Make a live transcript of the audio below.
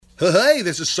Hey,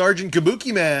 this is Sergeant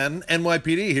Kabuki Man,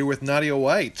 NYPD, here with Nadia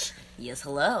White. Yes,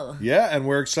 hello. Yeah, and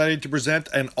we're excited to present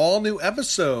an all-new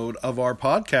episode of our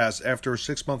podcast after a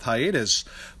 6-month hiatus.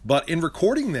 But in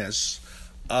recording this,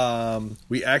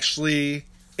 we actually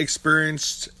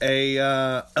experienced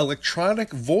a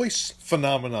electronic voice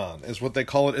phenomenon, is what they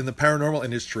call it in the paranormal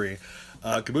industry.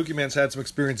 Kabuki Man's had some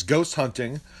experience ghost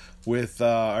hunting with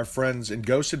our friends in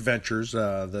Ghost Adventures,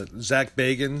 the Zach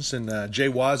Bagans and Jay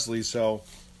Wasley. So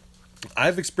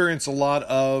I've experienced a lot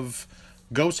of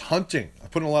ghost hunting. I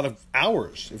put in a lot of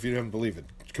hours, if you don't believe it.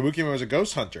 Kabuki Man was a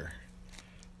ghost hunter.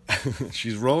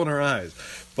 She's rolling her eyes.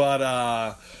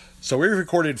 But, so we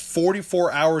recorded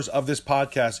 44 hours of this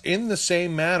podcast in the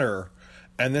same manner,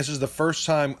 and this is the first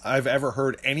time I've ever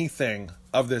heard anything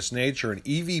of this nature. And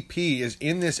EVP is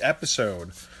in this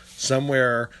episode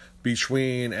somewhere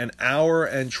between an hour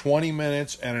and 20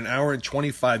 minutes and an hour and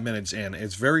 25 minutes in.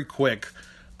 It's very quick.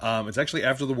 It's actually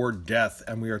after the word death,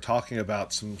 and we are talking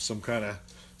about some kind of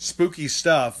spooky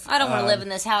stuff. I don't want to live in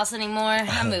this house anymore.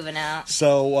 I'm moving out.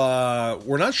 So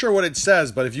we're not sure what it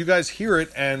says, but if you guys hear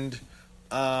it and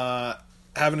have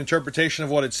an interpretation of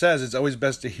what it says, it's always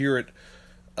best to hear it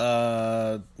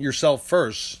yourself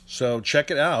first. So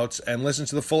check it out and listen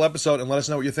to the full episode and let us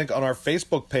know what you think on our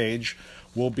Facebook page.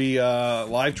 We'll be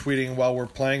live tweeting while we're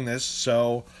playing this,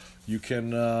 so you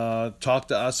can talk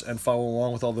to us and follow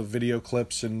along with all the video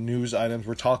clips and news items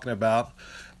we're talking about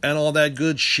and all that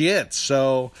good shit.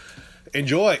 So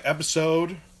enjoy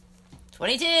episode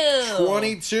 22.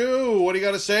 What do you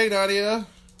got to say, Nadia?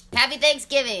 Happy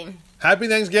Thanksgiving. Happy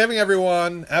Thanksgiving,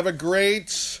 everyone. Have a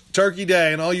great turkey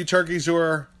day, and all you turkeys who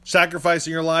are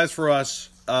sacrificing your lives for us.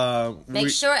 Make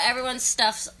sure everyone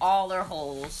stuffs all their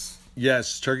holes.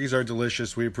 Yes, turkeys are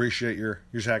delicious. We appreciate your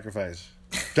sacrifice.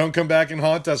 Don't come back and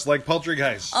haunt us like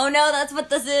Poltergeist. Oh no, that's what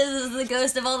this is the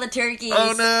ghost of all the turkeys.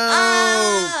 Oh no!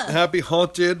 Ah! Happy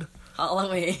haunted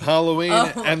Halloween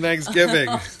and Thanksgiving.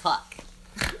 Oh, fuck.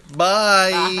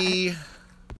 Bye.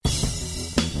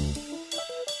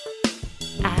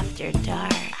 After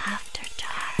dark. After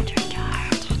dark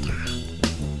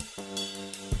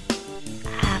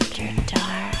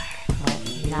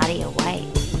with Nadia White.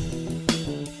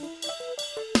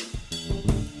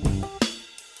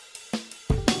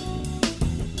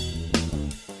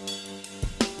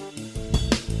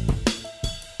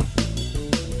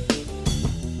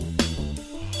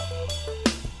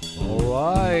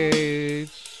 Right.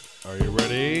 Are you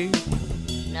ready?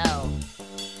 No.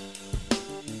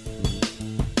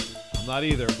 I'm not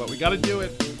either, but we gotta do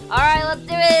it. Alright, let's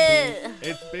do it!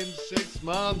 It's been 6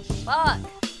 months. Fuck.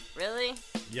 Really?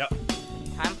 Yep.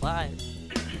 Time flies.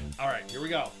 Alright, here we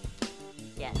go.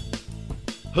 Yeah.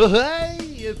 Hey,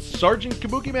 it's Sergeant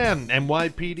Kabuki Man,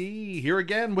 NYPD, here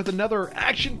again with another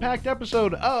action-packed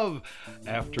episode of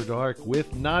After Dark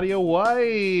with Nadia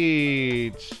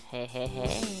White.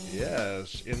 Hey.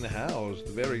 Yes, in the house,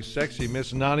 the very sexy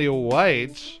Miss Nadia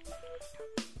White.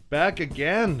 Back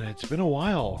again. It's been a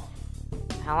while.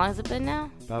 How long has it been now?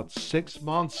 About 6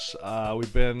 months.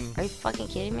 We've been... Are you fucking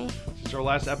kidding me? Since our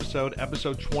last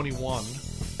episode 21.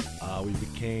 We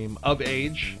became of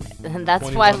age. And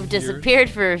that's why we've disappeared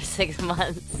for 6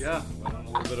 months. Yeah, went on a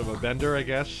little bit of a bender, I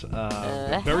guess.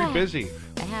 Very busy.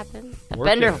 It happened. A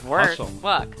Working, bender of work. hustle.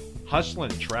 Fuck. Hustling,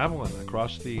 traveling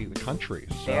across the country.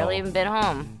 So, Barely even been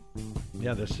home.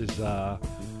 Yeah, this is...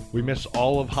 we miss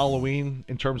all of Halloween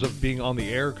in terms of being on the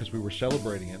air because we were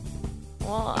celebrating it.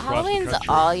 Well, Halloween's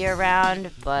all year round,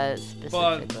 but But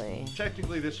specifically...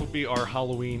 technically, this will be our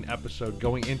Halloween episode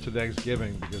going into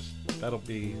Thanksgiving because that'll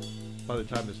be... By the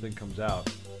time this thing comes out,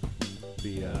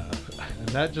 and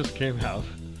that just came out.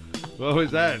 What was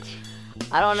that?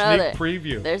 I don't know. Sneak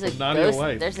preview. There's a Nadia ghost.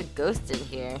 White. There's a ghost in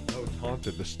here. Oh, it's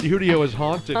haunted. The studio is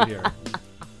haunted here.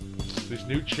 These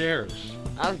new chairs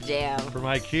Oh damn! from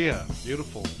IKEA.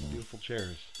 Beautiful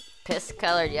chairs.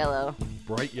 Piss-colored yellow.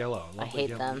 Bright yellow. I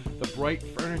hate yellow. them. The bright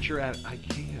furniture at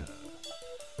IKEA.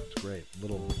 It's great.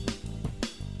 Little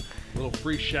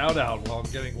free shout out while I'm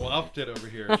getting wafted over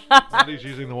here. Andy's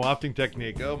using the wafting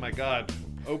technique. Oh my god.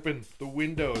 Open the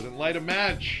windows and light a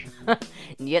match.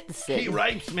 You have to sit. He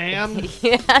writes, man.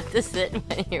 You have to sit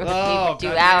when you're with me for 2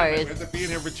 God hours. damn it. We have to be in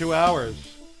here for 2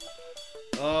 hours.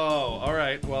 Oh, all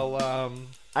right. Well,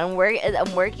 I'm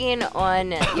working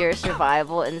on your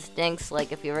survival instincts.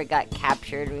 Like if you ever got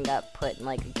captured and got put in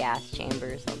like a gas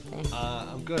chamber or something.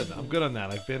 I'm good. I'm good on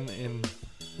that. I've been in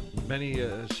many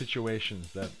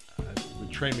situations that would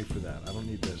train me for that. I don't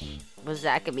need this. Was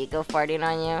Zach Amico farting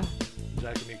on you?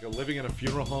 Zach Amico living in a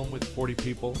funeral home with 40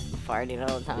 people. Farting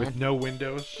all the time. With no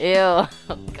windows. Ew. Oh,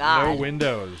 God. No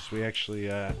windows. We actually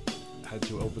had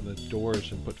to open the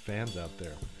doors and put fans out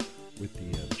there. with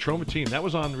the Troma team. That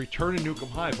was on Return to Nukem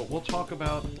High, but we'll talk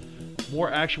about more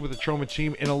action with the Troma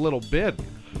team in a little bit.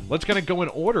 Let's kind of go in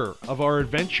order of our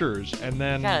adventures, and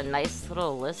then You got a nice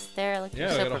little list there. Like yeah, you're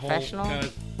so we got professional. a whole kind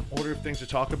of order of things to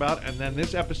talk about, and then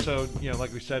this episode,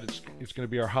 like we said, it's going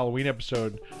to be our Halloween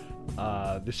episode.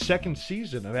 The second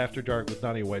season of After Dark with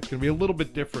Nadia White. It's going to be a little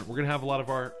bit different. We're going to have a lot of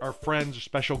our friends, or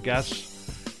special guests,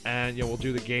 and we'll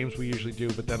do the games we usually do,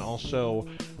 but then also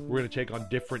we're going to take on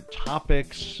different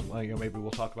topics. Like maybe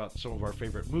we'll talk about some of our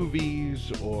favorite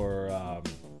movies, or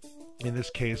in this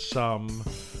case, some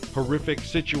horrific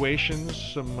situations,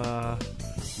 some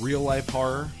real life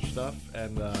horror stuff,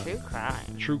 and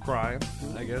true crime.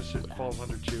 I guess it falls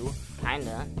under too.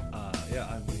 Kinda. Yeah,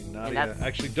 I mean, Nadia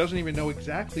actually doesn't even know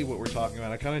exactly what we're talking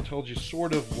about. I kind of told you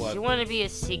sort of what You want to be a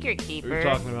secret keeper. we're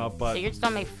talking about, but Secrets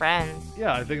don't make friends.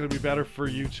 yeah, I think it'll be better for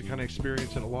you to kind of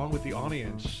experience it along with the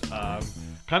audience.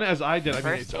 Kind of as I did. I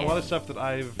mean, it's a lot of stuff that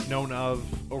I've known of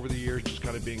over the years, just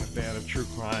kind of being a fan of true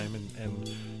crime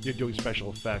and you're doing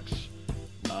special effects.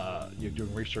 You're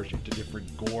doing research into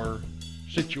different gore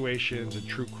situations and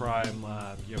true crime,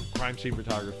 crime scene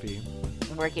photography.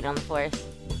 Working on the force.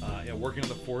 Working on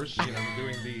the force,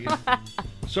 doing the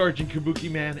Sergeant Kabuki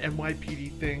Man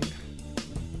NYPD thing,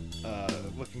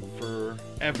 looking for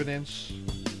evidence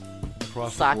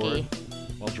across the board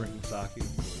while drinking sake.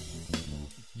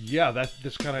 Yeah,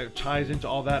 this kind of ties into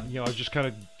all that. I was just kind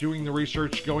of doing the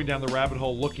research, going down the rabbit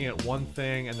hole, looking at one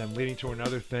thing, and then leading to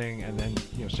another thing, and then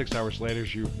 6 hours later,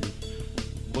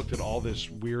 you've looked at all this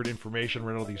weird information,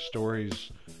 read all these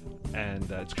stories,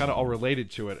 and it's kind of all related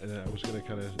to it. And I was going to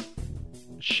kind of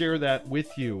share that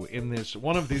with you in this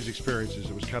one of these experiences.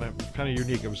 It was kind of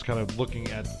unique. It was kind of looking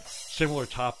at similar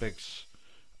topics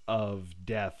of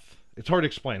death. It's hard to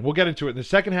explain. We'll get into it in the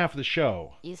second half of the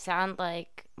show. You sound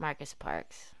like Marcus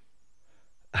Parks.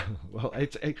 Well,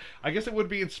 I guess it would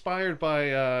be inspired by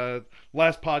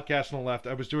last podcast on the left.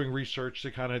 I was doing research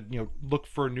to kind of look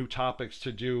for new topics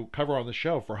to cover on the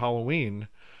show for Halloween,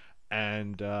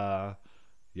 and now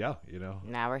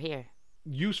we're here.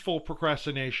 Useful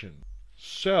procrastination.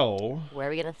 So where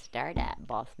are we gonna start at,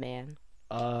 boss man?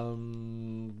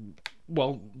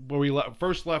 Well, where we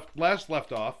last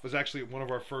left off was actually one of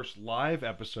our first live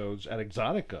episodes at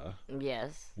Exotica.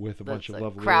 Yes. With a bunch of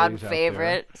lovely crowd ladies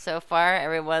favorite so far.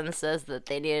 Everyone says that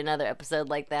they need another episode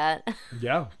like that.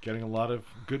 Yeah, getting a lot of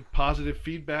good positive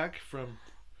feedback from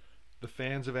the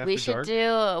fans of After Dark. We should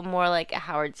do more like a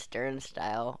Howard Stern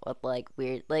style with like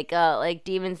weird, like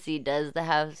Demon Seed does, that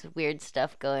has weird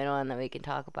stuff going on that we can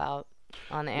talk about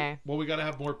on the air. Well, we got to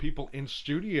have more people in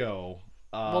studio.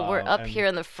 Well, we're up here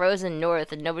in the frozen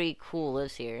north, and nobody cool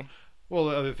lives here. Well,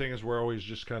 the other thing is we're always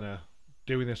just kind of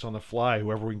doing this on the fly.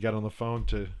 Whoever we can get on the phone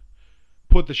to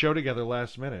put the show together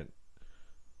last minute.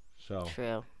 So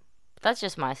true. That's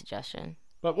just my suggestion.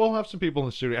 But we'll have some people in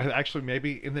the studio. Actually,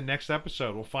 maybe in the next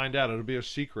episode, we'll find out. It'll be a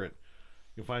secret.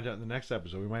 You'll find out in the next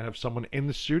episode. We might have someone in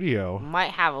the studio.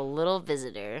 Might have a little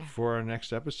visitor for our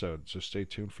next episode. So stay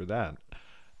tuned for that.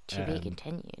 To be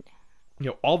continued.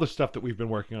 All the stuff that we've been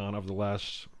working on over the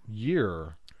last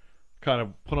year kind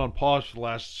of put on pause for the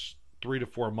last 3 to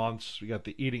 4 months. We got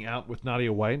the Eating Out with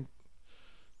Nadia White,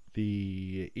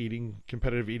 the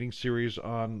competitive eating series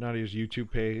on Nadia's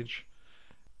YouTube page.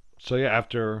 So yeah,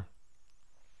 after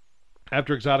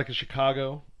Exotica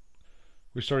Chicago,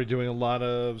 we started doing a lot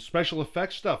of special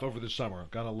effects stuff over the summer.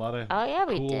 Got a lot of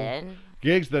we did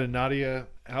gigs that Nadia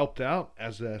helped out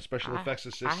as a special effects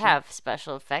assistant. I have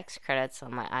special effects credits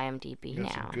on my IMDb now.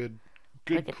 Some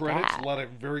good credits. A lot of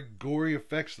very gory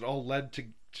effects that all led to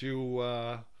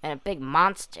and a big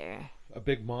monster. A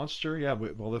big monster, yeah.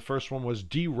 Well, the first one was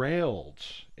Derailed.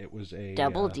 It was a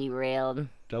Double Derailed.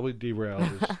 Double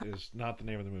Derailed is not the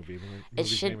name of the movie. It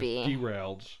should be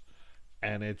Derailed.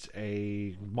 And it's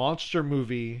a monster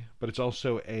movie, but it's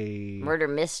also a murder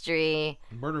mystery,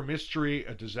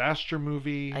 a disaster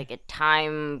movie, like a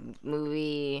time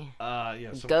movie,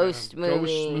 ghost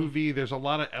movie. There's a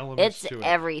lot of elements to it. It's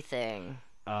everything.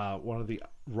 One of the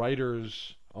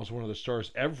writers, also one of the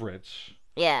stars, Everett.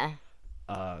 Yeah,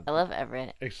 I love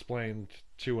Everett. Explained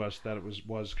to us that it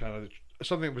was kind of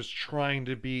something that was trying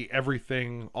to be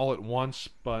everything all at once,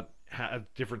 but had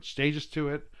different stages to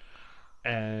it,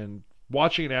 and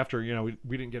watching it after,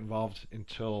 we didn't get involved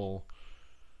until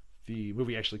the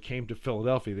movie actually came to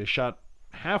Philadelphia. They shot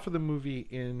half of the movie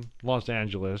in Los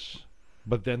Angeles,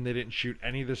 but then they didn't shoot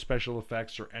any of the special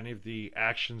effects or any of the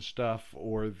action stuff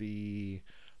or the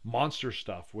monster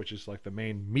stuff, which is like the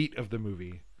main meat of the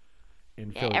movie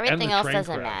in Philadelphia. Everything else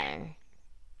doesn't matter.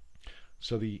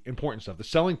 So the important stuff, the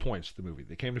selling points of the movie,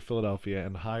 they came to Philadelphia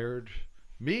and hired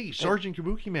me, Sergeant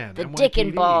Kabuki Man. The dick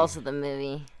and balls of the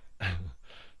movie.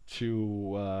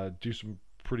 to do some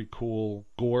pretty cool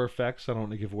gore effects. I don't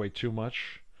want to give away too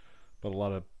much, but a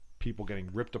lot of people getting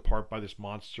ripped apart by this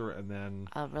monster, and then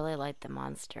I really like the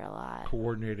monster a lot.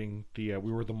 coordinating the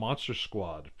we were the monster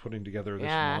squad putting together this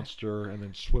Yeah. monster and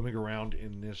then swimming around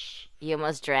in this You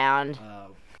almost drowned.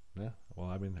 yeah, well,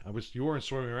 I mean, you weren't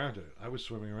swimming around in it, I was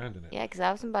swimming around in it. Yeah, because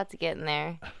I was about to get in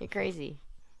there. You're crazy.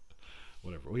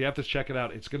 Whatever, we have to check it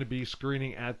out. It's going to be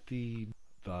screening at the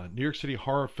New York City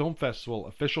Horror Film Festival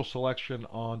official selection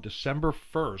on December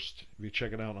 1st. If you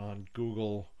check it out on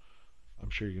Google, I'm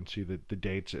sure you can see the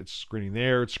dates. It's screening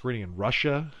there. It's screening in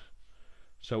Russia.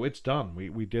 So it's done.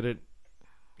 We did it,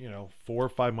 4 or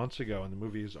 5 months ago, and the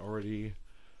movie is already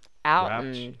Out.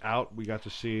 wrapped out. We got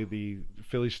to see the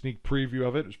Philly sneak preview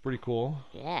of it. It was pretty cool.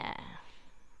 Yeah.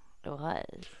 It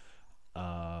was.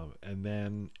 And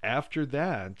then after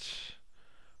that,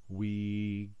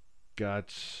 we got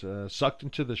sucked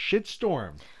into the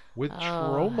shitstorm with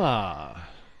Troma.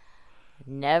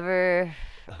 Never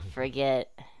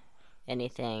forget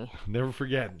anything. Never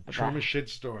forget. Troma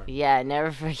shitstorm. Yeah,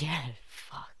 never forget.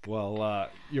 Fuck. Well,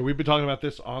 we've been talking about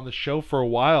this on the show for a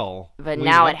while. But leading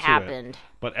now up it to happened.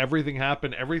 But everything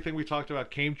happened. Everything we talked about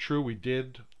came true. We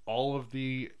did all of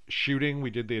the shooting. We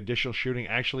did the additional shooting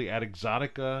actually at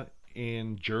Exotica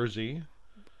in Jersey.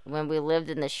 When we lived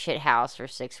in the shit house for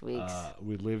 6 weeks.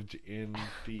 We lived in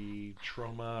the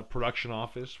Troma production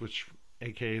office,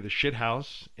 aka the shit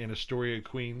house in Astoria,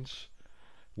 Queens.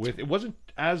 It wasn't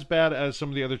as bad as some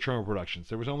of the other Troma productions.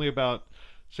 There was only about,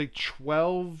 say,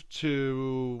 12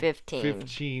 to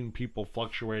 15 people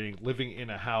fluctuating, living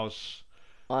in a house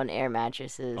on air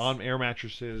mattresses.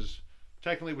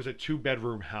 Technically, it was a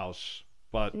 2-bedroom house,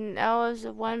 but no, it was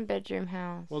a 1-bedroom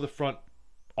house. well, the front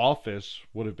office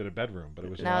would have been a bedroom, but it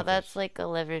was an no, office. that's like a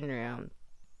living room.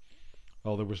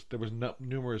 Oh, there was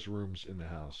numerous rooms in the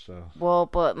house. So Well,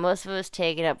 but most of it was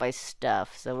taken up by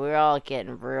stuff, so we were all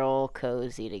getting real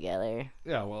cozy together.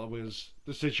 yeah, well, it was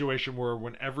the situation where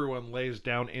when everyone lays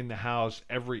down in the house,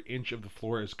 every inch of the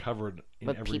floor is covered in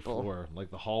With every people. floor,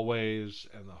 like the hallways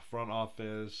and the front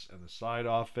office and the side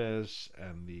office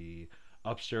and the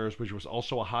upstairs, which was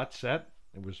also a hot set.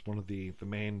 It was one of the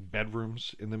main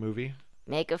bedrooms in the movie.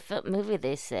 Make a movie,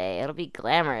 they say. It'll be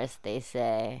glamorous, they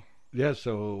say. Yeah,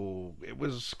 so it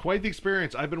was quite the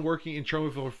experience. I've been working in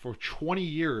Tromaville for 20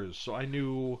 years, so I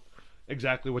knew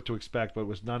exactly what to expect, but it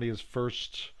was Nadia's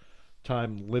first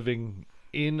time living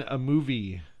in a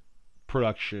movie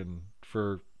production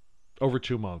for over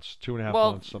 2 months, 2.5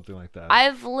 months, something like that.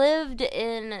 I've lived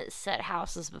in set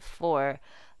houses before,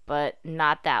 but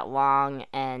not that long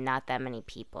and not that many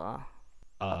people.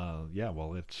 Yeah,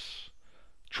 well, it's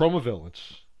Tromaville.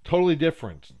 It's totally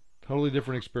different. Totally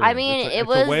different experience. I mean, it's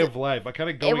was a way of life. I kind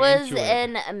of It was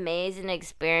an amazing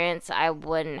experience. I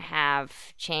wouldn't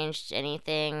have changed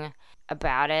anything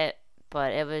about it,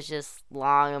 but it was just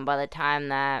long, and by the time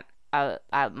that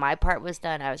my part was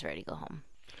done, I was ready to go home.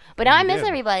 But now I miss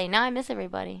everybody.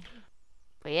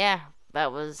 But yeah,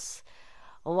 that was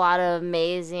a lot of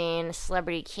amazing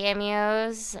celebrity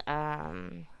cameos. We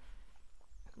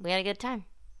had a good time.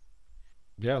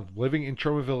 Yeah, living in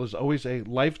Tromaville is always a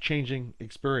life-changing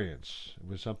experience. It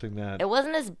was something that... It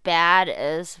wasn't as bad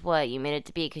as what you made it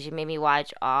to be, because you made me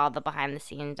watch all the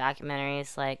behind-the-scenes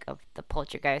documentaries, like of the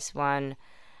Poltergeist one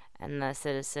and the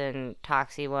Citizen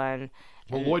Toxie one.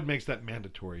 Well, Lloyd makes that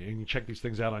mandatory, and you can check these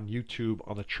things out on YouTube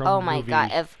on the Troma my Movies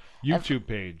God, YouTube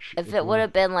page. If it would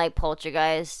have been like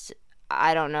Poltergeist,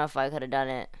 I don't know if I could have done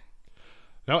it.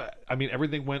 No, I mean,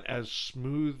 everything went as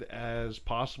smooth as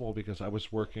possible because I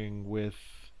was working with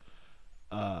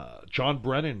John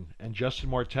Brennan and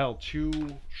Justin Martell,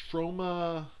 2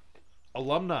 Troma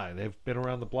alumni. They've been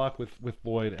around the block with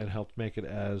Lloyd and helped make it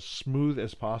as smooth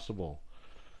as possible.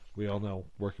 We all know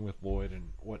working with Lloyd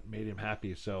and what made him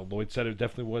happy. So Lloyd said it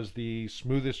definitely was the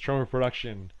smoothest Troma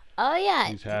production Oh yeah,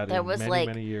 he's had there in was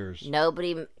many years.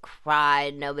 Nobody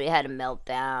cried, nobody had a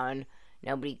meltdown,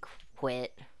 nobody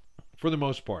quit. For the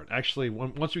most part. Actually,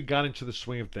 once we got into the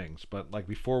swing of things, but like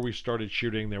before we started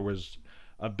shooting, there was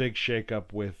a big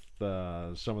shakeup with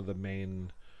some of the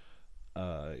main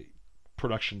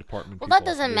production department Well, people that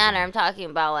doesn't matter. I'm talking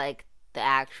about like the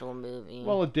actual movie.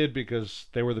 Well, it did because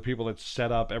they were the people that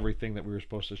set up everything that we were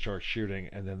supposed to start shooting,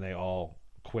 and then they all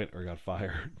quit or got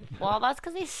fired. Well, that's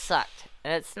because they sucked.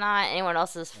 And it's not anyone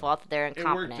else's fault that they're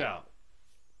incompetent.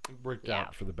 It worked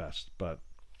out for the best, but...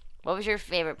 What was your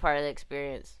favorite part of the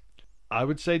experience? I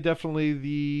would say definitely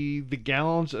the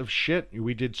gallons of shit.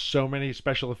 We did so many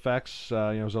special effects.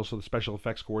 I was also the special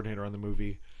effects coordinator on the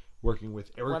movie, working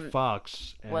with Eric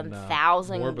Fox. And,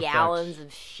 1,000 gallons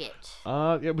of shit.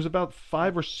 It was about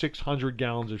 500 or 600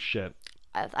 gallons of shit.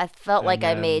 I felt And like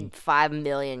I then- made 5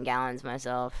 million gallons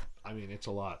myself. I mean, it's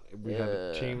a lot. We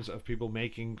had teams of people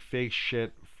making fake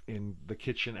shit in the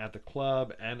kitchen at the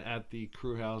club and at the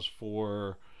crew house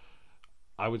for,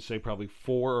 I would say, probably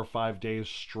 4 or 5 days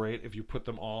straight. If you put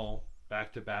them all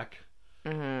back to back,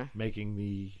 making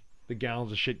the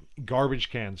gallons of shit, garbage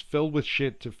cans filled with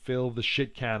shit to fill the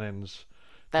shit cannons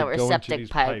That to were go into septic these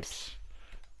pipes.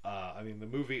 I mean, the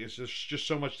movie is just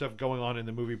so much stuff going on in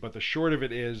the movie, but the short of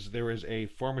it is there is a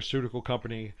pharmaceutical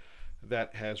company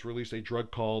that has released a drug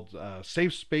called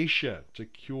Safe Spacia to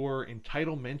cure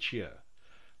entitlementia,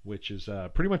 which is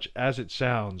pretty much as it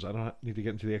sounds. I don't need to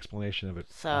get into the explanation of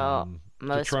it. So It's a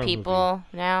most trauma movie. people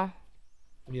now.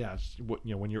 Yeah,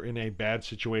 when you're in a bad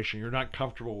situation, you're not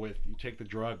comfortable with, you take the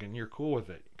drug and you're cool with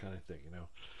it, kind of thing.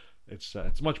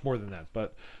 It's much more than that.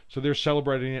 But so they're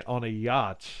celebrating it on a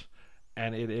yacht,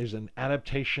 and it is an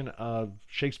adaptation of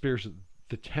Shakespeare's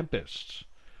The Tempest,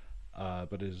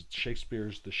 but is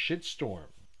Shakespeare's The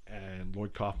Shitstorm. And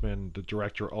Lloyd Kaufman, the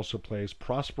director, also plays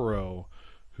Prospero,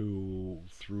 who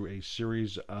through a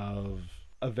series of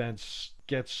events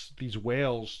gets these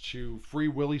whales to Free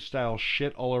Willy style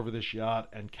shit all over this yacht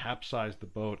and capsize the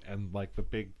boat. And like the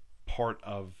big part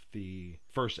of the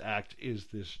first act is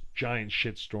this giant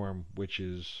shitstorm, which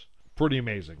is pretty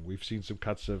amazing. We've seen some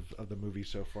cuts of the movie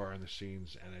so far in the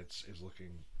scenes, and it's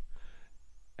looking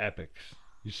epic.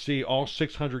 You see all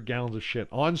 600 gallons of shit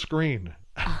on screen.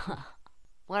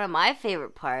 One of my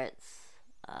favorite parts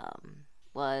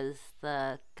was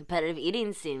the competitive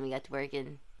eating scene we got to work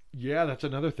in. Yeah, that's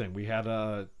another thing. We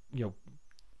had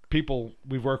people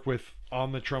we've worked with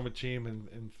on the Trauma team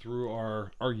and through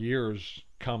our years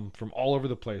come from all over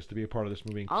the place to be a part of this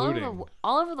movie, including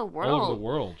all over the world. All over the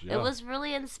world, yeah. It was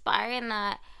really inspiring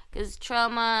that, because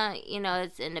Trauma,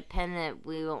 it's independent.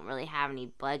 We don't really have any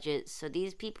budget. So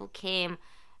these people came,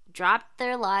 dropped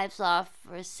their lives off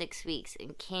for 6 weeks,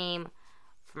 and came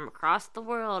from across the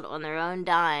world on their own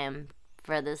dime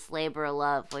for this labor of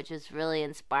love, which is really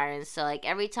inspiring. So, like,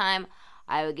 every time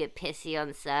I would get pissy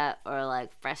on set or,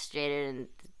 like, frustrated and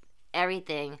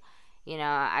everything,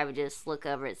 I would just look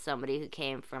over at somebody who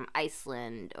came from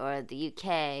Iceland or the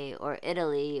UK or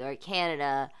Italy or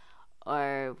Canada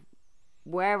or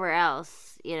wherever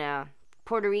else,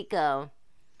 Puerto Rico,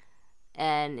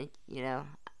 and,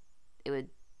 it would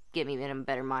get me in a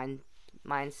better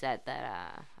mindset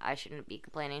that I shouldn't be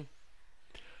complaining.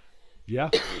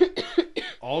 Yeah.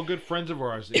 All good friends of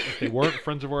ours. If they weren't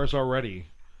friends of ours already,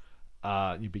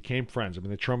 you became friends. I mean,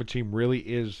 the Trauma team really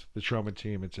is the Trauma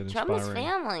team. It's an Trauma's inspiring...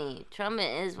 family. Trauma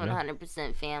is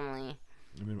 100% family.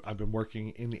 I mean, I've been working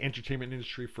in the entertainment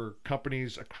industry for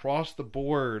companies across the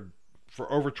board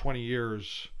for over 20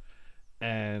 years,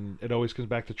 and it always comes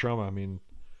back to Trauma. I mean,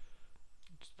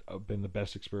 it's been the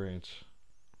best experience,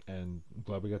 and I'm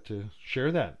glad we got to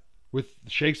share that with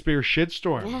Shakespeare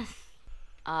Shitstorm. Yes.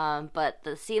 But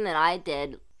the scene that I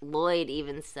did, Lloyd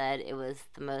even said it was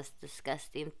the most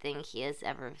disgusting thing he has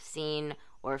ever seen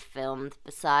or filmed,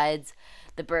 besides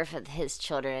the birth of his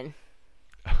children.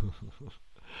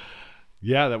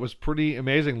 Yeah, that was pretty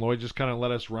amazing. Lloyd just kind of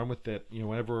let us run with it.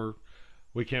 Whenever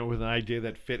we came up with an idea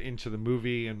that fit into the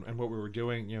movie and what we were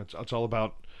doing, it's all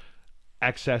about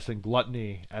excess and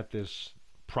gluttony at this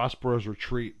Prospero's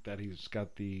retreat that he's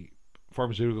got the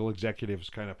pharmaceutical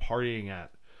executives kind of partying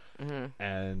at. Mm-hmm.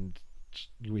 And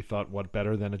we thought, what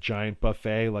better than a giant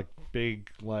buffet, like big,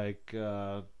 like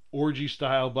orgy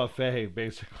style buffet,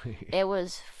 basically. It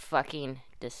was fucking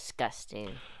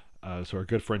disgusting. So our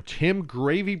good friend Tim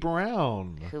Gravy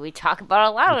Brown, who we talk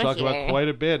about a lot, we talk about quite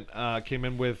a bit, came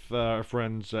in with our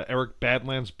friends Eric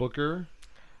Badlands Booker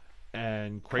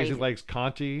and Crazy Legs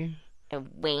Conti, and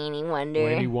Wayne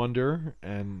Wonder,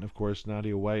 and of course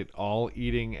Nadia White, all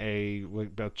eating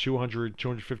about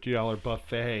 $250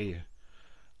 buffet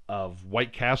of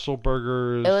White Castle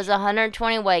burgers. It was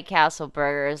 120 White Castle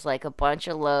burgers, like a bunch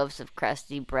of loaves of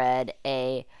crusty bread,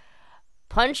 a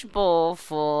punch bowl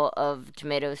full of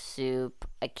tomato soup,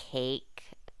 a cake,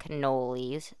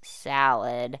 cannolis,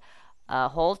 salad, a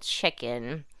whole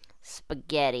chicken,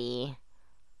 spaghetti,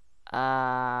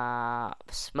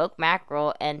 smoked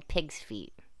mackerel, and pig's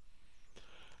feet.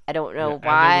 I don't know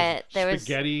why there was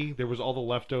spaghetti. There was all the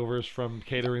leftovers from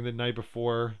catering the night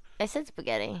before. I said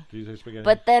spaghetti. Did you say spaghetti?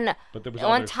 But then there was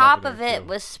on top of it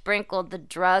was sprinkled the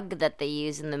drug that they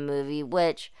use in the movie,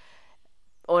 which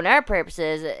on our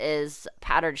purposes is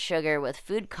powdered sugar with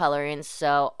food coloring.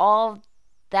 So all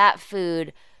that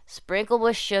food sprinkled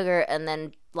with sugar and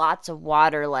then lots of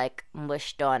water like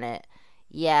mushed on it.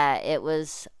 Yeah, it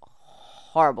was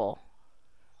horrible.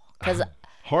 'Cause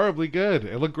horribly good.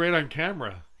 It looked great on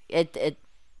camera. It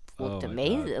looked Oh my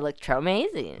amazing. God. It looked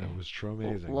amazing. It was true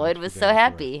amazing. Lloyd That's was for so damn sure.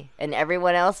 happy, and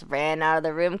everyone else ran out of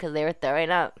the room because they were throwing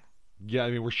up. Yeah,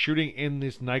 I mean, we're shooting in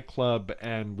this nightclub,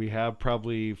 and we have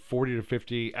probably 40 to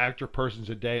 50 actor persons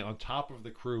a day on top of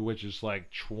the crew, which is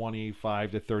like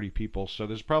 25 to 30 people. So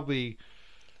there's probably,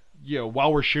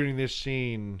 while we're shooting this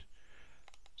scene,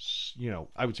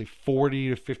 I would say 40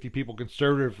 to 50 people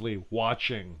conservatively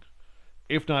watching,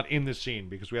 if not in the scene,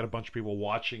 because we had a bunch of people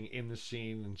watching in the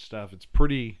scene and stuff. It's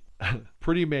pretty,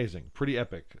 pretty amazing, pretty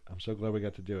epic. I'm so glad we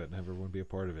got to do it and have everyone be a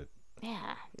part of it.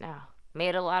 Yeah, no.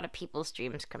 Made a lot of people's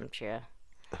dreams come true.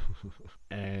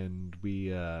 And we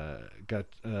got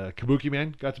Kabuki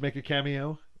Man got to make a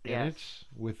cameo in Yes. it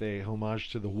with a homage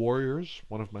to The Warriors,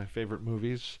 one of my favorite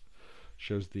movies.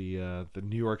 Shows the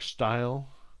New York style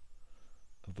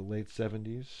of the late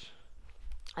 70s.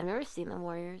 I've never seen The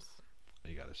Warriors.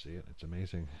 You got to see it. It's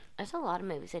amazing. There's a lot of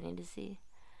movies I need to see.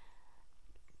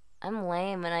 I'm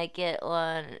lame and I get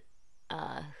on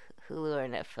Hulu or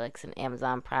Netflix and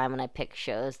Amazon Prime and I pick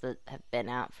shows that have been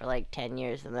out for like 10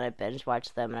 years and then I binge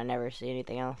watch them and I never see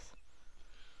anything else.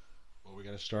 Well, we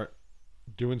got to start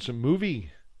doing some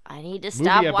movie. I need to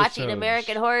stop watching episodes.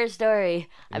 American Horror Story.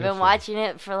 I've Yes, been sir. watching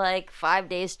it for like 5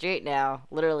 days straight now.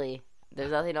 Literally.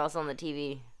 There's nothing else on the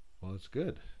TV. Well, it's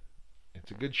good.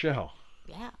 It's a good show.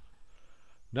 Yeah.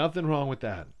 Nothing wrong with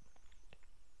that.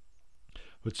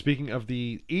 But speaking of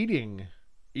the eating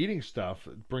stuff,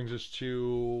 it brings us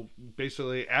to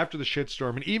basically after the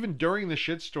shitstorm, and even during the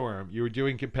shitstorm, you were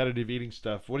doing competitive eating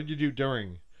stuff. What did you do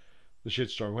during the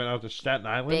shitstorm? Went out to Staten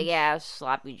Island? Big ass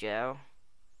Sloppy Joe.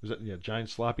 Was that Giant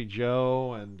Sloppy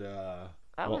Joe and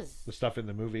was- the stuff in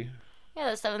the movie? Yeah,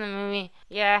 the stuff in the movie.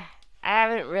 Yeah, I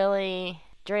haven't really.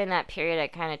 During that period, I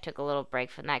kind of took a little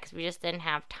break from that because we just didn't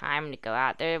have time to go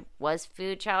out. There was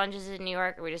food challenges in New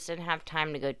York. We just didn't have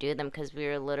time to go do them because we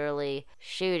were literally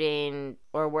shooting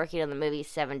or working on the movie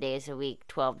 7 days a week,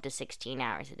 12 to 16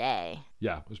 hours a day.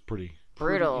 Yeah, it was pretty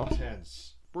Brutal. pretty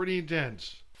intense. Pretty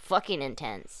intense. Fucking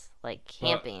intense. Like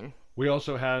camping. We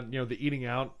also had, the Eating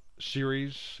Out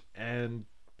series and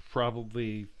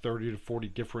probably 30 to 40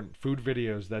 different food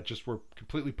videos that just were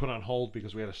completely put on hold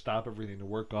because we had to stop everything to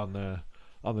work on the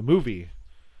movie.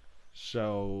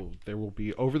 So there will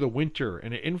be over the winter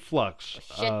an influx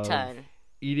Shit of ton.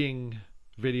 eating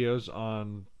videos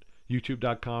on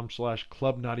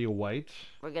youtube.com/Club Nadia White.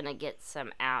 We're going to get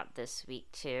some out this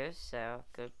week too, so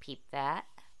go peep that.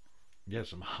 Yeah,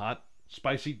 some hot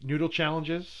spicy noodle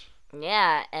challenges.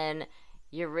 Yeah, and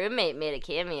your roommate made a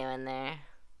cameo in there.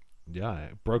 Yeah,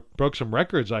 it broke some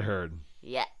records, I heard.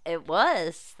 Yeah, it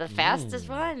was the fastest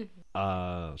one.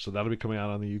 So that'll be coming out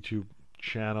on the YouTube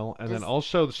channel, and then Just-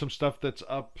 also some stuff that's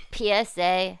up.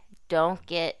 PSA, don't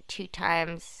get 2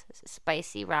 times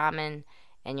spicy ramen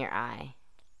in your eye.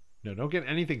 No, don't get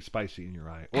anything spicy in your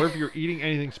eye, or if you're eating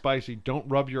anything spicy, don't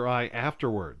rub your eye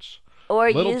afterwards. Or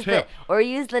Little use tip.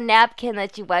 use the napkin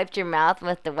that you wiped your mouth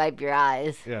with to wipe your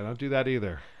eyes. Yeah, don't do that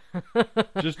either.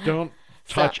 Just don't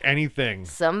touch anything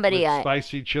Somebody with I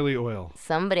spicy chili oil.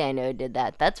 somebody I know did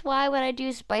that. That's why when I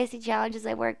do spicy challenges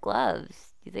I wear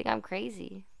gloves. You think I'm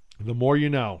crazy? The more you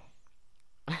know.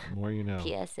 The more you know.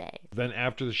 PSA. Then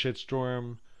after the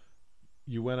shitstorm,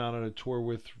 you went out on a tour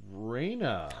with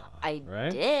Raina. I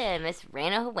right? did. Miss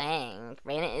Raina Huang.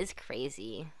 Raina is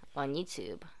crazy on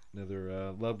YouTube.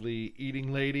 Another lovely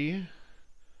eating lady.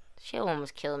 She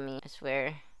almost killed me, I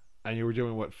swear. And you were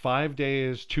doing what? 5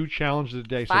 days, 2 challenges a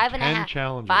day, so 5 and a 10 half-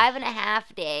 challenges.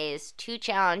 5.5 days, 2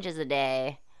 challenges a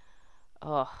day.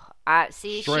 Oh, I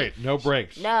see. Straight, no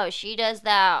breaks. No, she does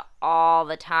that all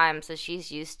the time, so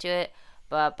she's used to it.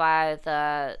 But by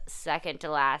the second to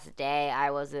last day,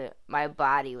 my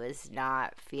body was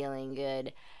not feeling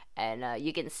good. And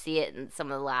you can see it in some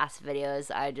of the last videos.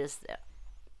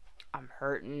 I'm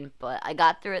hurting, but I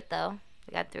got through it, though.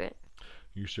 I got through it.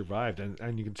 You survived,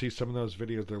 and you can see some of those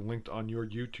videos. They're linked on your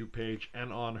YouTube page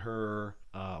and on her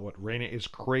Raina is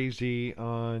Crazy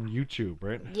on YouTube,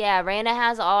 right? Yeah, Raina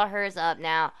has all hers up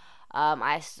now.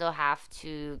 I still have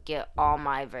to get all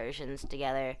my versions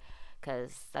together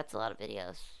because that's a lot of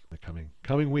videos. The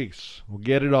coming weeks, we'll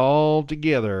get it all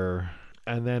together,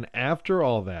 and then after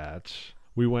all that,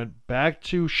 we went back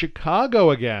to Chicago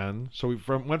again. So we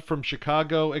went from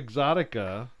Chicago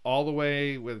Exotica all the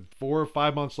way with 4 or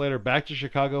 5 months later back to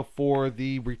Chicago for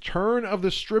the return of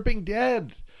the Stripping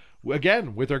Dead.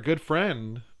 Again, with our good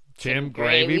friend, Tim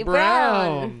Gravy Gravy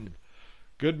Brown. Brown.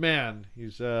 Good man.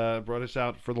 He's brought us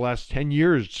out for the last 10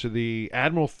 years to the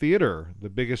Admiral Theater, the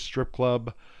biggest strip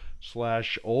club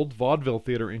 / Old Vaudeville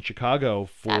Theater in Chicago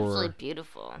It's absolutely for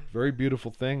beautiful. very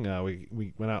beautiful thing.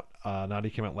 We went out.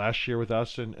 Nadi came out last year with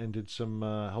us and did some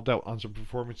helped out on some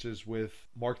performances with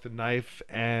Mark the Knife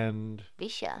and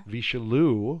Visha. Visha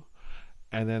Liu.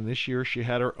 And then this year she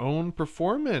had her own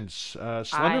performance,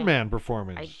 Slenderman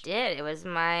performance. I did. It was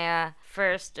my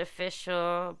first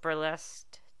official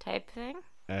burlesque type thing.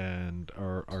 And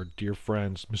our dear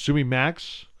friends Masumi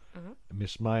Max,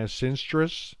 Miss Maya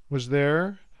Sinstress was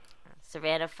there.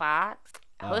 Savannah Fox,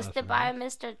 hosted by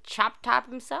Mr. Chop Top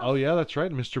himself. Oh yeah, that's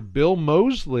right, Mr. Bill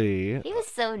Mosley. He was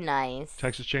so nice.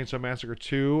 Texas Chainsaw Massacre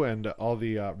 2 and all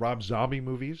the Rob Zombie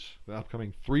movies, the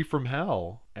upcoming 3 from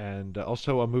Hell, and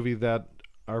also a movie that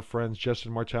our friends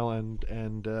Justin Martell and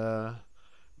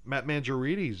Matt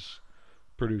Mangiarides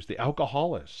produced, The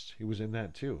Alcoholist. He was in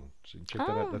that too. So you can check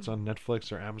that out. That's on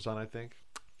Netflix or Amazon, I think.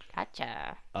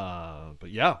 Gotcha.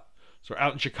 But yeah, so we're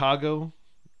out in Chicago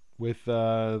with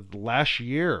last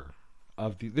year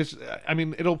of this. I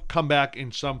mean, it'll come back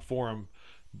in some form,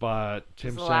 but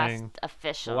Tim's saying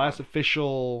the last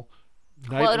official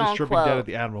Night of the Stripping Dead at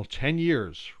the Admiral, 10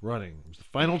 years running. It was the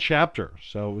final chapter,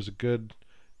 so it was a good,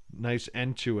 nice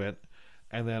end to it.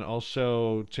 And then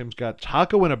also, Tim's got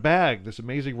Taco in a Bag, this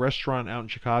amazing restaurant out in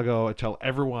Chicago. I tell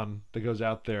everyone that goes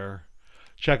out there,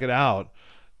 check it out.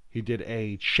 He did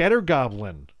a Cheddar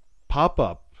Goblin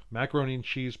pop-up, macaroni and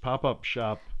cheese pop-up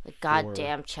shop. The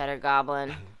goddamn Cheddar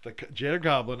Goblin. The Cheddar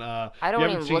Goblin. I don't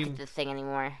even look at the thing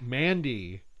anymore.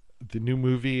 Mandy, the new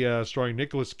movie starring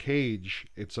Nicolas Cage.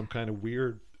 It's some kind of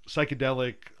weird,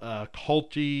 psychedelic,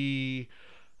 culty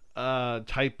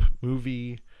type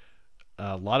movie.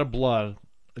 A lot of blood.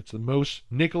 It's the most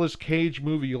Nicolas Cage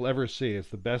movie you'll ever see. It's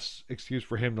the best excuse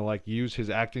for him to like use his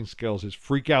acting skills, his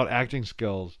freak out acting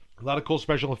skills. A lot of cool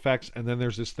special effects. And then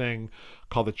there's this thing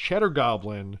called the Cheddar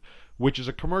Goblin, which is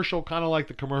a commercial kind of like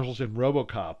the commercials in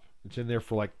RoboCop. It's in there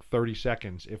for like 30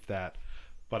 seconds, if that.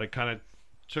 But it kind of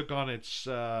took on its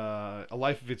a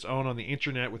life of its own on the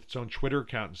internet with its own Twitter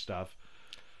account and stuff.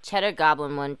 Cheddar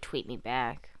Goblin wouldn't tweet me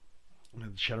back.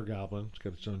 And the Cheddar Goblin, it's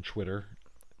got its own Twitter.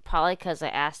 Probably because I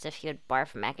asked if he would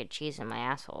barf mac and cheese in my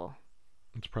asshole.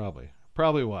 It's probably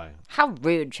why. How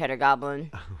rude, Cheddar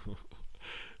Goblin.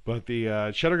 But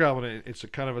the Cheddar Goblin, it's a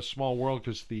kind of a small world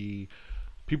because the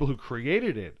people who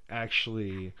created it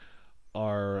actually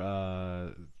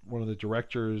are one of the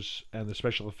directors and the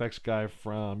special effects guy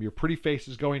from Your Pretty Face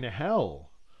is Going to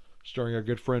Hell, starring our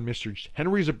good friend Mr.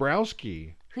 Henry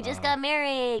Zabrowski. Who just got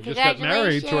married. Just got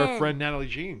married to our friend Natalie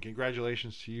Jean.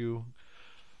 Congratulations to you,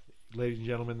 ladies and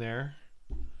gentlemen, there.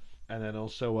 And then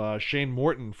also Shane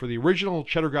Morton for the original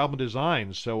Cheddar Goblin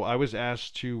design. So I was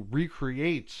asked to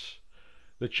recreate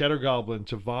the Cheddar Goblin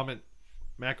to vomit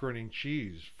macaroni and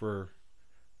cheese for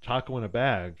Taco in a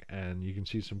Bag. And you can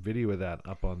see some video of that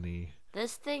up on the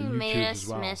This thing made us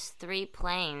miss 3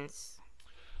 planes.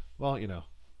 Well, you know.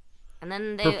 And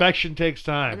then perfection takes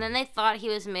time. And then they thought he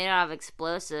was made out of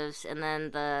explosives. And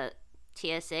then the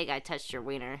TSA guy touched your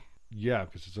wiener. Yeah,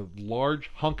 because it's a large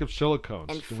hunk of silicone.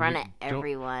 In front of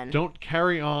everyone. Don't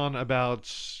carry on about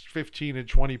 15 to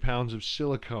 20 pounds of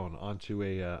silicone onto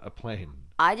a plane.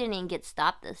 I didn't even get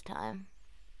stopped this time.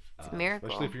 It's a miracle.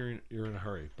 Especially if you're in a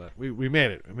hurry. But we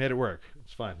made it. We made it work.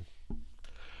 It's fine.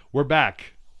 We're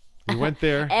back. We went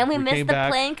there. And we missed the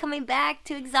plane coming back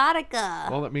to Exotica.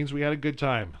 Well, that means we had a good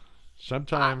time.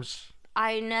 Sometimes.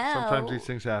 I know. Sometimes these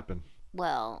things happen.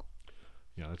 Well.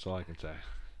 Yeah, that's all I can say.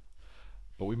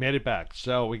 But we made it back.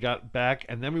 So we got back,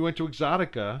 and then we went to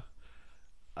Exotica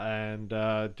and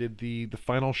did the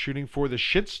final shooting for The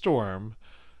Shitstorm,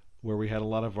 where we had a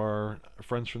lot of our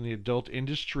friends from the adult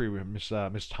industry. We had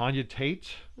Miss Tanya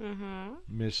Tate,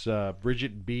 Miss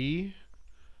Bridget B.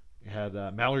 We had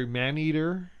Mallory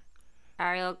Maneater,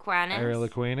 Ariel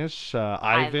Aquinas,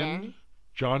 Ivan,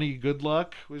 Johnny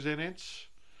Goodluck was in it.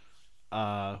 Who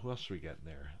else are we getting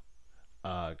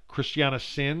there? Christiana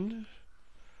Sin.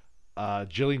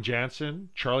 Jillian Jansen,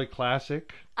 Charlie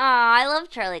Classic. Oh, I love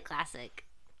Charlie Classic.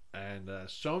 And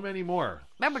so many more.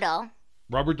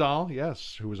 Rubber Doll,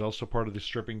 yes, who was also part of the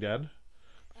Stripping Dead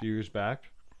a few years back.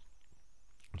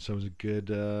 So it was a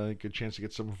good chance to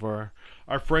get some of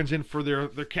our friends in for their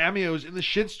cameos in the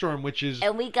Shitstorm, which is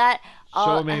and we got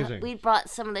so amazing. We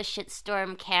brought some of the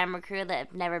Shitstorm camera crew that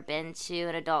have never been to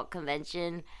an adult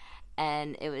convention,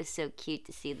 and it was so cute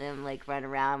to see them like run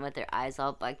around with their eyes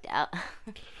all bugged out.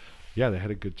 Yeah, they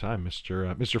had a good time.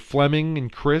 Mr. Fleming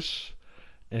and Chris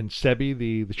and Sebi,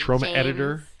 the Trauma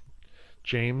editor.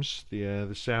 James,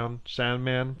 the sound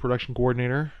man, production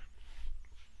coordinator.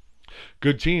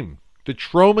 Good team. The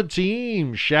Trauma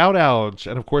team. Shout outs.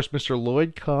 And of course, Mr.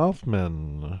 Lloyd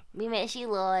Kaufman. We miss you,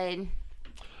 Lloyd.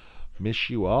 Miss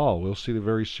you all. We'll see you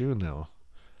very soon, though.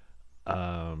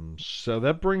 So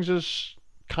that brings us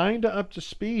kind of up to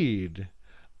speed.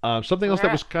 Something else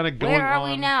that was kind of going on. Where are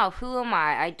we now? Who am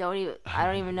I? I don't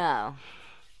even know.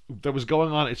 That was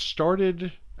going on. It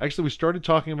started. Actually, we started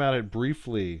talking about it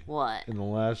briefly. What? In the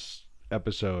last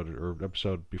episode or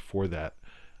episode before that,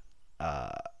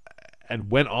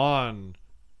 and went on.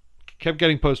 Kept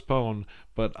getting postponed,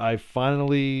 but I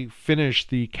finally finished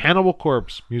the Cannibal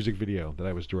Corpse music video that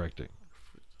I was directing.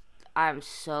 I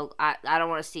don't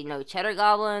want to see no Cheddar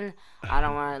Goblin. I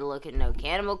don't want to look at no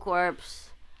Cannibal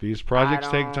Corpse. These projects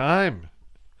take time.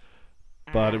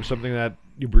 But it was something that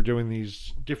you were doing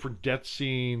these different death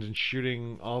scenes and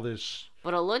shooting all this.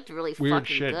 But it looked really weird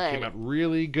fucking shit. good. Came out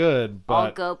really good.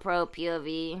 But all GoPro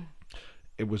POV.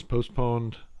 It was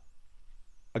postponed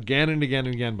again and again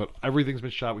and again. But everything's been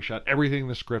shot. We shot everything in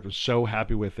the script. I'm so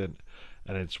happy with it.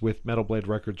 And it's with Metal Blade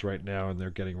Records right now. And they're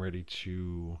getting ready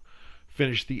to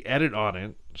finish the edit on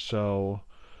it. So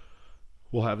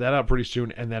we'll have that out pretty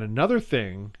soon. And then another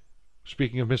thing,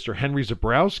 speaking of Mr. Henry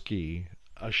Zebrowski,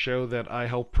 a show that I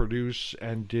helped produce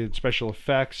and did special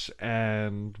effects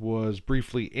and was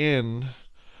briefly in,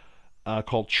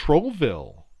 called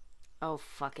Trollville. Oh,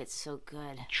 fuck, it's so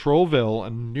good. Trollville, a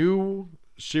new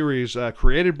series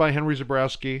created by Henry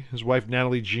Zebrowski, his wife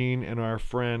Natalie Jean, and our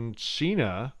friend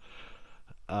Sina.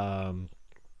 5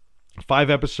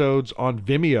 episodes on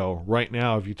Vimeo right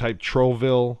now. If you type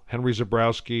Trollville, Henry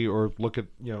Zebrowski, or look at,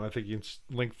 I think you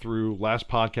can link through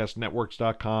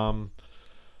lastpodcastnetworks.com.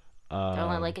 They're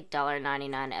only like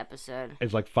 $1.99 episode.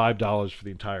 It's like $5 for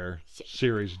the entire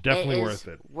series. Definitely worth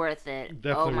it. Worth it.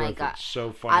 Definitely oh my worth god, it.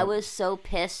 So fun. I was so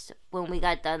pissed when we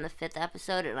got done the 5th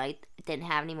episode and I didn't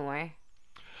have any more.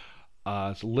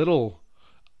 It's a little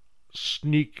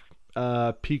sneak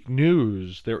peek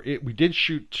news. We did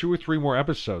shoot 2 or 3 more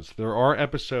episodes. There are other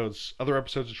episodes of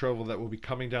Trollville that will be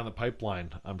coming down the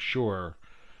pipeline, I'm sure.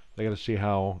 They got to see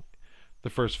how the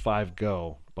first 5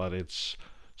 go, but it's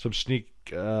some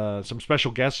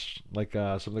special guests, like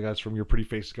some of the guys from Your Pretty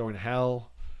Face is Going to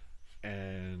Hell,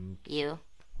 and you,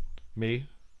 me,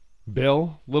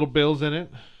 Bill. Little Bill's in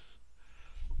it.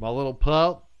 My little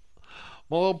pup's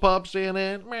in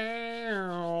it.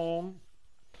 Meow.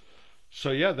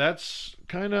 So yeah, that's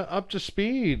kind of up to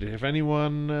speed. If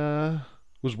anyone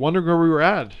was wondering where we were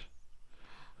at.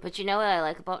 But you know what I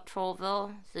like about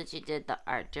Trollville? Since you did the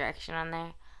art direction on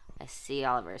there, I see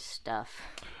all of our stuff.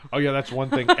 Oh yeah, that's one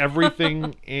thing.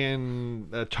 Everything in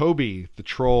Toby, the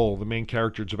troll, the main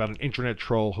character, it's about an internet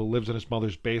troll who lives in his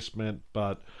mother's basement,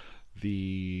 but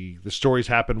the stories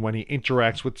happen when he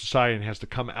interacts with society and has to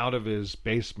come out of his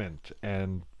basement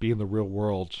and be in the real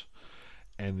world,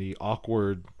 and the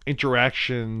awkward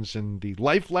interactions and the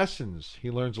life lessons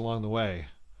he learns along the way.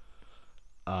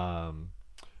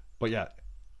 But yeah,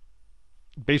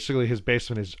 basically his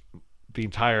basement is the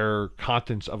entire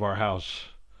contents of our house.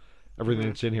 Everything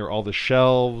that's in here, all the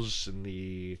shelves and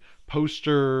the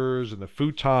posters and the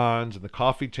futons and the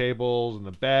coffee tables and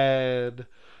the bed.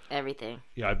 Everything.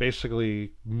 Yeah, I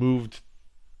basically moved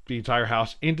the entire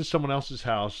house into someone else's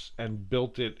house and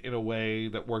built it in a way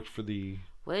that worked for the...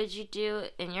 What did you do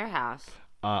in your house?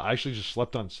 I actually just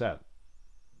slept on set.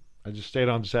 I just stayed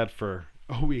on set for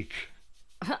a week.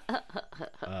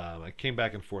 I came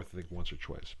back and forth, I think, once or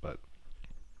twice, but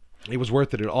it was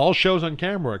worth it. It all shows on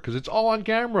camera because it's all on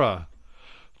camera.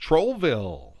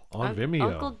 Trollville on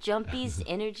Vimeo. Uncle Jumpy's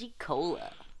Energy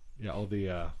Cola. Yeah, all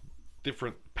the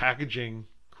different packaging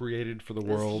created for the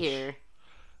world. Here.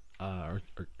 Our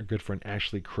good friend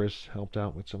Ashley Chris helped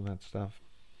out with some of that stuff.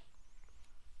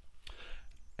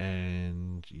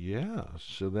 And yeah,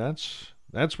 so that's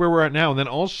where we're at now. And then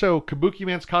also Kabuki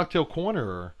Man's Cocktail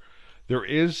Corner. There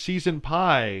is season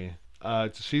pie.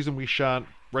 It's a season we shot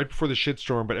right before the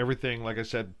shitstorm, but everything, like I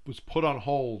said, was put on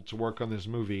hold to work on this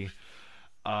movie,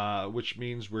 which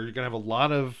means we're gonna have a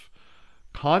lot of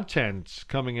content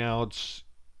coming out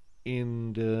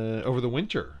over the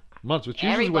winter months, which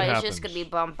usually what happens. Everybody's just gonna be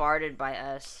bombarded by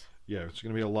us. Yeah, it's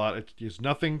gonna be a lot. It's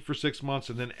nothing for 6 months,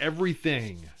 and then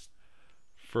everything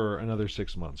for another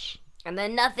 6 months. And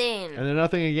then nothing. And then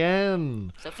nothing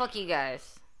again. So fuck you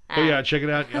guys. But yeah, check it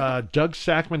out.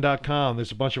 DougSackman.com.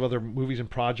 There's a bunch of other movies and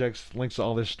projects. Links to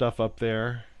all this stuff up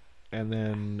there. And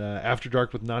then After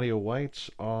Dark with Nadia White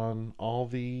on all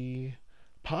the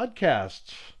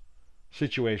podcast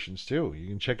situations too. You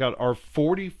can check out our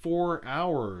 44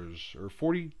 hours or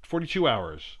 42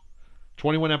 hours.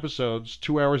 21 episodes,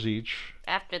 2 hours each.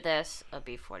 After this, it'll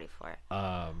be 44.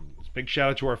 Big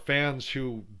shout out to our fans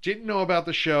who didn't know about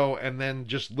the show and then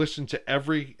just listened to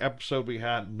every episode we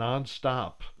had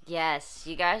nonstop. Yes,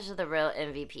 you guys are the real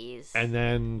MVPs. And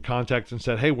then contacted and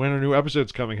said, hey, when are new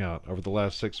episodes coming out over the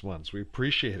last 6 months? We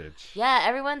appreciate it. Yeah,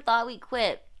 everyone thought we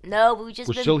quit. No, but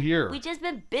we're still here. We just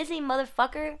been busy,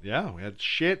 motherfucker. Yeah, we had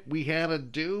shit we had to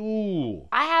do.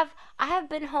 I have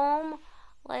been home,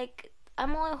 like,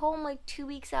 I'm only home like 2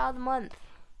 weeks out of the month.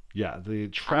 Yeah, the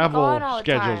travel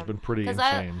schedule has been pretty 'Cause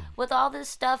insane. With all this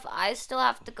stuff, I still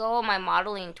have to go on my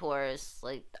modeling tours.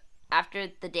 Like, after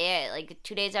the day, like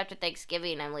 2 days after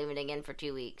Thanksgiving, I'm leaving again for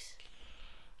 2 weeks.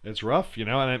 It's rough, you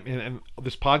know, and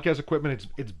this podcast equipment,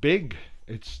 it's big.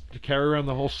 It's to carry around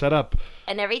the whole setup.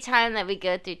 And every time that we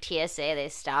go through TSA, they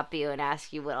stop you and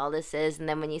ask you what all this is. And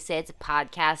then when you say it's a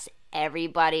podcast,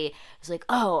 everybody is like,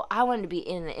 oh, I want to be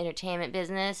in the entertainment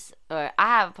business, or I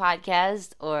have a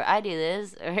podcast, or I do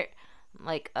this, or I'm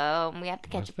like, we have to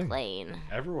catch a plane.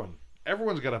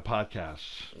 Everyone's got a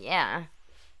podcast. Yeah.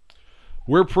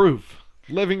 We're proof.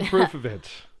 Living proof of it.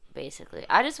 Basically.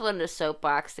 I just wanted a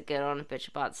soapbox to get on and bitch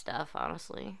about stuff,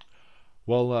 honestly.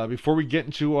 Well, before we get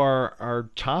into our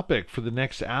topic for the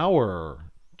next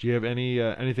hour, do you have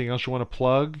anything else you want to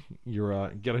plug?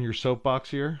 Get on your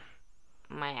soapbox here?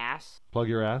 My ass. Plug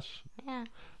your ass? Yeah.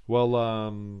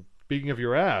 Well, speaking of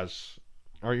your ass,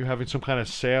 are you having some kind of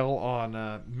sale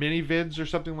on mini vids or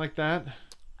something like that?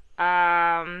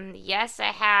 Yes,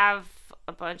 I have.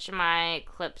 A bunch of my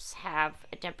clips have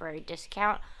a temporary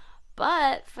discount.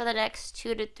 But for the next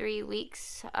 2 to 3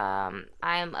 weeks, I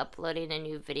am uploading a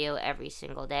new video every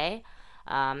single day.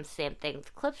 Same thing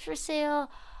with clips for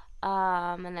sale.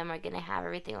 And then we're going to have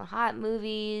everything on hot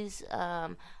movies.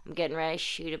 I'm getting ready to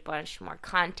shoot a bunch more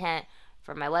content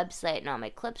for my website and all my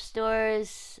clip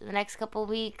stores in the next couple of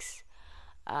weeks.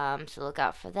 So look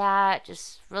out for that.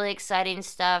 Just really exciting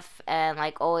stuff. And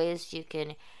like always, you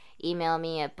can email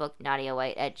me at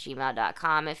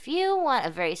booknadiawhite@gmail.com if you want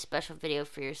a very special video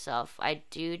for yourself. I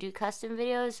do custom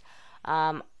videos.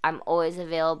 I'm always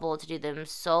available to do them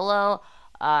solo.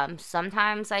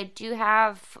 Sometimes I do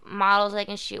have models I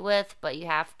can shoot with, but you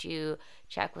have to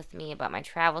check with me about my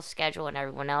travel schedule and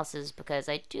everyone else's, because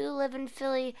I do live in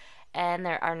Philly and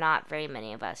there are not very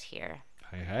many of us here.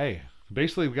 Hey.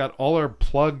 Basically, we got all our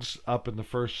plugs up in the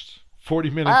first 40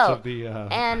 minutes of the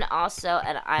and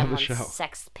I'm on show.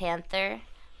 Sex Panther,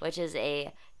 which is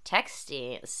a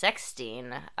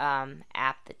sexting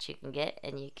app that you can get,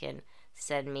 and you can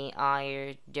send me all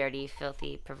your dirty,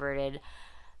 filthy, perverted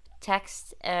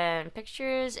text and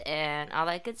pictures and all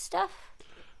that good stuff.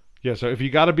 Yeah, so if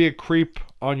you got to be a creep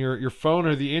on your phone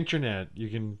or the internet, you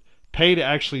can pay to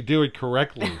actually do it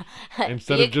correctly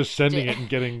instead of just sending it and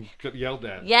getting yelled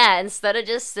at. Yeah, instead of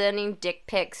just sending dick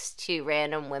pics to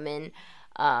random women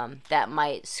that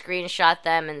might screenshot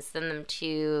them and send them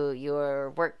to your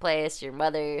workplace, your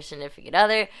mother, your significant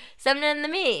other, send them to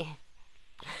me.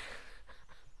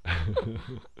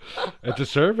 It's a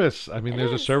service. I mean,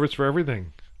 there's a service for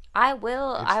everything. I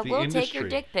will take your industry.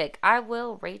 dick pic. I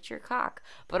will rate your cock,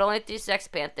 but only through Sex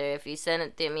Panther. If you send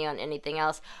it to me on anything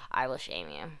else, I will shame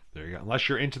you. There you go. Unless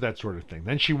you're into that sort of thing,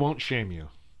 then she won't shame you.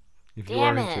 If you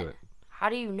Damn are into it, how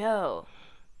do you know?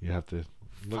 you have to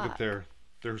look at their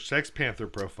Sex Panther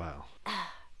profile.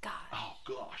 God. Oh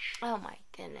gosh. Oh my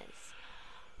goodness.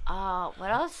 What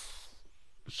else?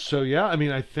 So yeah, I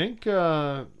mean, I think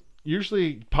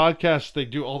usually podcasts, they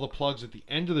do all the plugs at the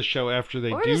end of the show after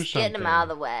they We're do just something. getting them out of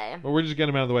the way. Well, we're just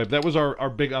getting them out of the way. But that was our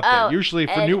big update. Oh, Usually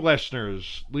for and new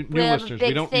listeners, we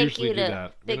don't usually do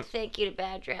that. Big thank you to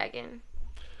Bad Dragon.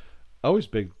 Always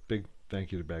big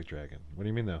thank you to Bad Dragon. What do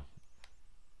you mean though?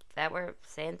 That we're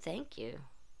saying thank you.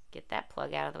 Get that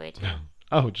plug out of the way too.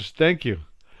 Oh, just thank you.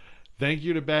 Thank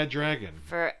you to Bad Dragon.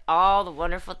 For all the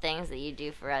wonderful things that you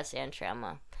do for us and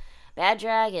Trauma. Bad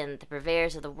Dragon, the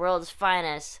purveyors of the world's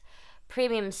finest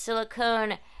premium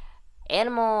silicone,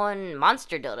 animal, and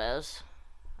monster dildos.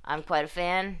 I'm quite a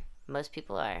fan. Most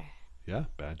people are. Yeah,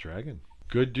 Bad Dragon.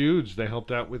 Good dudes. They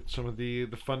helped out with some of the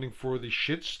funding for the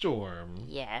shitstorm.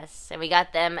 Yes, and we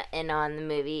got them in on the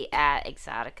movie at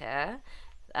Exotica,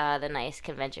 the nice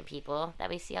convention people that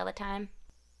we see all the time.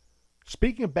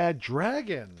 Speaking of Bad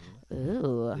Dragon,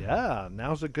 Ooh. yeah,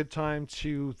 now's a good time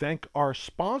to thank our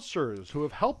sponsors who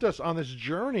have helped us on this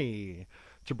journey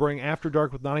to bring After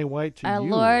Dark with Nani White to Our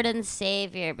you. Lord and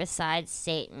Savior besides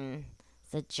Satan,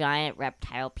 the giant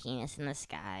reptile penis in the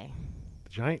sky.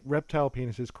 The giant reptile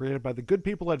penis is created by the good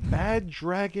people at Bad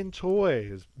Dragon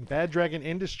Toys, Bad Dragon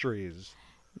Industries.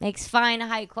 Makes fine,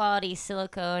 high-quality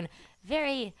silicone,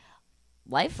 very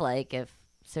lifelike if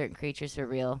certain creatures were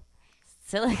real.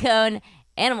 Silicone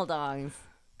animal dongs.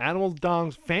 animal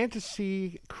dongs,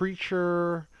 fantasy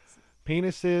creature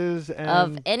penises and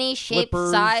Of any shape,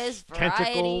 flippers, size, variety.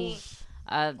 tentacles,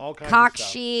 all kinds of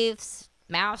Cockcheafs,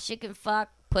 mouths you can fuck,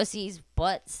 pussies,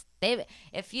 butts.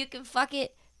 If you can fuck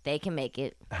it, they can make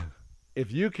it.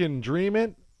 If you can dream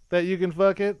it that you can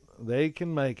fuck it, they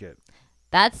can make it.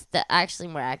 That's actually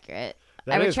more accurate.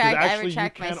 That I is, 'cause retract actually my you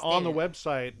can statement. on the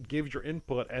website give your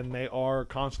input, and they are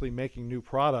constantly making new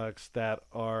products that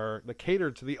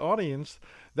cater to the audience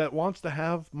that wants to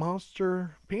have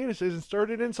monster penises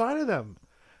inserted inside of them.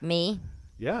 Me.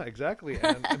 Yeah, exactly.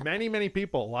 And many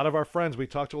people, a lot of our friends, we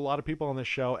talk to a lot of people on this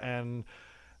show, and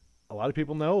a lot of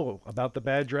people know about the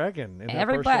Bad Dragon in their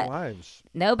personal lives.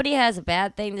 Nobody has a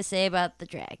bad thing to say about the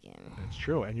dragon. It's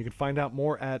true. And you can find out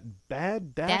more at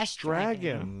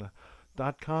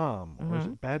bad-dragon.com. Or is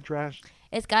it bad-dragon?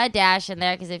 It's got a dash in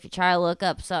there because if you try to look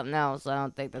up something else, I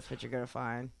don't think that's what you're going to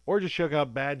find. Or just check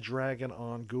out Bad Dragon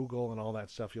on Google and all that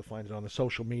stuff. You'll find it on the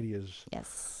social medias.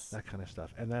 Yes. That kind of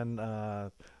stuff. And then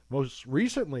most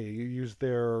recently, you used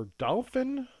their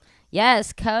dolphin.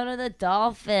 Yes, Coda the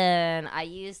Dolphin. I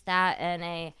used that in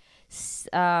a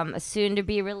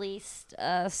soon-to-be-released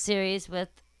series with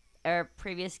our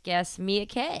previous guest, Mia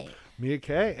K. Mia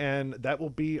K. And that will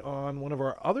be on one of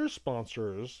our other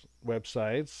sponsors'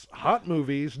 websites,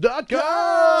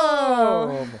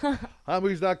 hotmovies.com.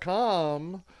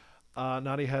 Hotmovies.com.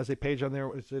 Nadia has a page on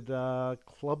there. Is it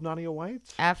Club Nadia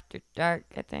White? After Dark,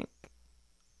 I think.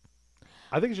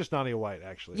 I think it's just Nadia White,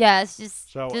 actually. Yeah, it's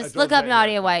just So look up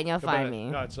Nadia White and you'll find me.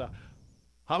 No, it's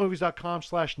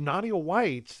hotmovies.com/Nadia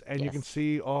White, and you Yes. can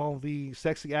see all the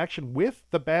sexy action with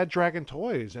the Bad Dragon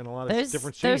toys and a lot of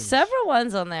different scenes. There's several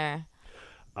ones on there.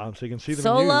 So you can see them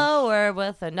Solo in or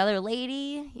with another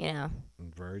lady, you know.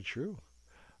 Very true.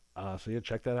 So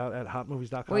check that out at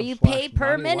hotmovies.com. Where you pay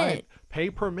per minute.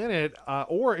 Pay per minute.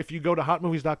 Or if you go to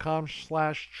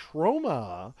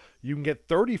hotmovies.com/Troma, you can get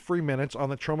 30 free minutes on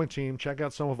the Troma team. Check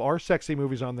out some of our sexy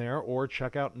movies on there, or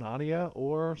check out Nadia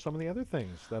or some of the other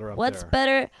things that are up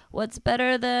there. What's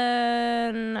better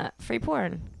than free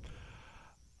porn?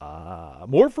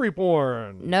 More free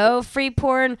porn. No free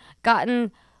porn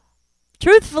gotten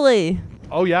truthfully.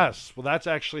 Oh, yes. Well, that's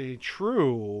actually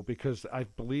true because I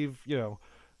believe,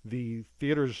 the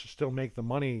theaters still make the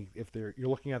money if you're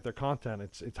looking at their content.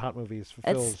 It's Hot Movies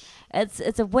fulfills.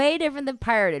 It's a way different than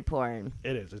pirated porn.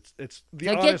 It is. It's the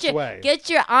honest way. Get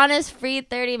your honest free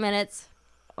 30 minutes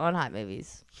on Hot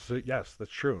Movies. So, yes, that's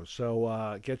true.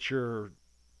 So get your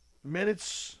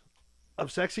minutes of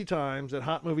sexy times at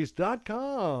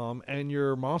hotmovies.com and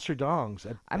your monster dongs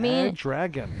at Bad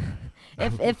Dragon.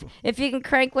 If you can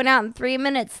crank one out in 3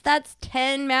 minutes, that's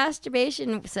 10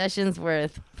 masturbation sessions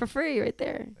worth for free right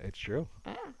there. It's true.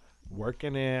 Yeah.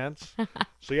 Working ants.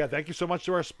 So yeah, thank you so much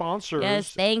to our sponsors.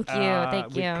 Yes, thank you.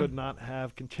 Thank you. We could not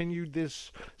have continued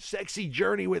this sexy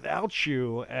journey without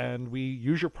you, and we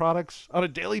use your products on a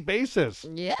daily basis.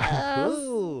 Yes.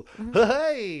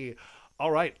 Hey. All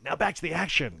right, now back to the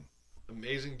action.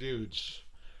 Amazing dudes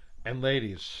and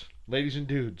ladies and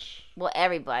dudes. Well,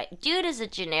 everybody. Dude is a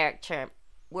generic term.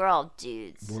 We're all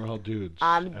dudes. We're all dudes.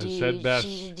 I'm a As dude. said best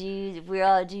She's a dude. We're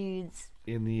all dudes.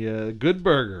 in the Good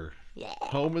Burger. Yeah.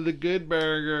 Home of the Good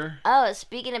Burger. Oh,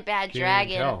 speaking of Bad Can't even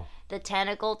Dragon, tell. the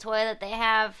tentacle toy that they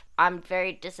have, I'm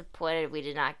very disappointed we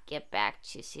did not get back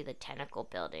to see the tentacle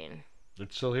building.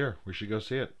 It's still here. We should go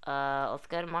see it. Let's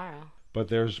go tomorrow. But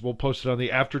we'll post it on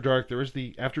the After Dark. There is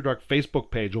the After Dark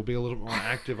Facebook page. We'll be a little bit more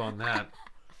active on that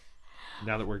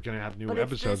now that we're going to have new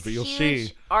episodes. But you'll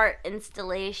see art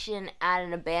installation at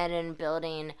an abandoned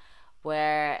building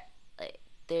where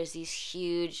there's these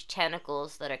huge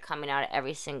tentacles that are coming out of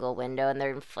every single window, and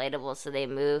they're inflatable, so they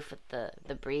move with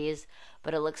the breeze.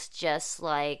 But it looks just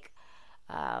like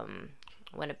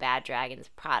one of Bad Dragon's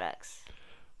products.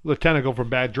 the tentacle from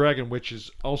Bad Dragon, which is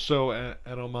also an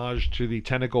homage to the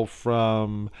tentacle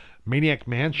from Maniac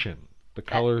Mansion. The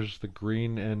colors, the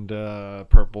green and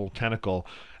purple tentacle.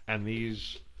 And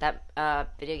these... That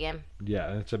video game?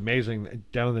 Yeah, it's amazing.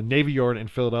 Down in the Navy Yard in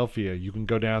Philadelphia, you can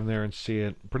go down there and see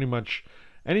it pretty much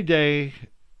any day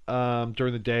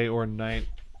during the day or night.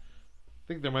 I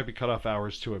think there might be cutoff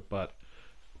hours to it, but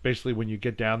basically when you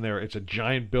get down there, it's a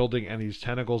giant building, and these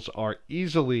tentacles are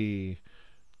easily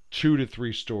 2 to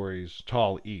 3 stories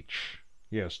tall each.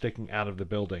 Yeah, sticking out of the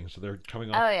building. So they're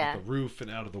coming off the roof and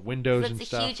out of the windows and stuff.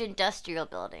 It's a huge industrial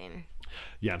building.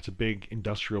 Yeah, it's a big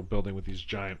industrial building with these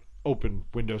giant open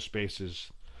window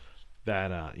spaces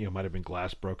that might have been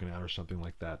glass broken out or something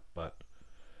like that. But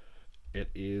it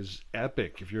is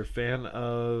epic. If you're a fan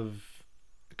of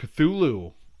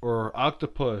Cthulhu or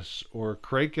octopus or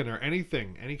kraken or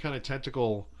anything, any kind of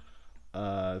tentacle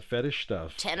fetish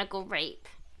stuff. Tentacle rape.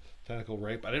 Tentacle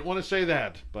rape. I didn't want to say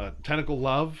that, but tentacle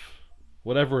love,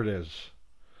 whatever it is,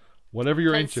 whatever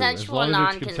you're into, as Consensual, long as it's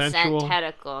non-consent, consensual,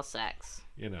 tentacle sex.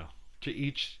 you know, to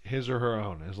each his or her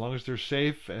own. As long as they're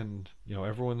safe and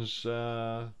everyone's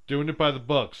doing it by the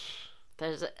books.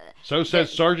 There's a, So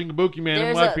says Sergeant Kabuki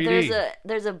Man NYPD.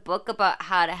 there's a book about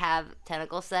how to have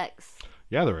tentacle sex.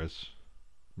 Yeah, there is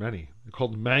many. They're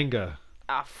called manga.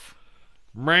 Oh,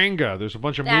 Manga. There's a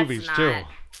bunch of that's movies not. too.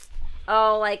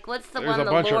 Oh, like what's the There's one? a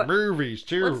the bunch Lord, of movies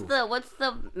too. what's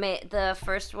the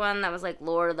first one that was like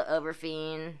Lord of the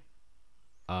Overfiend?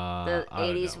 The I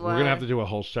don't 80s know. one. We're gonna have to do a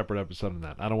whole separate episode on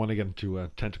that. I don't want to get into a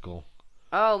tentacle.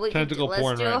 Oh, Tentacle let's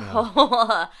porn do right a now.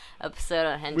 whole episode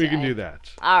on hentai. We can do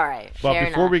that. All right, But fair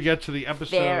before enough. we get to the Fair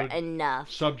episode enough.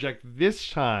 subject this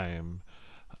time,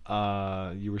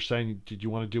 you were saying, did you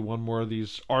want to do one more of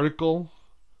these article?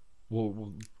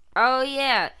 We'll Oh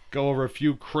yeah, go over a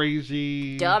few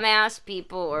crazy dumbass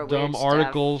people or dumb weird stuff.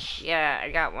 articles. Yeah,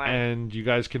 I got one. And you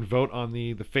guys can vote on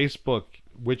the Facebook,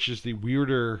 which is the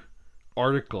weirder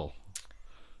article.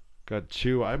 Got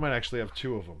two. I might actually have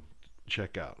two of them.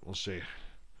 Check out. We'll see.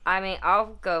 I mean,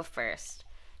 I'll go first.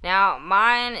 Now,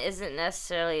 mine isn't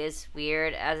necessarily as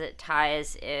weird as it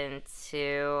ties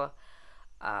into,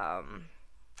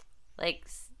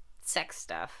 sex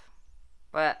stuff.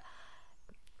 But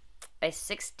a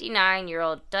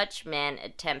 69-year-old Dutch man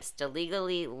attempts to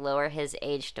legally lower his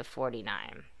age to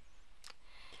 49.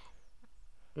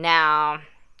 Now,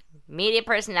 media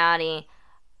personality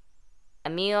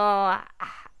Emil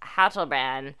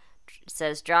Hatelbrand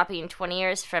says dropping 20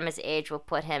 years from his age will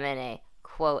put him in a,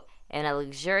 quote, in a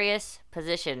luxurious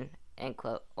position, end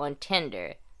quote, on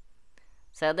Tinder.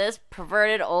 So this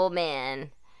perverted old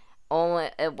man only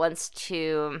wants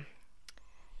to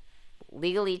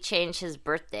legally change his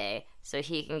birthday so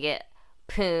he can get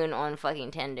poon on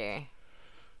fucking Tinder.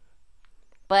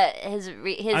 But his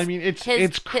I mean,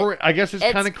 his I guess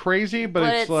it's kind of crazy,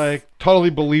 but it's like totally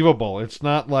believable. It's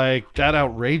not like that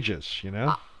outrageous, you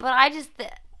know? But I just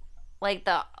like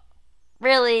the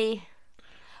really.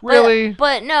 Really?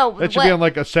 But no. That should be on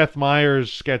like a Seth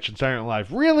Meyers sketch in Saturday Night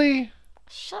Live. Really?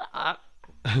 Shut up.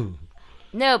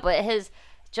 No, but his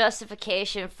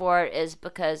justification for it is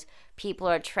because people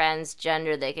are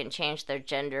transgender. They can change their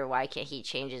gender. Why can't he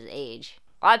change his age?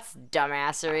 Well, that's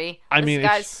dumbassery. This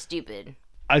guy's stupid.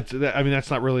 I mean,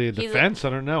 that's not really a defense. I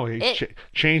don't know. He's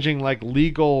changing like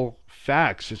legal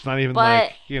facts. It's not even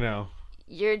like,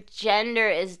 Your gender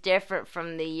is different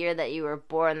from the year that you were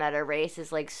born. That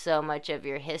erases like so much of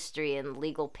your history and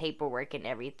legal paperwork and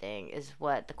everything, is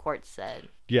what the court said.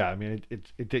 Yeah, I mean,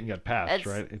 it didn't get passed,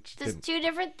 right? It's just two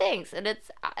different things, and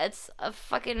it's a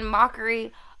fucking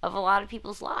mockery of a lot of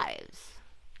people's lives.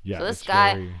 Yeah. So this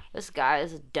guy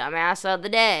is a dumbass of the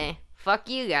day. Fuck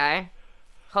you, guy.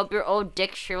 Hope your old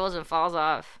dick shrivels and falls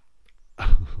off.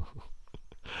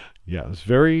 Yeah, it's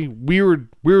very weird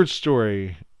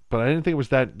story. But I didn't think it was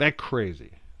that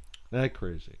crazy. That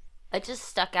crazy. It just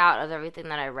stuck out of everything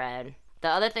that I read. The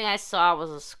other thing I saw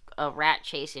was a rat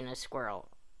chasing a squirrel.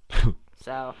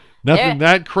 So nothing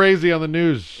that crazy on the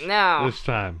news this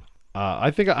time.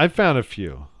 I think I found a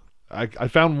few. I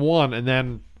found one, and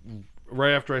then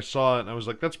right after I saw it, I was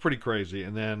like, that's pretty crazy.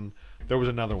 And then there was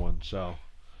another one. So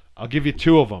I'll give you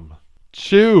two of them.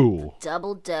 Two.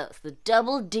 Double dose. The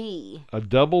double D. A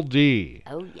double D.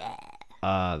 Oh, yeah.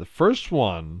 The first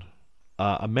one,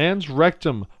 a man's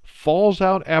rectum falls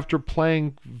out after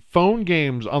playing phone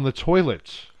games on the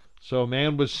toilet. So a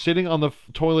man was sitting on the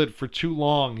toilet for too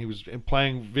long. He was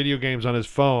playing video games on his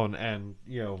phone and,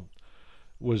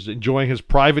 was enjoying his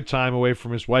private time away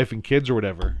from his wife and kids or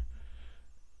whatever.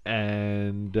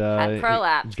 And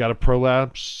he's got a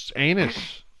prolapse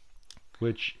anus,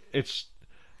 which it's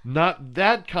not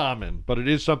that common, but it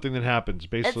is something that happens.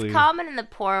 Basically, it's common in the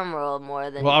porn world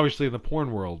more than. Well, obviously in the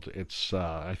porn world, it's.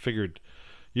 I figured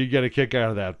you'd get a kick out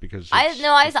of that because. I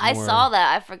saw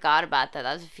that. I forgot about that.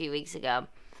 That was a few weeks ago,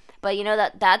 but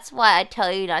that's why I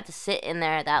tell you not to sit in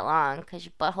there that long, because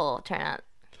your butthole will turn out.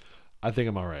 I think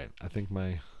I'm all right. I think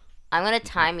I'm gonna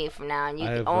time you from now, and you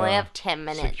only have 10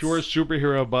 minutes. Secure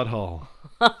superhero butthole.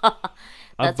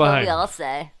 That's what we all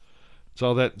say. It's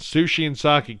all that sushi and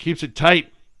sake keeps it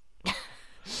tight.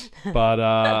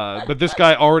 But this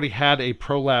guy already had a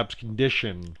prolapse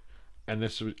condition, and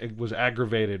it was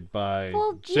aggravated by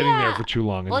sitting there for too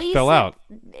long and just fell out.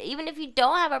 Even if you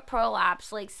don't have a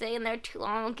prolapse, like sitting there too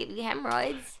long will give you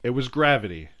hemorrhoids. It was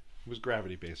gravity. It was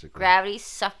gravity, basically. Gravity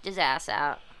sucked his ass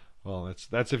out. Well,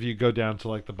 that's if you go down to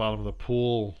like the bottom of the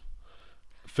pool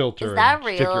filter and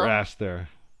stick your ass there.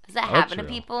 Does that happen to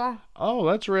people? Oh,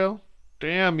 that's real.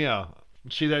 Damn, yeah.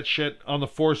 See that shit on the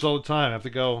force all the time. I have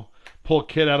to go pull a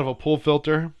kid out of a pool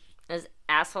filter.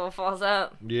 asshole falls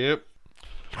out. Yep.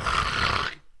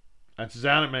 That's the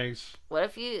sound it makes. What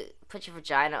if you put your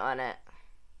vagina on it?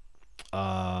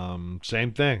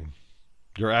 Same thing.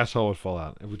 Your asshole would fall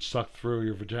out. It would suck through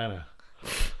your vagina.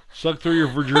 Suck through your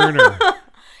vagina.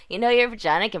 You know your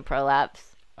vagina can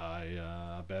prolapse.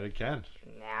 I bet it can.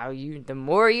 Now the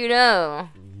more you know.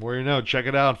 The more you know. Check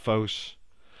it out, folks.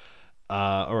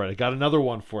 All right, I got another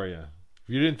one for you. If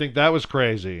you didn't think that was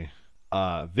crazy,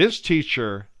 this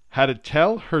teacher had to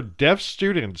tell her deaf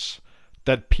students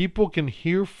that people can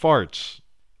hear farts.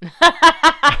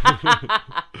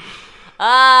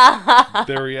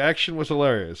 Their reaction was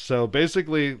hilarious. So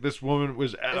basically, this woman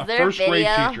was a first grade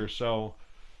teacher. So,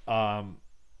 no,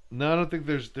 I don't think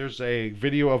there's a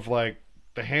video of like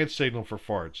the hand signal for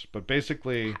farts. But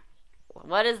basically,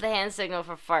 what is the hand signal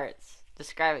for farts?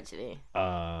 Describe it to me.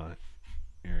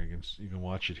 Here you can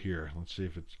watch it here. Let's see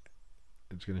if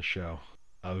it's gonna show.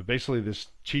 Basically, this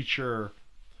teacher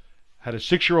had a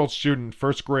 6-year-old student,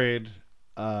 first grade.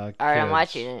 All right, I'm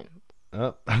watching it.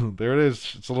 Oh, there it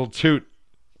is. It's a little toot.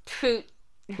 Toot.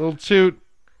 Little toot.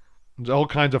 There's all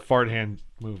kinds of fart hand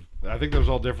move. I think those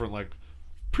all different, like,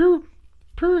 poot,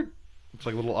 poot. It's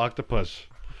like a little octopus.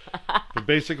 But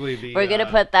basically, we're gonna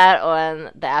put that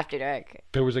on the After Dark.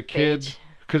 There was a kid,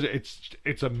 because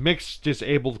it's a mixed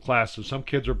disabled class. So some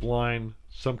kids are blind,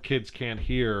 some kids can't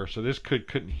hear. So this kid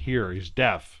couldn't hear. He's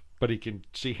deaf, but he can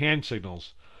see hand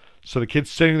signals. So the kid's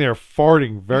sitting there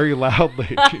farting very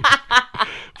loudly,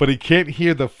 but he can't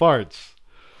hear the farts.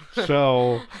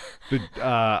 So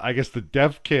I guess the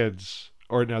deaf kids,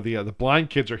 or no, the blind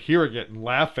kids are hearing it and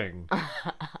laughing,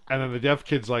 and then the deaf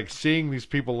kid's like seeing these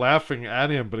people laughing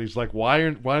at him, but he's like, why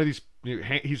are these?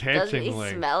 He's hand signaling.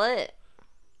 Doesn't he smell it?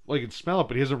 Well, he can smell it,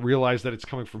 but he doesn't realize that it's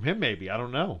coming from him. Maybe, I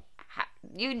don't know.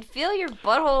 You'd feel your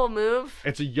butthole move.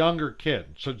 It's a younger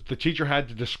kid, so the teacher had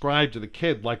to describe to the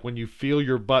kid, like, when you feel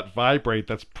your butt vibrate,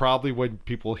 that's probably when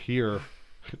people hear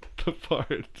the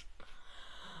fart.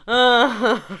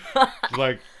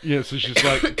 Like, yeah, so she's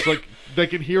like, it's like they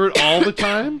can hear it all the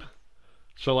time.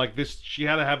 So like this, she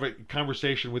had to have a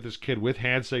conversation with this kid with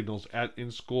hand signals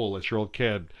in school. This year old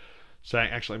kid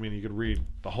saying, actually, I mean, you could read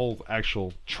the whole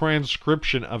actual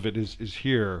transcription of it is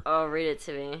here. Oh, read it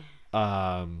to me.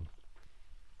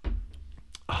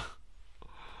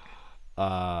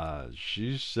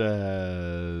 She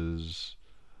says,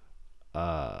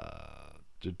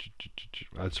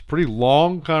 it's a pretty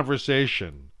long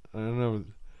conversation. I don't know.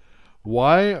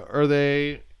 Why are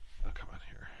they... Oh, come on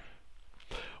here.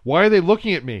 Why are they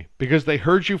looking at me? Because they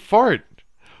heard you fart.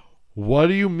 What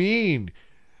do you mean?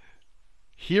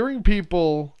 Hearing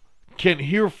people can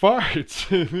hear farts.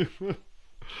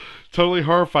 Totally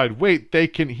horrified. Wait, they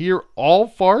can hear all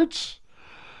farts?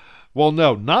 Well,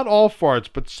 no, not all farts,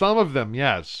 but some of them,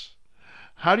 yes.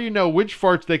 How do you know which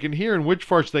farts they can hear and which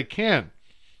farts they can't?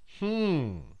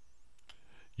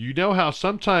 You know how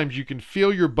sometimes you can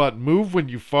feel your butt move when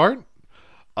you fart?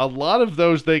 A lot of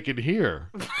those they can hear.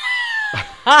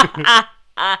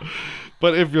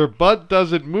 But if your butt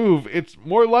doesn't move, it's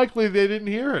more likely they didn't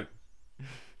hear it.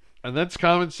 And that's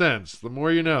common sense. The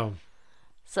more you know.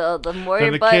 So the more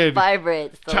your butt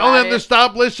vibrates, the tell them to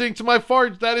stop listening to my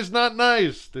farts. That is not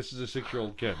nice. This is a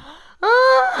 6-year-old kid.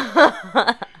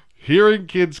 Hearing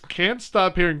kids can't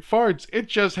stop hearing farts. It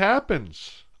just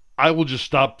happens. I will just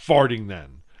stop farting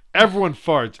then. Everyone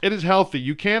farts. It is healthy.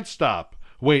 You can't stop.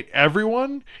 Wait,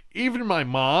 everyone? Even my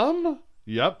mom?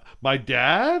 Yep. My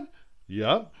dad?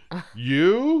 Yep.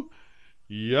 You?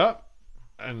 Yep.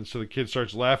 And so the kid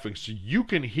starts laughing. So you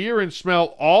can hear and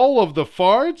smell all of the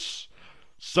farts?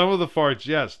 Some of the farts,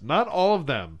 yes. Not all of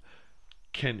them.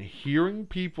 Can hearing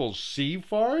people see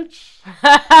farts?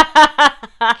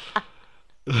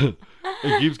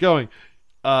 It keeps going.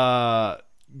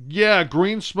 Yeah,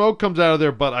 green smoke comes out of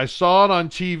there, but I saw it on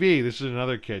TV. This is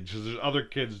another kid. So there's other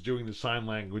kids doing the sign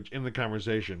language in the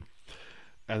conversation.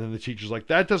 And then the teacher's like,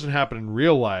 that doesn't happen in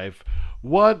real life.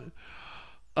 What?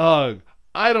 I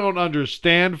don't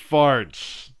understand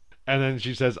farts. And then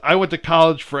she says, I went to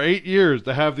college for 8 years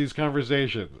to have these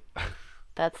conversations.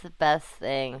 That's the best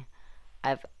thing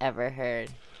I've ever heard.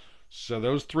 So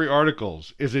those 3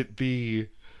 articles. Is it the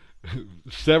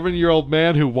 7-year-old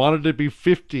man who wanted to be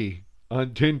 50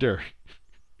 on Tinder?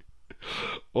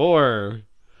 Or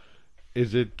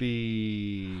is it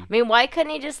the... I mean, why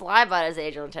couldn't he just lie about his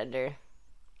age on Tinder?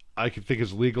 I could think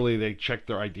it's legally they check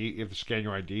their ID. You have to scan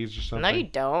your IDs or something. No, you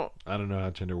don't. I don't know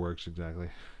how Tinder works exactly.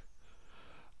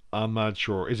 I'm not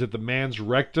sure. Is it the man's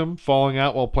rectum falling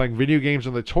out while playing video games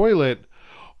in the toilet?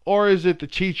 Or is it the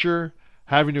teacher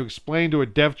having to explain to a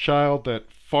deaf child that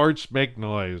farts make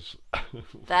noise?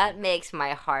 That makes my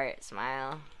heart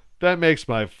smile. That makes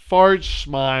my fart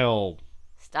smile.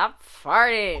 Stop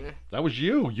farting. That was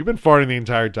you. You've been farting the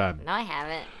entire time. No, I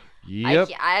haven't. Yep.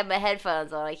 I have my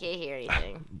headphones on. I can't hear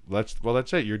anything.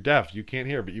 That's it. You're deaf. You can't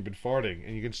hear, but you've been farting,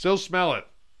 and you can still smell it.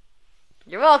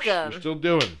 You're welcome. You're still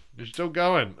doing. You're still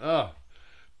going.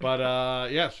 But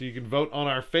yeah. So you can vote on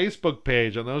our Facebook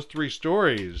page on those 3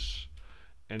 stories,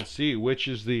 and see which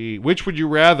would you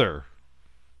rather.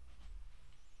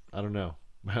 I don't know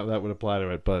how that would apply to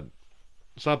it, but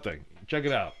something. Check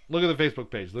it out. Look at the Facebook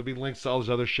page. There'll be links to all this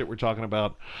other shit we're talking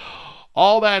about.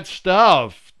 All that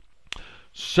stuff.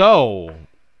 So,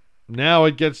 now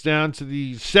it gets down to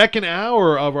the second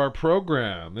hour of our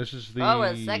program. This is the... Oh,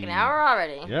 it's the second hour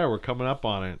already? Yeah, we're coming up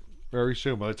on it very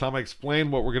soon. By the time I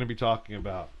explain what we're going to be talking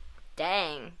about.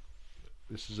 Dang.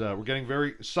 This is, we're getting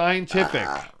very scientific.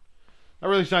 Not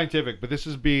really scientific, but this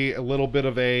is be a little bit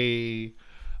of a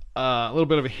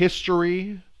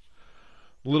history,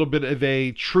 a little bit of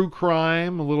a true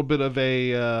crime, a little bit of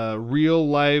a real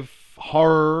life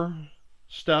horror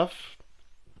stuff.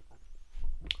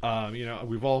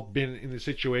 We've all been in the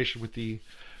situation with the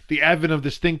advent of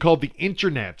this thing called the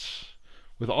internet,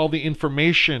 with all the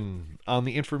information on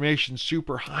the information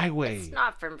superhighway. It's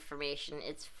not for information.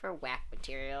 It's for whack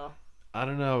material. I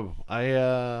don't know.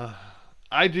 I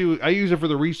use it for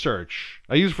the research.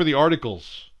 I use it for the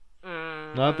articles,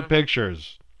 not the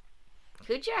pictures.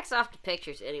 Who jacks off to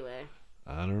pictures anyway?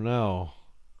 I don't know.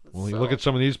 Well, you look at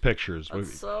some of these pictures.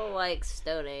 It's so like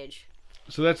Stone Age.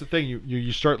 So that's the thing.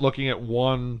 You start looking at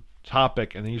one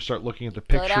topic, and then you start looking at the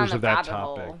pictures of that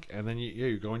topic, hole. And then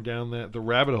you're going down the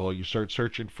rabbit hole. You start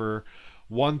searching for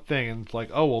one thing, and it's like,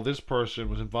 oh well, this person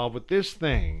was involved with this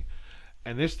thing,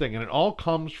 and this thing, and it all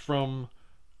comes from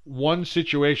one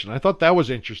situation. I thought that was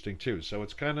interesting too. So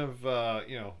it's kind of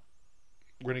we're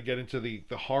going to get into the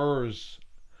horrors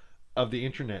of the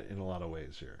internet in a lot of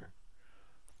ways here.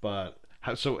 But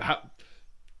how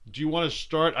do you want to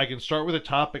start? I can start with a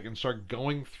topic and start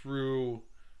going through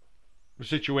the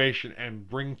situation and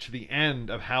bring to the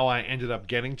end of how I ended up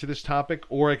getting to this topic,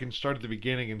 or I can start at the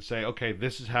beginning and say, okay,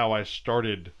 this is how I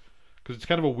started, because it's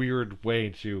kind of a weird way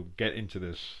to get into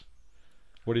this.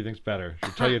 What do you think's better?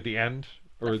 Should I tell you at the end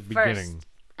or at the beginning? First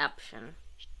option.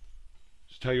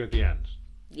 Just tell you at the end.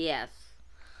 Yes.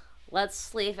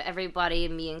 Let's leave everybody,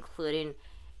 me including,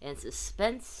 in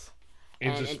suspense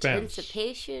and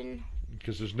anticipation.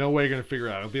 Because there's no way you're going to figure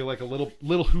it out. It'll be like a little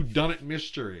whodunit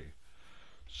mystery.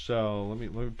 So let me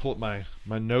pull up my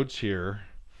notes here.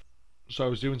 So I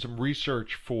was doing some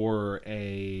research for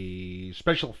a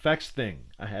special effects thing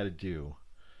I had to do.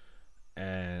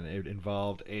 And it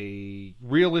involved a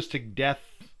realistic death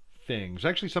thing. It was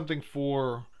actually something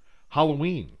for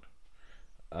Halloween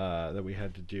that we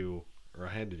had to do, or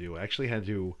I had to do. I actually had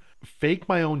to fake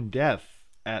my own death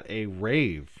at a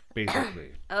rave,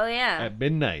 basically. Oh, yeah. At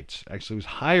midnight. Actually was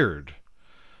hired.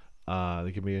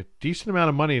 They gave me a decent amount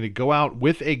of money to go out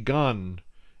with a gun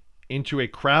into a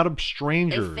crowd of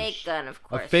strangers. A fake gun, of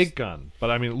course. A fake gun. But,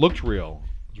 I mean, it looked real.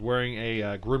 I was wearing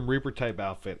a Grim Reaper type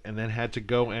outfit, and then had to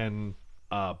go and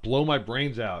blow my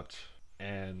brains out.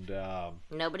 And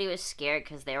nobody was scared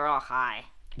because they were all high.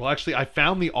 Well, actually, I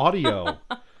found the audio.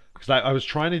 Because I was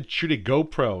trying to shoot a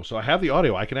GoPro. So I have the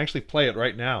audio. I can actually play it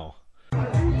right now.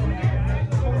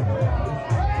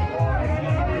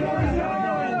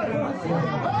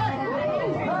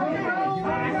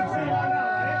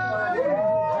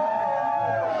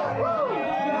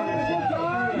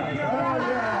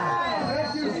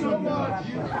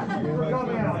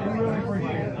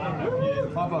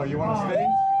 You want to spin?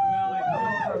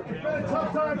 It's been a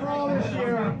tough time for all this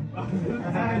year.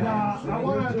 And I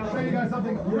want to show you guys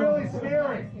something really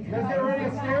scary. You guys get ready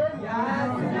to scare? Do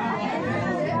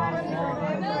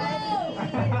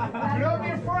not be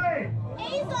afraid.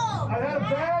 I had a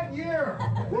bad year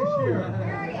this year.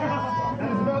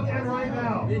 And it's about to end right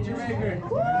now. Did you make her?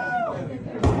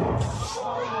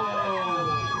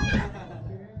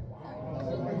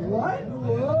 What?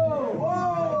 Whoa!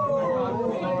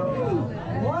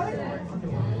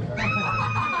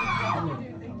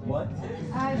 What?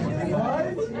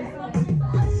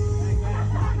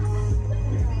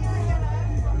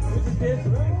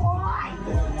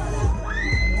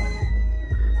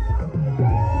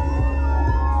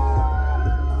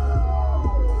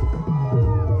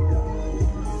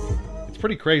 It's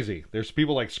pretty crazy. There's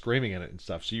people like screaming in it and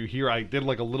stuff. So you hear, I did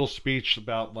like a little speech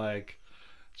about like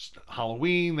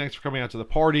Halloween. Thanks for coming out to the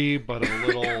party, but a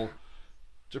little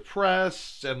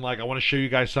depressed, and like I want to show you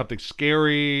guys something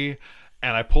scary.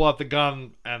 And I pull out the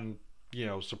gun, and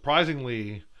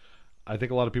surprisingly, I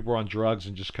think a lot of people were on drugs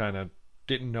and just kind of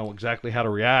didn't know exactly how to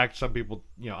react. Some people,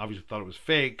 obviously thought it was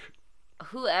fake.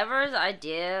 whoever's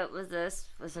idea was this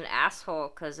was an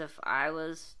asshole. Because if I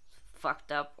was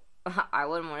fucked up, I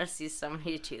wouldn't want to see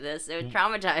somebody do this. It would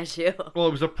traumatize you. Well,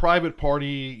 it was a private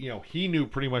party. He knew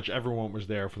pretty much everyone was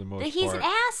there for the most He's part. an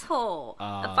asshole.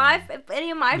 If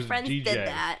any of my was a friends DJ. did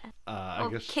that, I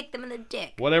I'll guess kick them in the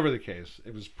dick. whatever the case,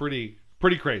 it was pretty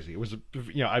crazy. It was,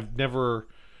 I've never,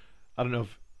 I don't know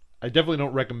if, I definitely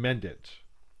don't recommend it.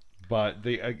 But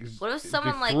What if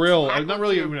someone the like thrill, tackled not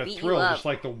really you, even a beat you thrill, up? just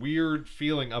like the weird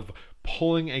feeling of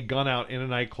pulling a gun out in a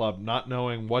nightclub, not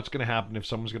knowing what's going to happen, if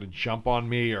someone's going to jump on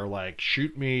me or like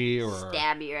shoot me or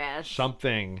Stab your ass.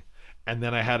 something. And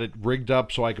then I had it rigged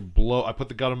up so I could blow. I put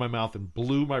the gun in my mouth and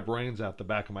blew my brains out the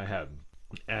back of my head.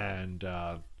 And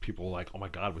people were like, "Oh my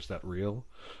God, was that real?"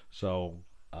 So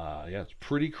yeah, it's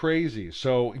pretty crazy.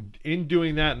 So in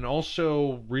doing that and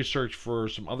also research for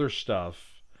some other stuff,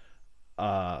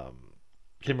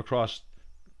 came across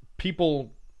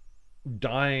people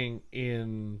dying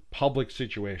in public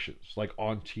situations, like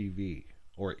on TV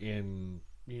or in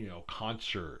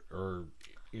concert or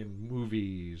in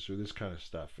movies or this kind of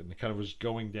stuff, and it kind of was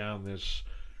going down this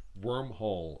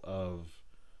wormhole of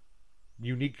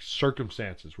unique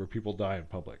circumstances where people die in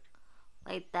public.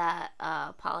 Like that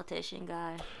politician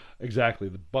guy. Exactly,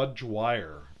 the Bud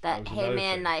Dwyer. That was Hey another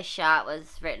Man, thing. Nice Shot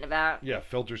was written about. Yeah,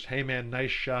 Filter's Hey Man, Nice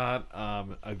Shot.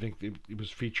 I think it was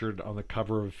featured on the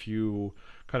cover of a few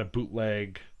kind of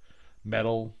bootleg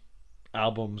metal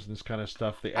albums and this kind of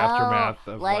stuff. The aftermath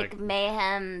of like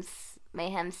Mayhem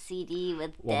CD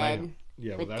with Dead. Mayhem.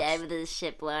 Yeah, with well, Dead with his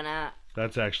shit blown out.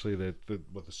 that's actually the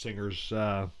singer's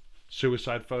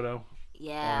suicide photo.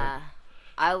 Yeah.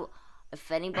 If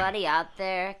anybody out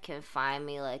there can find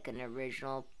me like an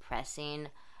original pressing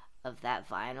of that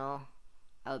vinyl,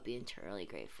 I would be eternally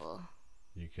grateful.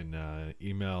 You can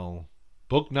email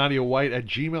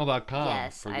booknadiawhite@gmail.com.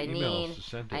 Yes, for the I emails to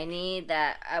send it. need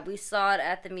that. We saw it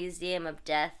at the Museum of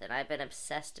Death, and I've been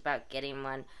obsessed about getting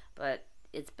one, but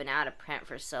it's been out of print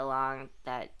for so long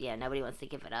that nobody wants to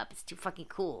give it up. It's too fucking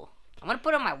cool. I'm gonna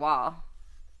put it on my wall.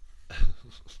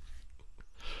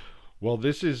 Well,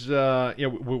 this is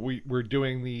we're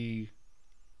doing the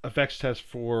effects test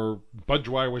for Bud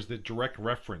Dwyer. Was the direct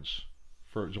reference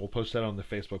for? We'll post that on the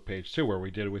Facebook page too, where we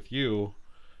did it with you,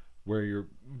 where you're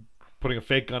putting a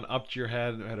fake gun up to your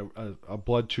head, had a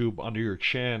blood tube under your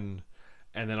chin,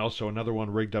 and then also another one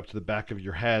rigged up to the back of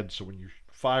your head. So when you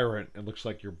fire it, it looks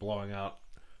like you're blowing out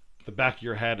the back of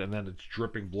your head, and then it's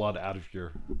dripping blood out of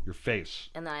your face.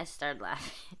 And then I started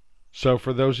laughing. So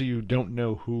for those of you who don't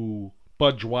know who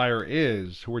Bud Dwyer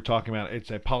is, who we're talking about, it's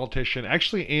a politician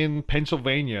actually in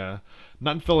Pennsylvania,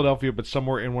 not in Philadelphia, but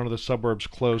somewhere in one of the suburbs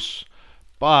close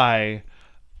by.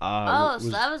 So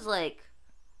that was like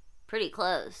pretty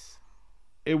close.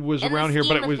 It was in the around here,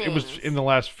 but scheme of it was things. in the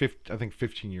last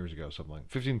 15 years ago, something like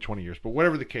 15, 20 years. But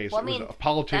whatever the case, Well, it was a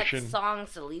politician. That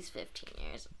song's at least 15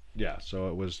 years. Yeah, so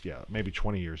it was maybe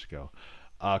 20 years ago.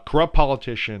 Corrupt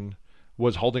politician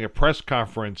was holding a press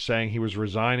conference saying he was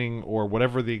resigning or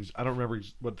whatever I don't remember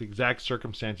what the exact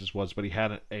circumstances was, but he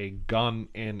had a gun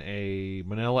in a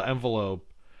manila envelope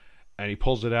and he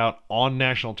pulls it out on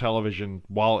national television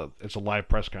while it's a live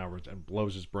press conference and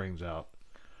blows his brains out.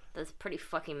 That's pretty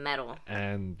fucking metal.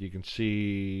 And you can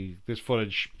see this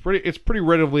footage. It's pretty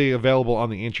readily available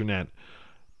on the internet,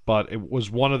 but it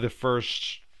was one of the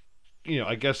first,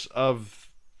 I guess, of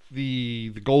the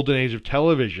golden age of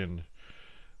television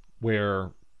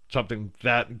where something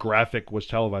that graphic was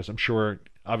televised. I'm sure,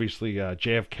 obviously,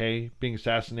 JFK being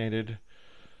assassinated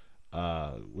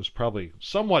was probably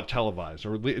somewhat televised,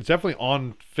 or it's definitely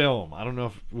on film. I don't know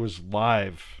if it was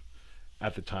live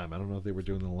at the time. I don't know if they were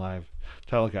doing the live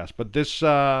telecast, but this is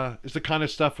the kind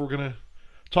of stuff we're gonna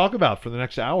talk about for the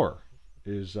next hour.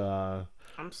 I'm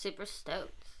super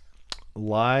stoked.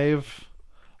 Live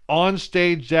on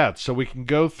stage deaths, so we can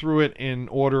go through it in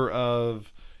order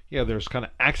of there's kind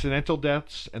of accidental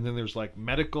deaths, and then there's like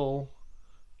medical.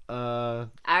 I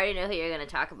already know who you're gonna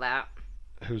talk about.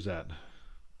 Who's that?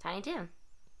 Tiny Tim.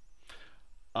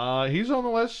 He's on the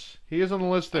list. He is on the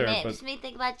list there. And it But makes me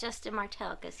think about Justin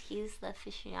Martell because he's the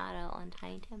aficionado on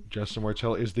Tiny Tim. Justin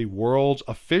Martell is the world's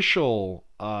official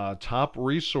top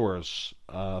resource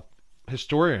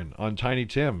historian on Tiny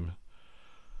Tim.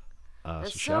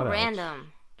 That's so shout out.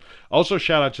 random. Also,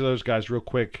 shout out to those guys real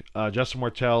quick. Justin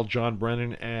Martell, John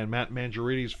Brennan, and Matt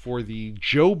Mangiarides for the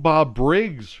Joe Bob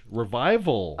Briggs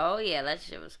revival. Oh yeah, that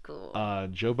shit was cool.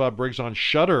 Joe Bob Briggs on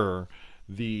Shudder,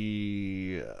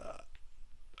 the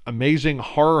amazing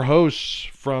horror hosts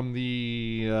from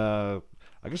the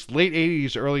I guess late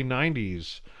 80s, early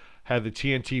 90s had the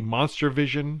TNT Monster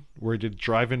Vision, where he did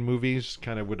drive-in movies,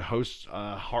 kind of would host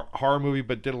a horror movie,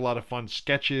 but did a lot of fun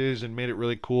sketches and made it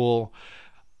really cool.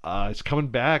 It's coming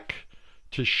back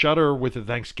to Shudder with a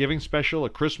Thanksgiving special, a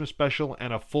Christmas special,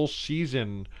 and a full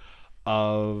season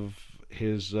of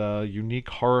his unique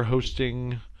horror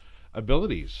hosting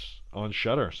abilities on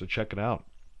Shudder. So check it out.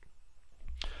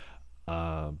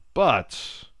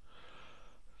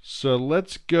 So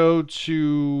let's go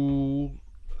to...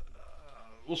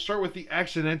 we'll start with the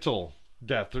accidental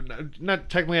death. Not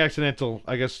technically accidental,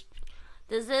 I guess.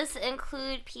 Does this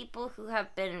include people who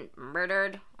have been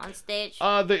murdered on stage?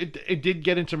 It did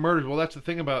get into murders. Well, that's the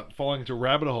thing about falling into a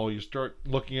rabbit hole. You start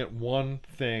looking at one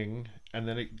thing, and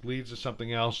then it leads to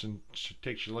something else, and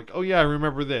takes you like, oh yeah, I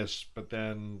remember this, but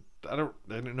then I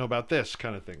didn't know about this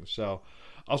kind of thing. So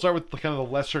I'll start with kind of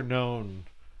the lesser known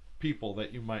people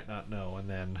that you might not know, and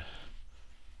then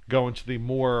go into the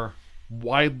more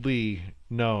widely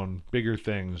known, bigger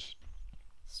things.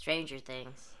 Stranger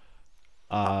Things.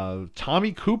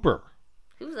 Tommy Cooper.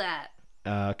 Who's that?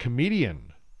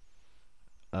 Comedian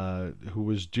who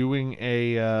was doing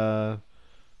a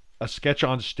sketch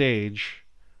on stage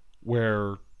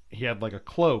where he had like a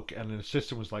cloak and an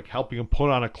assistant was like helping him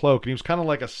put on a cloak, and he was kind of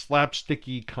like a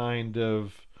slapsticky kind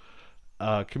of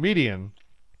comedian,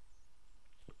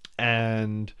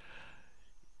 and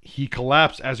he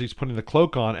collapsed as he's putting the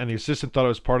cloak on, and the assistant thought it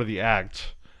was part of the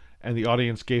act, and the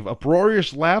audience gave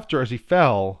uproarious laughter as he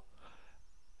fell.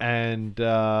 And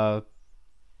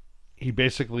he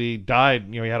basically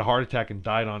died. You know, he had a heart attack and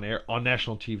died on air on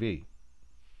national TV,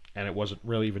 and it wasn't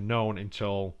really even known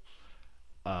until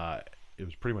it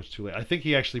was pretty much too late. I think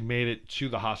he actually made it to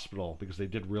the hospital because they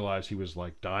did realize he was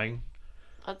like dying.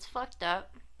 That's fucked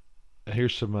up. And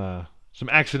here's some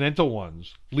accidental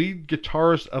ones. Lead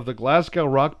guitarist of the Glasgow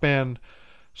rock band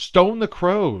Stone the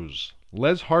Crows,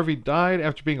 Les Harvey, died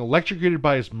after being electrocuted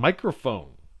by his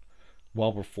microphone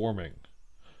while performing.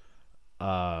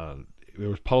 There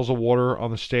was puddles of water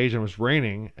on the stage and it was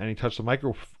raining, and he touched the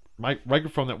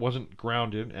microphone that wasn't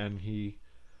grounded, and he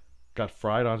got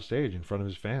fried on stage in front of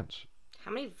his fans.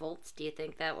 How many volts do you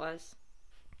think that was?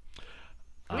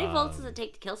 How many volts does it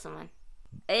take to kill someone?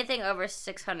 Anything over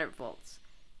 600 volts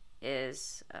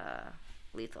is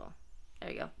lethal.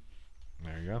 There you go.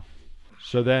 There you go.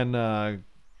 So then,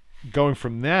 going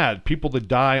from that, people that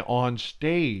die on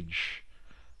stage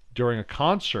during a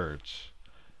concert,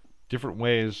 different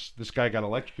ways. This guy got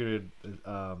electrocuted.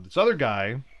 This other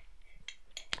guy,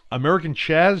 American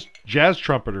jazz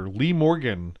trumpeter Lee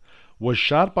Morgan, was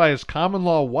shot by his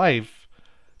common-law wife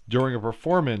during a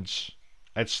performance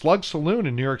at Slug Saloon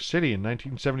in New York City in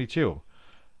 1972.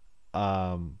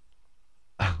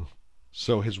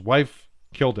 So his wife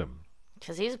killed him.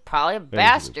 Because he's probably a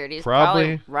bastard. He's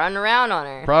Probably probably running around on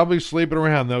her. Probably sleeping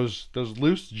around. Those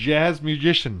loose jazz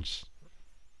musicians.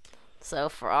 So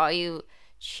for all you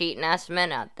cheating ass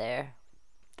men out there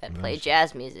that play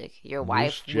jazz music, your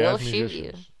wife will shoot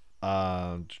you.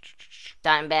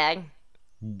 Dimebag.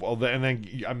 Well, and then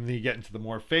you get into the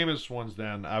more famous ones.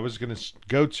 Then I was gonna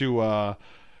go to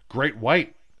Great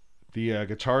White, the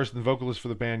guitarist and vocalist for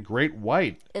the band Great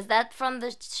White. Is that from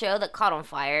the show that caught on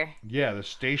fire? Yeah, the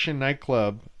Station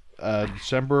nightclub,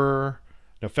 February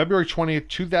 20th,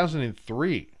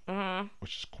 2003,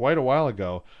 which is quite a while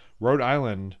ago. Rhode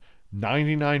Island,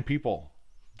 99 people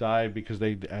died because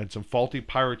they had some faulty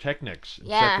pyrotechnics and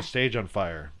set the stage on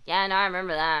fire. Yeah, no, I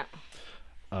remember that.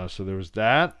 So there was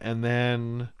that, and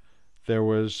then there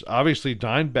was obviously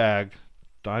Dimebag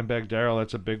Darrell.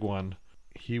 That's a big one.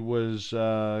 He was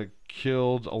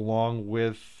killed along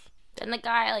with. Didn't the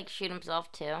guy like shoot himself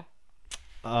too?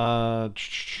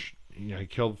 He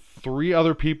killed 3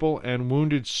 other people and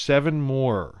wounded 7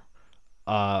 more.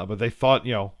 But they thought,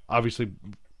 obviously,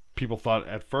 people thought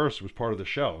at first it was part of the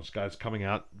show. This guy's coming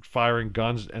out firing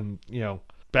guns, and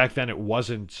back then it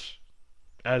wasn't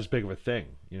as big of a thing.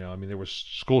 There was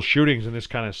school shootings and this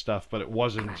kind of stuff, but it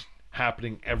wasn't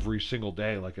happening every single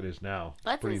day like it is now.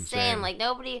 That's insane. Like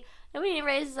nobody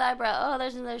raised his eyebrow. Oh,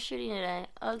 there's another shooting today.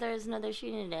 Oh, there's another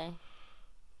shooting today.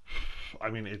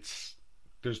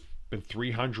 There's been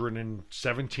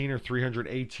 317 or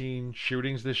 318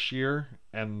 shootings this year,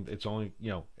 and it's only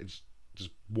it's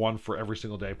just one for every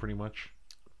single day, pretty much.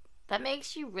 That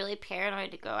makes you really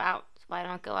paranoid to go out. That's why I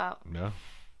don't go out. No,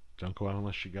 don't go out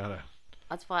unless you gotta.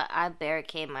 That's why I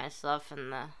barricade myself in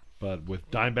the. But with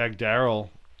Dimebag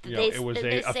Darrell, it was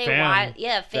a fan. Why?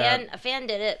 Yeah, a fan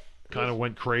did it. Kind of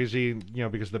went crazy,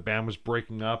 because the band was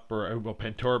breaking up, or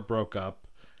Pantera broke up,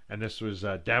 and this was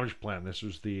Damage Plan. This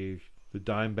was the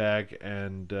Dimebag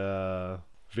and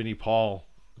Vinnie Paul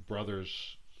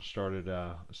brothers started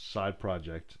a side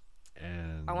project,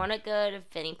 And I want to go to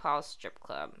Vinnie Paul's strip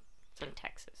club. It's in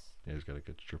Texas. Yeah, he's got a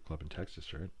good strip club in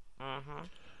Texas, right? Mm-hmm.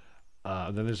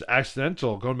 And then there's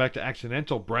Accidental. Going back to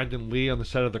Accidental, Brandon Lee on the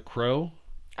set of The Crow.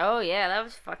 Oh, yeah, that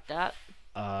was fucked up.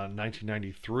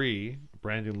 1993,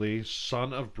 Brandon Lee,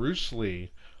 son of Bruce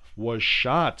Lee, was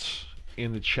shot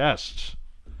in the chest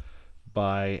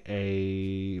by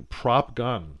a prop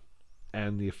gun.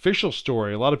 And the official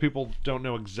story, a lot of people don't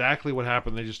know exactly what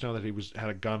happened. They just know that he had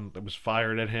a gun that was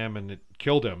fired at him and it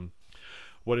killed him.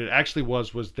 What it actually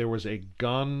was there was a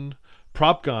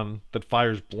prop gun that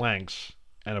fires blanks,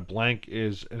 and a blank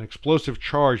is an explosive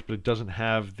charge, but it doesn't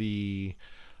have the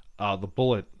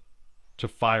bullet to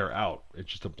fire out.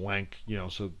 It's just a blank,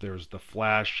 so there's the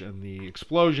flash and the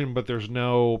explosion, but there's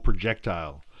no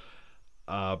projectile.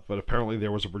 But apparently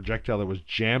there was a projectile that was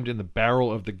jammed in the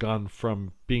barrel of the gun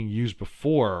from being used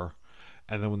before,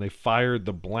 and then when they fired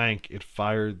the blank, it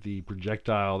fired the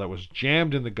projectile that was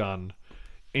jammed in the gun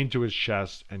into his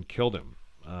chest and killed him.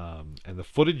 And the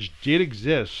footage did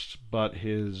exist, but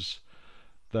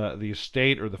the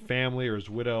estate or the family or his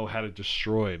widow had it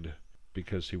destroyed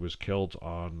because he was killed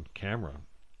on camera.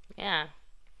 Yeah.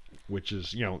 Which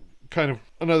is, kind of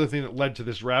another thing that led to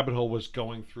this rabbit hole, was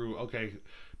going through, okay,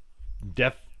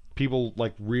 death, people,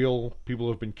 like real people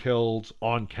who have been killed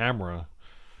on camera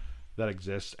that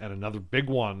exists, and another big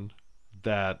one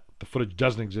that the footage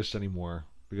doesn't exist anymore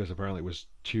because apparently it was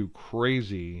too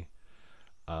crazy.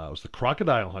 It was the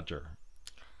crocodile hunter.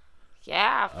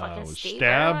 Yeah, fucking was Steve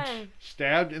stabbed Irwin.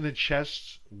 stabbed in the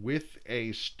chest with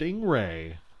a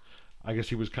stingray. I guess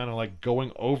he was kind of like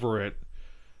going over it,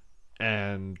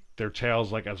 and their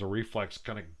tails, like as a reflex,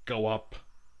 kind of go up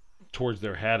towards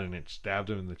their head, and it stabbed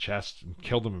him in the chest and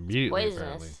killed him immediately. Poisonous.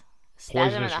 Apparently,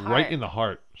 Stabbed him in poisonous, the right heart. in the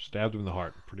heart. Stabbed him in the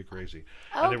heart. Pretty crazy.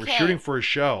 Okay. And they were shooting for a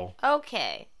show.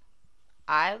 Okay.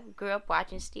 I grew up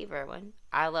watching Steve Irwin.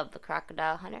 I love the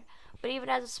Crocodile Hunter. But even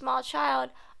as a small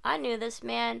child, I knew this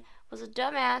man was a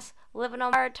dumbass living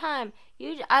on borrowed time.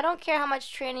 I don't care how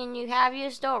much training you have. You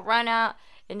just don't run out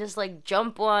and just like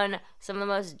jump on some of the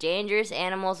most dangerous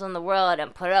animals in the world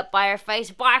and put it up by your face.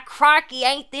 Boy, Crocky,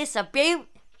 ain't this a beaut?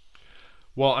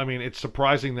 Well, I mean, it's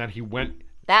surprising that he went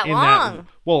That in long.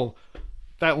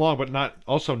 that long, but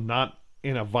not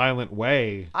in a violent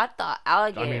way. I thought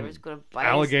alligator was going to bite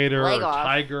alligator his or leg off.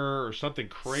 tiger or something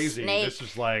crazy. Snake. This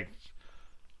is like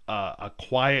a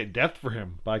quiet death for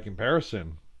him by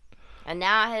comparison. And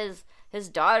now his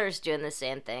daughter's doing the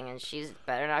same thing, and she's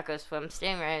better not go swim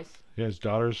stingrays. Yeah, his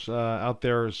daughter's out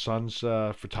there. His son's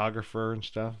photographer and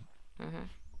stuff. Mm-hmm.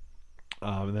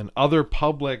 And then other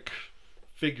public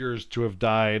figures to have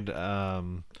died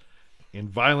in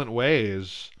violent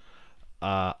ways.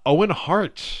 Owen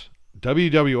Hart,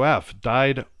 WWF,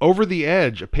 died over the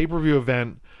edge, a pay-per-view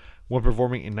event, when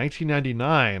performing in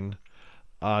 1999.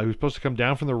 He was supposed to come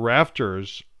down from the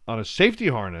rafters on a safety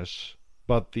harness,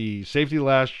 but the safety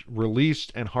lash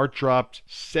released and Hart dropped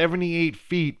 78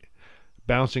 feet,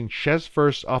 bouncing chest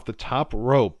first off the top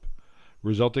rope,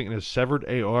 resulting in a severed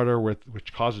aorta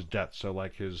which causes death. So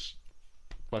like his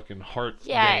fucking heart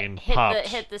vein popped.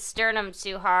 Hit the sternum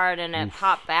too hard, and it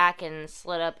popped back and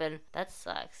slid up, and that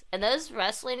sucks. And those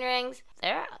wrestling rings,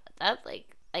 that's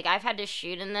like I've had to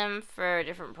shoot in them for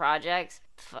different projects.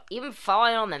 Even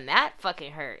falling on the mat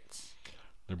fucking hurts.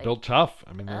 They're built tough.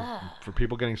 I mean, for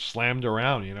people getting slammed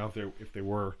around, if they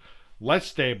were less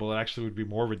stable, it actually would be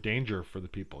more of a danger for the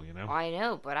people, I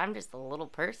know, but I'm just a little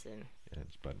person. Yeah,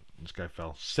 but this guy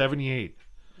fell 78.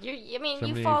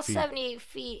 You fall 78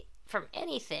 feet from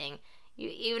anything.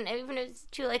 Even if it's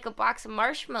to like a box of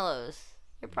marshmallows,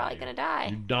 you're probably gonna die.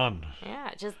 You're done.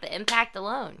 Yeah, just the impact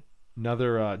alone.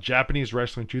 Another Japanese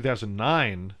wrestler in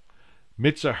 2009,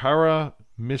 Mitsuhara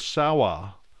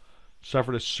Misawa,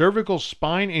 suffered a cervical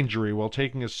spine injury while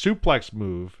taking a suplex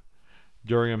move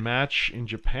during a match in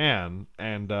Japan,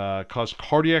 and caused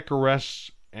cardiac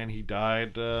arrest, and he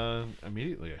died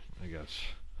immediately, I guess.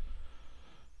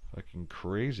 Fucking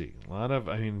crazy.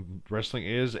 Wrestling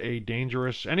is a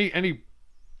dangerous, any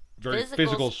very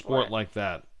physical sport like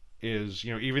that is,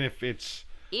 even if it's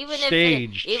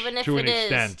staged to an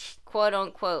extent, is quote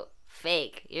unquote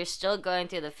fake, you're still going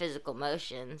through the physical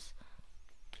motions.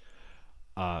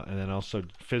 And then also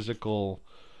physical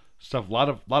stuff. A lot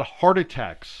of heart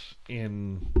attacks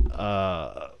in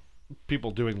people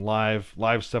doing live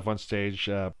stuff on stage.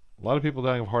 A lot of people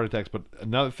dying of heart attacks. But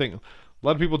another thing, a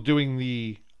lot of people doing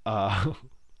the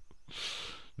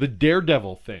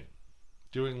Daredevil thing,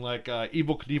 doing like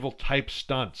Evel Knievel type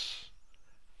stunts,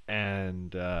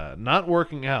 and not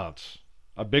working out.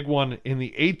 A big one in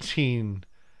the 1800s,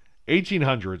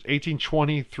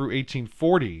 1820 through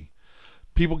 1840.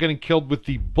 People getting killed with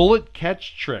the bullet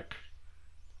catch trick.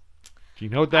 Do you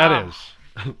know what that Oh. is?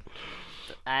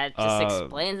 That just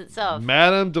explains itself.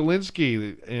 Madame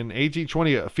Delinsky in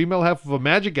 1820, a female half of a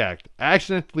magic act,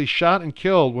 accidentally shot and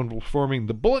killed when performing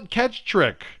the bullet catch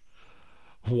trick.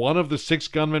 One of the 6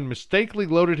 gunmen mistakenly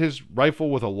loaded his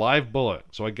rifle with a live bullet.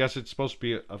 So I guess it's supposed to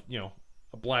be a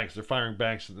blank. They're firing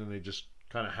blanks and then they just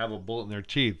kind of have a bullet in their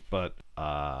teeth. But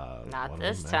Not one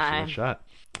this of them actually time. got shot.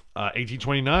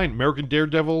 1829, American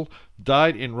daredevil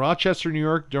died in Rochester, New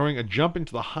York during a jump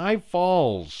into the high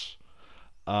falls.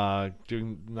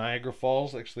 Doing Niagara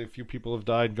Falls. Actually, a few people have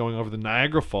died going over the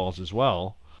Niagara Falls as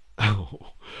well.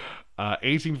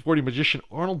 1840, magician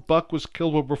Arnold Buck was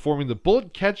killed while performing the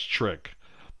bullet catch trick.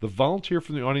 The volunteer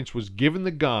from the audience was given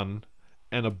the gun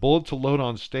and a bullet to load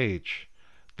on stage.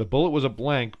 The bullet was a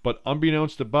blank, but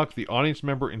unbeknownst to Buck, the audience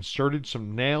member inserted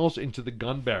some nails into the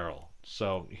gun barrel.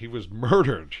 So he was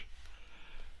murdered.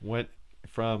 Went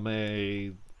from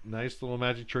a nice little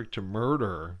magic trick to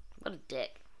murder. What a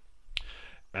dick.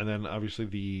 And then obviously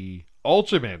the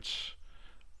ultimate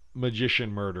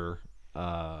magician murder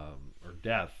or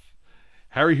death.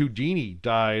 Harry Houdini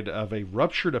died of a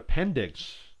ruptured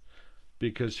appendix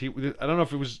because I don't know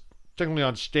if it was technically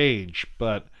on stage,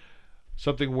 but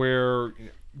something where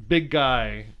big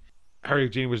guy Harry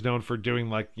Houdini was known for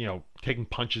doing taking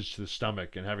punches to the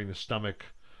stomach and having the stomach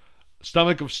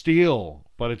of steel,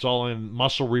 but it's all in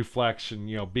muscle reflex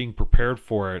and being prepared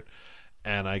for it.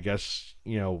 And I guess,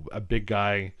 a big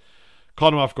guy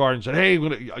caught him off guard and said, hey,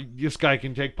 this guy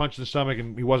can take punch in the stomach.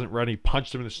 And he wasn't ready.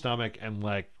 Punched him in the stomach and,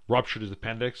 ruptured his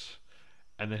appendix.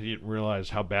 And then he didn't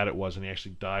realize how bad it was. And he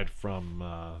actually died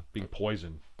from being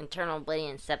poisoned. Internal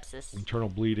bleeding and sepsis. Internal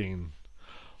bleeding.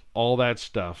 All that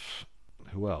stuff.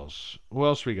 Who else? Who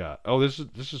else we got? Oh, this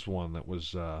is one that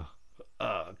was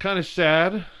kind of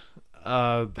sad.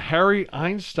 Harry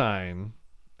Einstein,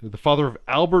 the father of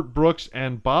Albert Brooks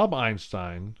and Bob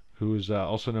Einstein, who is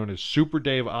also known as Super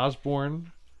Dave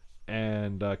Osborne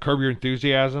and Curb Your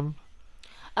Enthusiasm.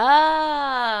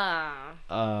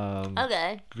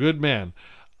 Okay. Good man.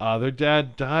 Their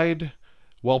dad died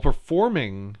while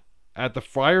performing at the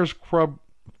Friars Club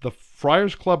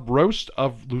roast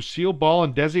of Lucille Ball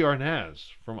and Desi Arnaz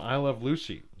from I Love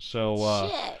Lucy. So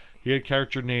Shit. he had a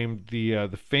character named the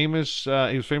famous.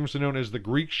 He was famously known as the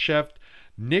Greek chef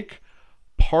Nick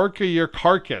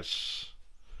Parkayarkarkis.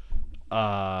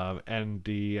 And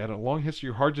he had a long history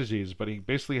of heart disease, but he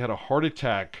basically had a heart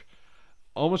attack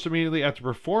almost immediately after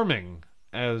performing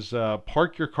as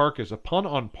Park Your Carcass, a pun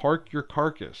on Park Your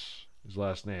Carcass, his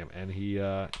last name. And he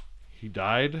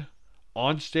died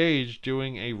on stage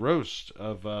doing a roast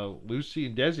of Lucy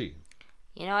and Desi.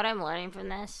 You know what I'm learning from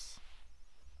this?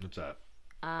 What's that?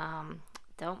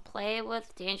 Don't play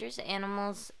with dangerous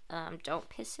animals. Don't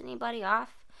piss anybody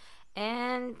off.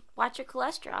 And watch your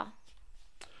cholesterol.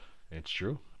 It's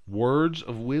true. Words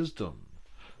of wisdom.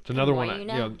 It's another more one. you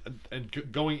know.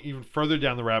 And going even further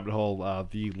down the rabbit hole,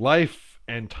 the life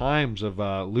and times of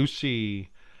Lucy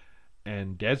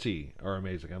and Desi are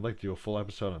amazing. I'd like to do a full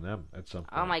episode on them at some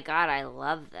point. Oh my god, I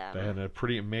love them. They had a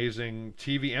pretty amazing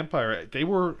TV empire. They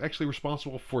were actually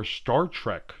responsible for Star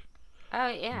Trek. Oh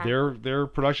yeah. Their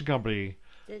production company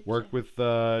worked with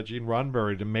Gene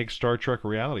Roddenberry to make Star Trek a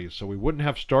reality. So we wouldn't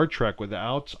have Star Trek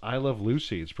without I Love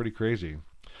Lucy. It's pretty crazy.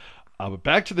 But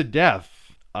back to the death.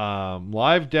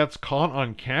 Live deaths caught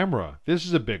on camera. This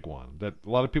is a big one that a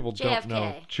lot of people don't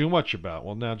know too much about.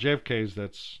 Well, now JFK's,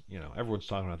 everyone's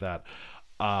talking about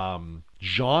that.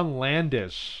 John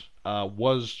Landis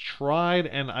was tried,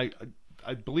 and I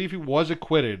believe he was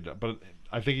acquitted, but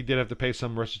I think he did have to pay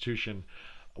some restitution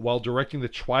while directing the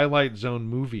Twilight Zone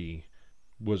movie.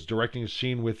 Was directing a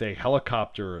scene with a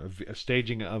helicopter, a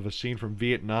staging of a scene from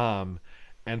Vietnam,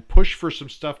 and pushed for some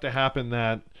stuff to happen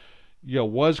that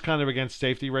was kind of against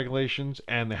safety regulations,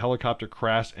 and the helicopter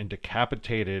crashed and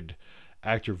decapitated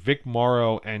actor Vic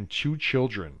Morrow and 2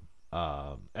 children.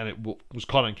 And it was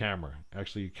caught on camera.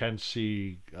 Actually, you can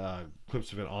see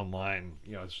clips of it online.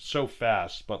 It's so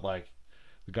fast, but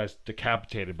the guy's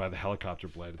decapitated by the helicopter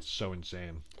blade. It's so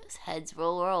insane. Those heads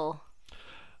roll.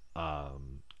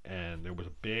 And there was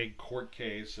a big court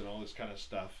case and all this kind of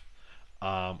stuff.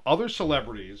 Other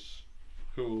celebrities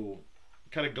who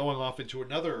kind of going off into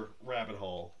another rabbit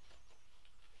hole.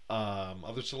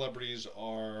 Other celebrities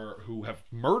who have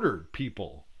murdered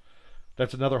people.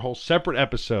 That's another whole separate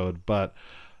episode. But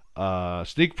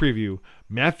sneak preview: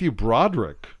 Matthew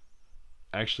Broderick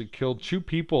actually killed 2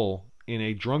 people in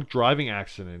a drunk driving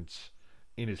accident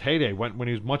in his heyday. When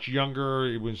he was much younger,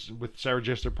 he was with Sarah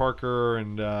Jessica Parker,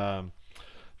 and I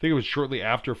think it was shortly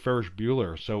after Ferris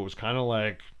Bueller. So it was kind of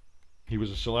like he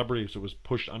was a celebrity, so it was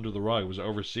pushed under the rug. It was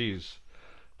overseas.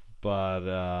 But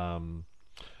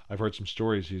I I've heard some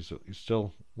stories. He's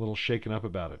still a little shaken up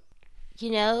about it.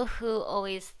 You know who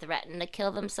always threatened to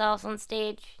kill themselves on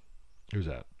stage? Who's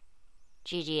that?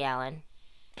 Gigi Allen.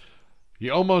 He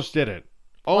almost did it.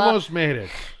 Almost made it.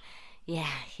 Yeah,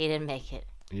 he didn't make it.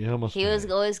 He almost. He made was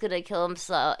it. always gonna kill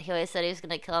himself. He always said he was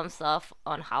gonna kill himself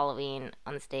on Halloween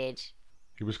on stage.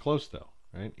 He was close though,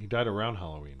 right? He died around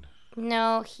Halloween.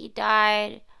 No, he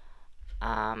died.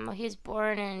 He was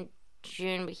born in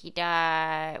June, but he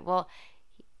died. Well,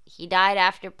 he died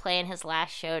after playing his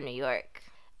last show in New York.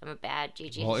 I'm a bad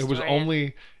Gigi Well,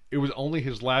 historian. it was only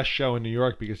his last show in New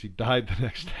York because he died the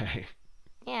next day.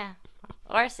 Yeah,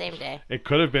 or same day. It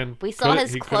could have been. We saw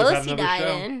his he could have had clothes he another died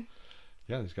show. in.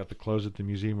 Yeah, he's got the clothes at the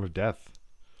Museum of Death.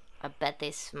 I bet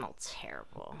they smell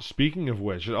terrible. Speaking of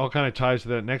which, it all kind of ties to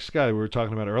that next guy we were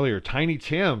talking about earlier, Tiny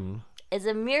Tim. Is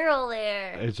a mural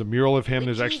there? It's a mural of him.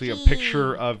 With There's actually a Gigi.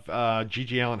 picture of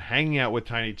Gigi Allen hanging out with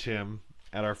Tiny Tim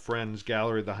at our friend's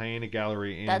gallery, the Hyena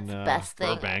Gallery in That's the best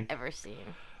thing Burbank. I've ever seen.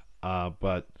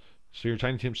 But Singer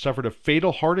Tiny Tim suffered a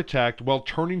fatal heart attack while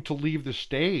turning to leave the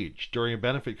stage during a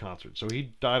benefit concert. So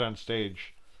he died on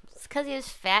stage. It's because he was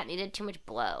fat and he did too much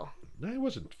blow. No, he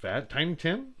wasn't fat. Tiny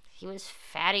Tim? He was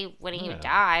fatty when he Yeah.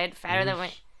 died, fatter than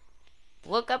was-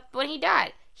 when. Look up when he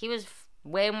died. He was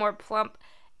way more plump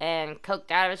and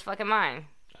coked out of his fucking mind.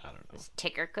 I don't know. His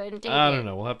ticker couldn't take it. I don't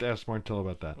know. We'll have to ask Martell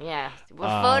about that. Yeah, we'll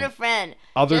phone a friend.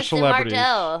 Other Justin celebrities.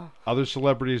 Martell. Other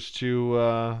celebrities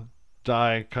to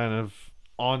die kind of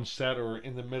on set or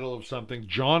in the middle of something.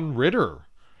 John Ritter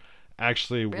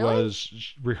actually Really?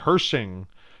 was rehearsing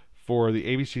for the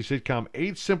ABC sitcom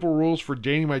 8 Simple Rules for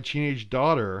Dating My Teenage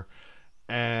Daughter,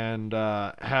 and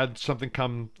had something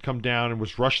come down and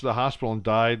was rushed to the hospital and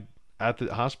died at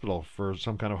the hospital for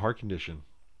some kind of heart condition.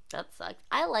 That sucks.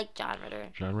 I like John Ritter.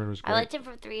 John Ritter was great. I liked him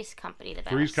from Three's Company the best.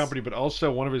 Three's Company, but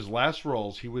also one of his last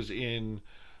roles, he was in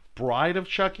Bride of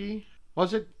Chucky.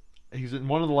 Was it? He's in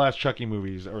one of the last Chucky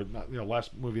movies, or not,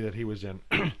 last movie that he was in.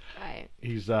 Right.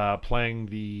 He's playing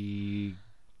the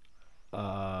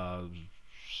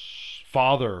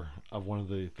father of one of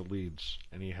the leads,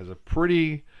 and he has a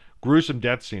pretty gruesome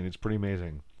death scene. It's pretty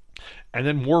amazing. And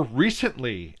then more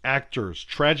recently,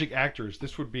 tragic actors.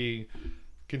 This would be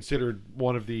considered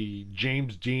one of the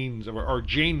James Deans or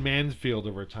Jane Mansfield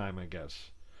of our time, I guess,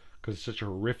 because it's such a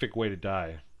horrific way to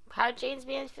die. How did James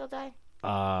Mansfield die?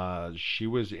 She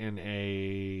was in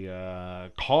a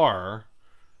car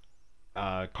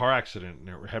accident, and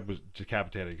her head was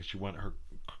decapitated because her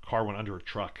car went under a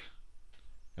truck.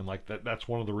 And like that's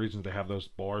one of the reasons they have those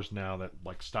bars now that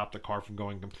like stop the car from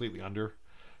going completely under,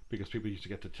 because people used to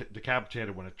get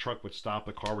decapitated when a truck would stop,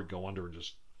 the car would go under and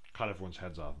just cut everyone's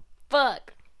heads off.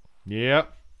 Fuck.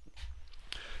 Yep.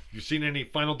 You've seen any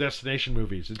Final Destination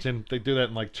movies? They do that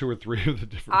in like 2 or 3 of the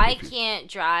different I movies. can't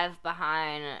drive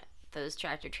behind those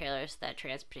tractor trailers that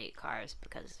transport cars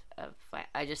because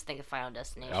I just think of Final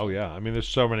Destination. Oh yeah, I mean there's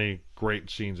so many great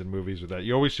scenes in movies with that.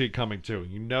 You always see it coming too.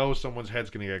 You know someone's head's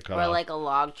gonna get cut Or off. like a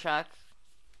log truck.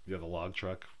 Yeah, the log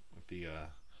truck with the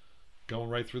going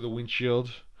right through the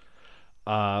windshield.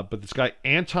 But this guy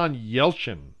Anton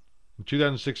Yelchin, in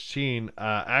 2016,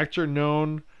 actor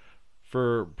known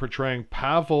for portraying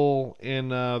Pavel in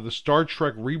the Star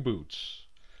Trek reboots.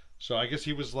 So I guess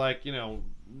he was like,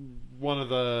 one of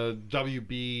the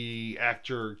WB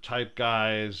actor type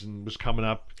guys and was coming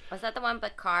up. Was that the one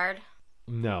Picard?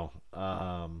 No.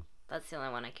 That's the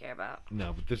only one I care about.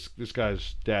 No, but this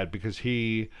guy's dead because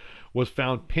he was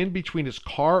found pinned between his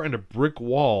car and a brick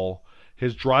wall.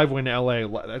 His driveway in LA.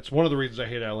 That's one of the reasons I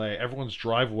hate LA. Everyone's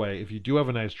driveway, if you do have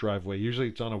a nice driveway, usually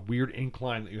it's on a weird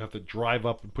incline that you have to drive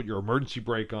up and put your emergency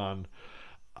brake on.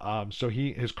 So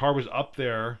his car was up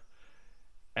there,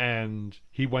 and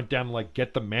he went down to like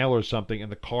get the mail or something,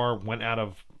 and the car went out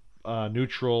of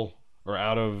neutral or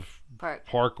out of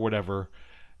park or whatever,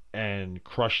 and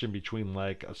crushed in between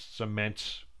like a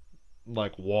cement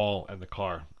like wall and the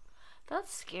car.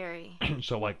 That's scary.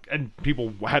 So like, and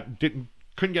people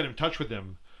couldn't get in touch with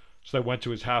him, so they went to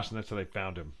his house and that's how they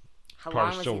found him. How Car's long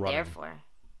was still he running. there for?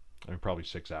 I mean, probably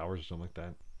 6 hours or something like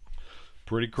that.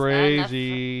 Pretty Is that enough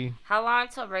crazy. How long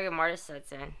till rigor mortis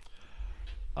sets in?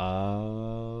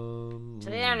 To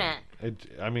the internet.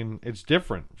 It's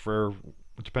different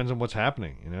it depends on what's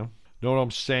happening, Know what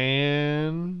I'm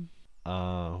saying?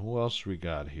 Who else we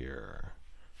got here?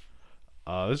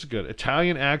 This is good.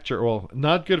 Italian actor, well,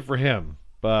 not good for him,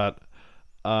 but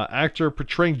actor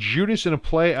portraying Judas in a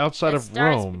play outside of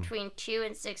starts Rome. between 2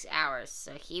 and 6 hours,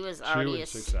 so he was 2 already and a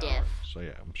 6 stiff. hours. So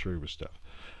yeah, I'm sure he was stiff.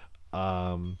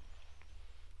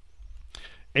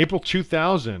 April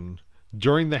 2000,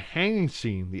 during the hanging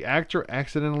scene, the actor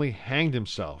accidentally hanged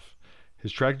himself.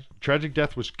 His tragic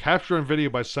death was captured on video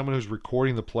by someone who's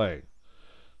recording the play.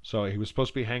 So he was supposed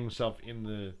to be hanging himself in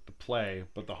the play,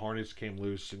 but the harness came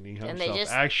loose and he hung And himself. they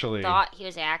just Actually, thought he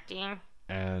was acting.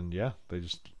 and yeah, they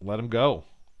just let him go.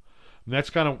 And that's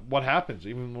kind of what happens.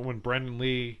 Even when Brendan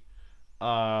Lee,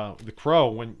 the Crow,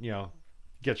 when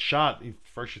gets shot,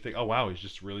 first you think, oh wow, he's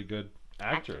just a really good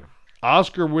actor.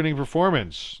 Oscar-winning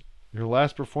performance. Your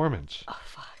last performance. Oh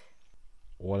fuck.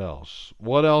 What else?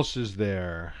 What else is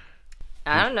there?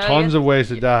 I don't know. Tons of ways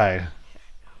to die.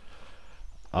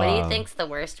 What do you think's the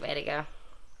worst way to go?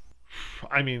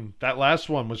 I mean, that last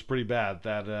one was pretty bad.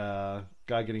 That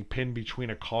guy getting pinned between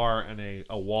a car and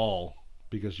a wall,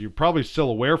 because you're probably still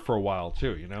aware for a while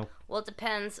too, Well, it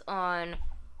depends on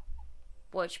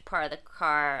which part of the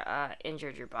car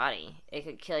injured your body. It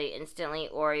could kill you instantly,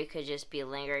 or you could just be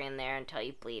lingering there until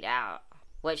you bleed out.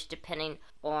 Which, depending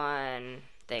on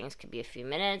things, could be a few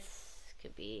minutes,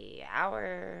 could be an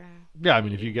hour. Yeah, I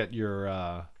mean, if you get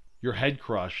your head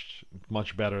crushed,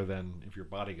 much better than if your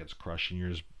body gets crushed and you're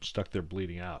just stuck there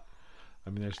bleeding out. I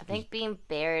mean, I think being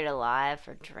buried alive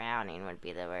or drowning would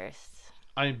be the worst.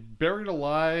 Buried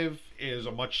alive is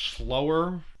a much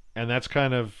slower, and that's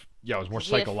kind of, it was more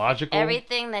psychological.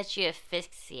 Everything that you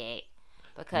asphyxiate,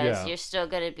 because you're still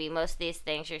going to be, most of these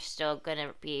things, you're still going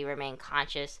to remain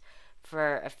conscious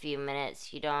for a few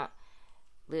minutes. You don't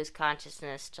lose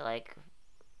consciousness to a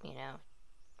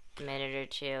minute or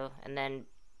two, and then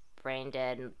brain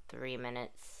dead in 3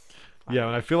 minutes. Yeah,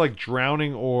 and I feel like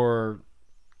drowning or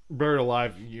buried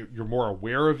alive, you're more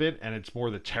aware of it, and it's more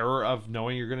the terror of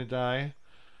knowing you're going to die.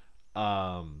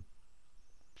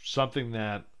 Something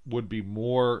that would be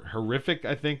more horrific,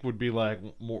 I think, would be like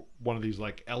one of these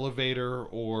like elevator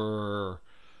or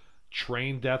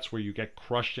train deaths where you get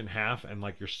crushed in half and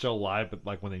like you're still alive, but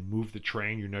like when they move the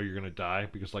train, you're going to die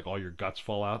because like all your guts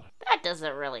fall out. That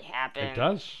doesn't really happen. It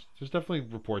does. There's definitely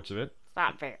reports of it. It's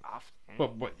not very often.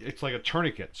 But it's like a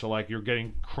tourniquet, so like you're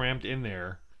getting crammed in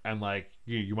there, and like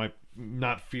you might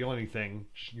not feel anything.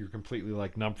 You're completely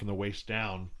like numb from the waist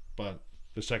down, but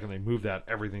the second they move that,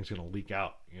 everything's gonna leak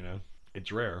out. It's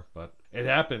rare, but it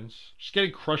happens. Just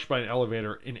getting crushed by an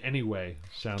elevator in any way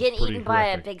sounds getting pretty eaten by a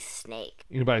horrific. big snake.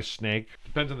 Eaten by a snake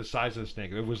depends on the size of the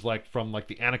snake. If it was like from like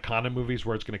the Anaconda movies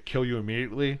where it's gonna kill you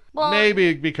immediately, maybe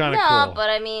it'd be kind of cool. No, but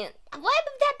I mean, why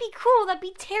would that be cool? That'd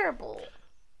be terrible.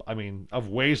 I mean, of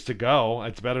ways to go,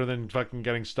 it's better than fucking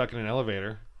getting stuck in an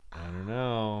elevator. I don't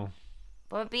know.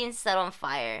 But being set on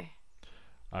fire.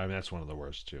 I mean, that's one of the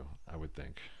worst too, I would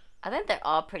think. I think they're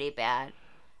all pretty bad.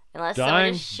 Unless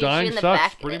Dying someone just shoots you in the sucks,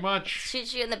 back. pretty much.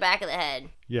 Shoots you in the back of the head.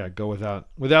 Yeah, go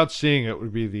without seeing it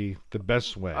would be the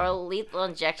best way. Or a lethal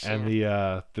injection. And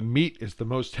the meat is the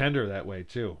most tender that way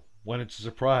too, when it's a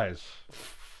surprise.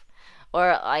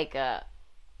 Or like a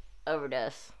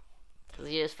overdose.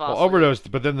 You just fall asleep. Overdose,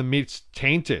 but then the meat's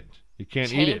tainted. You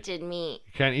can't eat it. Tainted meat.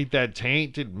 You can't eat that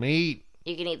tainted meat.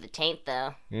 You can eat the taint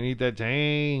though. You can eat that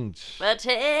taint. The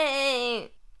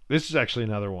taint. This is actually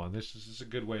another one. This is a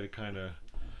good way to kind of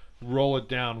roll it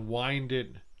down, wind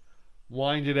it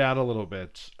out a little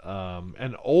bit.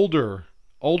 An older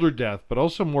death, but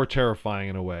also more terrifying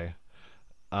in a way.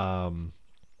 The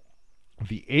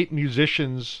 8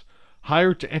 musicians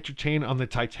hired to entertain on the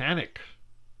Titanic,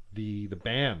 the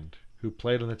band who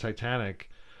played on the Titanic,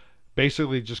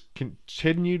 basically just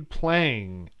continued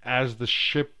playing as the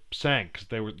ship sank. 'Cause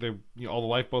all the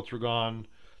lifeboats were gone.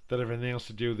 They had everything else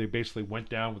to do. They basically went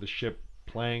down with the ship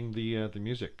playing the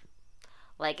music.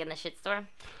 Like in the shitstorm?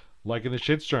 Like in the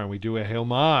shitstorm, we do a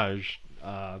homage.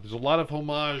 There's a lot of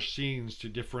homage scenes to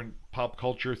different pop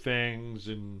culture things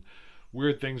and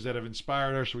weird things that have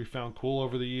inspired us, we found cool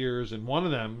over the years. And one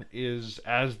of them is,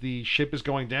 as the ship is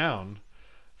going down,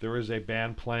 there is a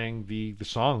band playing the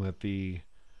song that the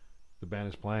band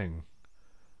is playing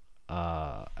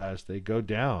as they go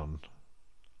down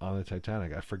on the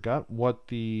Titanic. I forgot what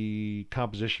the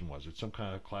composition was. It's some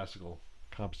kind of classical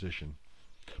composition.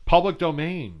 Public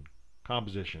domain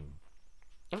composition.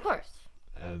 Of course.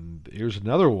 And here's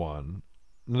another one.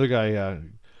 Another guy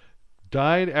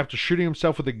died after shooting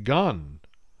himself with a gun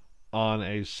on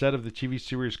a set of the TV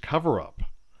series Cover Up.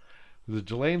 There was a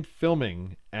delay in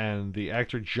filming, and the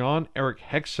actor John Eric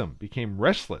Hexum became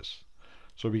restless,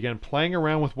 so he began playing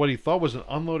around with what he thought was an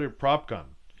unloaded prop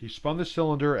gun. He spun the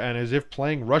cylinder and, as if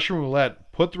playing Russian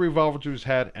roulette, put the revolver to his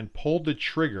head and pulled the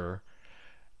trigger,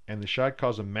 and the shot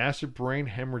caused a massive brain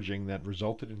hemorrhaging that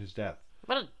resulted in his death.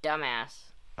 What a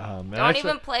dumbass. Don't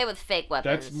even play with fake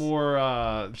weapons. That's more...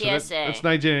 PSA. That's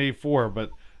 1984,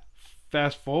 but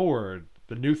fast forward,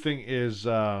 the new thing is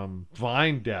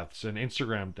Vine deaths and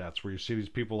Instagram deaths, where you see these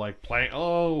people like playing,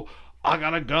 I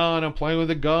got a gun, I'm playing with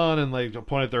a gun, and like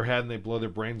point at their head and they blow their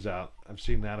brains out. I've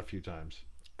seen that a few times.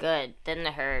 Good.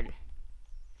 Didn't hurt.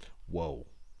 Whoa.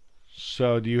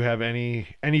 So do you have any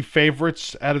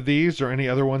favorites out of these or any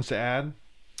other ones to add?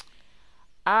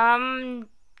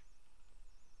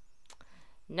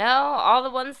 No, all the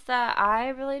ones that I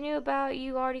really knew about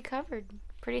you already covered.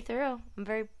 Pretty thorough. I'm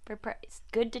very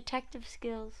good detective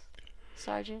skills,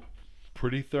 Sergeant.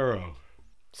 Pretty thorough.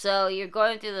 So you're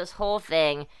going through this whole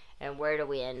thing, and where do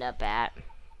we end up at?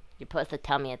 You're supposed to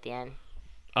tell me at the end.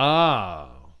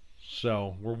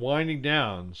 So we're winding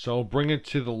down. So bring it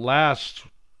to the last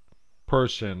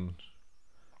person.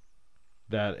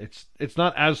 That it's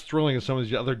not as thrilling as some of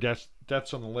the other deaths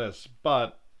on the list,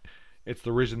 but it's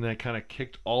the reason that kind of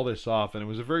kicked all this off, and it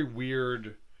was a very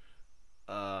weird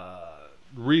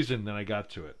reason that I got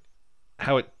to it.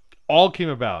 How it all came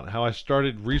about, how I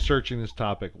started researching this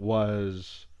topic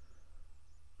was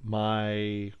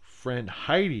my friend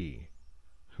Heidi,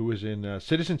 who was in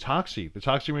Citizen Toxie, the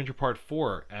Toxie Ranger Part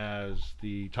 4, as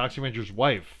the Toxie Ranger's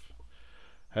wife,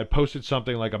 had posted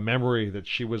something like a memory that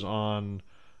she was on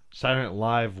Saturday Night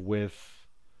Live with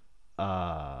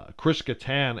Chris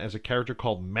Kattan as a character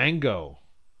called Mango.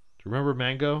 Do you remember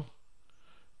Mango?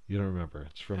 You don't remember.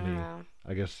 It's from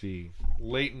I guess the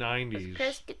late 90s.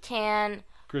 Chris Kattan,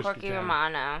 Corky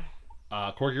Romano.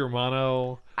 Corky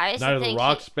Romano, Night of the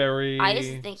Roxbury. I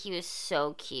used to think he was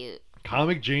so cute.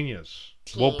 Comic genius.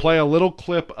 We'll play a little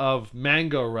clip of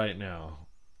Mango right now,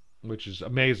 which is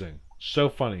amazing. So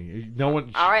funny. No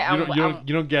one. All right,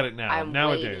 you don't get it now. I'm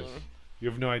Nowadays, waiting. You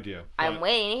have no idea. I'm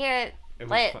waiting to hear it.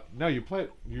 Play it. No, you play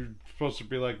it. You're supposed to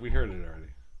be like, we heard it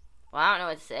already. Well, I don't know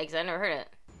what to say because I never heard it.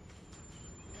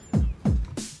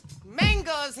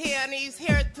 Mango's here and he's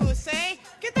here to say,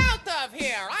 get out of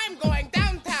here. I'm going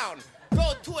downtown.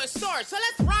 Go to a store. So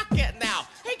let's rock it now.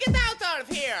 Hey, get out of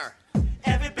here.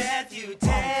 Every breath you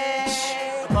take,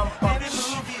 every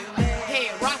move you make.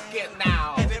 Hey, rock it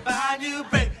now. Every bond you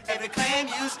break, every claim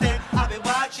you stake. I'll be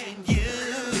watching you.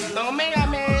 Don't make a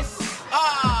miss.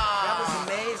 That was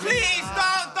amazing. Please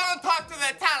don't talk to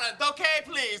the talent, okay?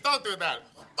 Please don't do that.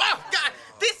 Oh God,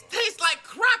 this tastes like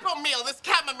crapamile. This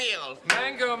chamomile.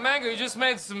 Mango, you just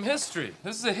made some history.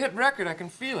 This is a hit record. I can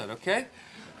feel it. Okay.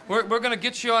 We're gonna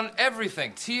get you on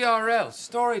everything. TRL,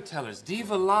 Storytellers,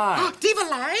 Diva Live. Diva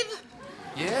Live?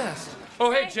 Yes. Oh,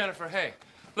 hey, Jennifer. Hey.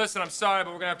 Listen, I'm sorry,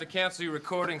 but we're gonna have to cancel your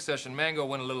recording session. Mango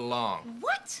went a little long.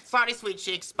 What? Sorry, sweet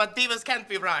cheeks, but divas can't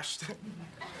be rushed.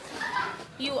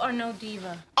 You are no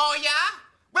diva. Oh, yeah?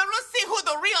 Well, we'll see who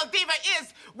the real diva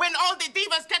is when all the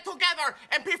divas get together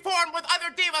and perform with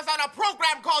other divas on a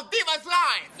program called Divas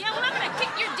Live. Yeah, well, I'm gonna kick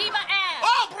your diva ass.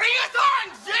 Oh, bring it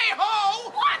on,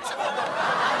 J-Ho!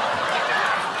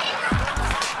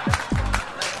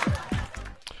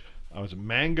 I was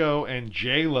Mango and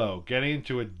J-Lo getting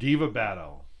into a diva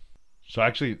battle. So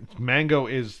actually, Mango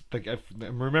is like,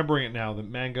 I'm remembering it now, that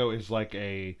Mango is like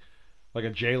a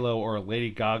J-Lo or a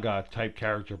Lady Gaga type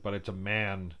character, but it's a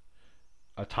man,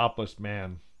 a topless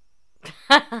man,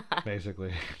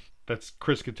 basically. That's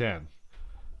Chris Kattan.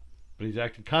 But he's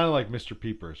acting kind of like Mr.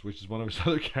 Peepers, which is one of his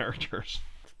other characters.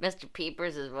 Mr.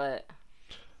 Peepers is what?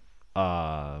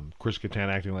 Chris Kattan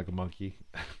acting like a monkey.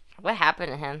 What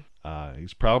happened to him?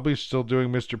 He's probably still doing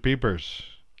Mr. Peepers.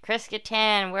 Chris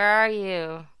Kattan, where are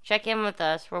you? Check in with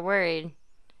us. We're worried.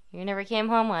 You never came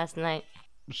home last night.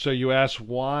 So you asked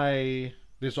why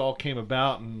this all came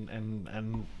about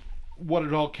and what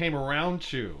it all came around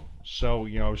to. So,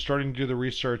 I was starting to do the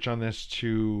research on this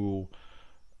to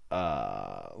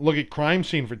look at crime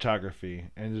scene photography.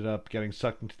 Ended up getting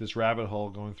sucked into this rabbit hole,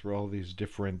 going through all these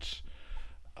different,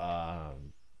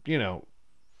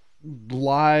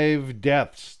 live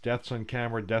deaths on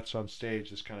camera, deaths on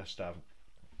stage, this kind of stuff.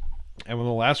 And one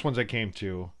of the last ones I came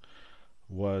to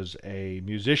was a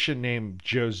musician named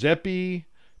Giuseppe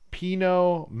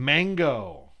Pino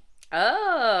Mango.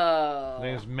 Oh. His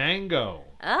name is Mango.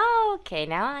 Oh, okay.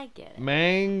 Now I get it.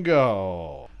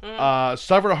 Mango.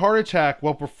 Suffered a heart attack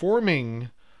while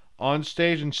performing on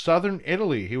stage in southern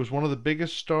Italy. He was one of the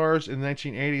biggest stars in the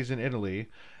 1980s in Italy.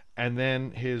 And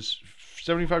then his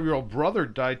 75-year-old brother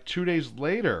died 2 days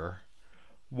later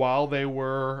while they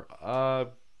were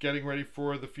getting ready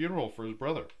for the funeral for his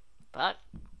brother. But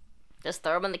just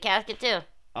throw him in the casket too.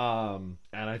 And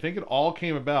I think it all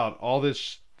came about. All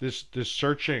this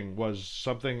searching was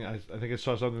something. I think I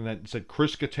saw something that said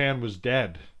Chris Kattan was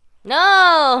dead.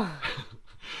 No.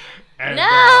 And,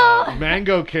 no.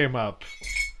 Mango came up.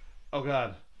 Oh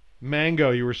God, Mango!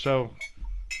 You were so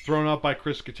thrown up by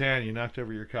Chris Kattan, you knocked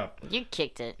over your cup. You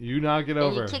kicked it. You knocked it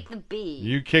over. You kicked the bee.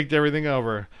 You kicked everything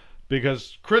over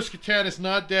because Chris Kattan is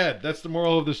not dead. That's the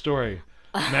moral of the story.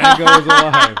 Mango is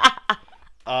alive.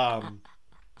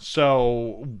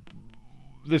 So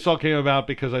this all came about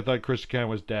because I thought Chris Kattan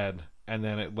was dead, and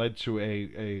then it led to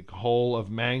a hole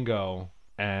of Mango,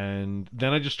 and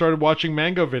then I just started watching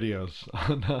Mango videos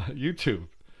on YouTube.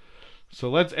 So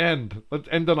let's end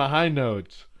on a high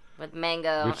note With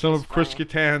Mango. with some It's of Chris funny.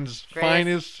 Kattan's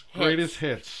greatest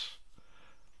hits.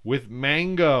 With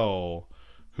Mango,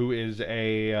 who is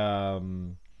a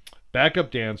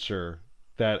backup dancer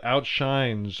that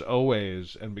outshines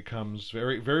always and becomes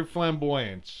very, very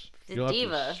flamboyant. It's a You'll have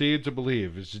diva. to see it to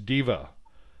believe. It's a diva.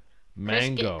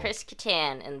 Mango. Chris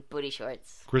Kattan in booty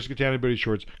shorts. Chris Kattan in booty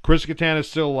shorts. Chris Kattan is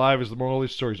still alive is the moral of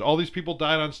these stories. All these people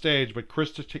died on stage, but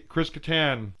Chris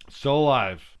Kattan still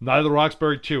alive. Night of the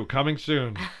Roxbury 2 coming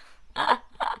soon.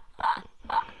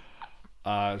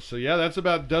 So yeah, that's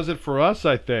about does it for us,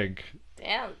 I think.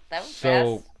 Damn, that was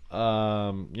So,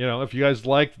 fast. if you guys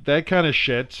like that kind of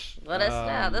shit, Let us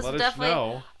know. This let is us definitely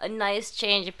know. a nice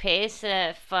change of pace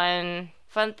and a fun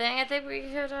thing. I think we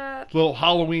should Little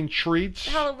Halloween treats.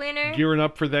 Halloweener. Gearing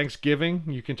up for Thanksgiving.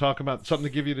 You can talk about something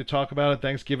to give you to talk about at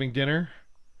Thanksgiving dinner.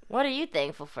 What are you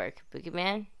thankful for, Kabuki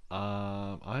Man?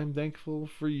 I'm thankful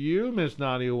for you, Miss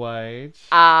Nadia White.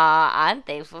 I'm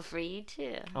thankful for you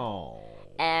too. Oh.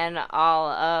 And all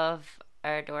of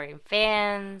our adoring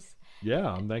fans.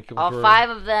 Yeah, I'm thankful All for 5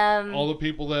 of them. all the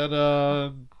people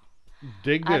that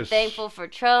dig this. I'm thankful for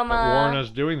that Trauma. warn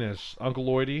us doing this. Uncle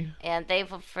Lloydie. And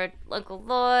thankful for Uncle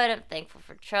Lloyd. I'm thankful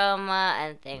for Trauma.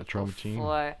 I'm thankful Trauma team.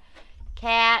 for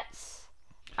cats.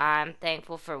 I'm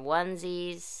thankful for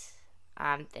onesies.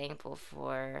 I'm thankful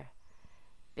for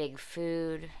big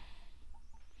food.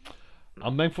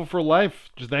 I'm thankful for life.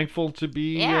 Just thankful to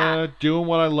be Yeah. doing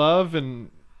what I love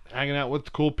and hanging out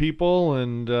with cool people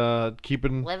and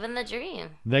keeping Living the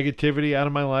dream. negativity out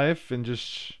of my life and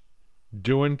just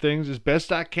doing things as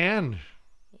best I can.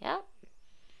 Yep.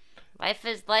 Life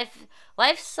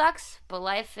sucks, but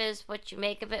life is what you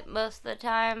make of it most of the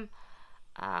time.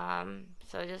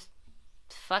 So just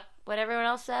fuck what everyone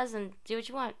else says and do what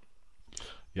you want.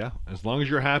 Yeah, as long as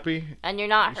you're happy, And you're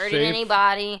not hurting Safe,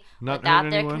 anybody not without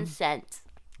hurting their anyone. consent.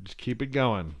 just keep it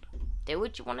going. Do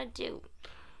what you want to do.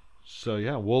 So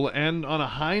yeah, we'll end on a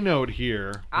high note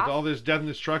here with all this death and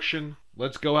destruction.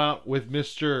 Let's go out with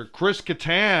Mr. Chris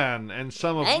Kattan and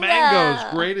some of Mango.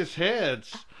 Mango's greatest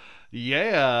hits.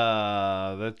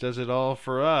 Yeah, that does it all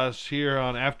for us here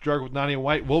on After Dark with Nadia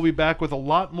White. We'll be back with a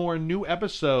lot more new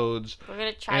episodes. We're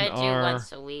going to try in to do our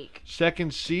once a week.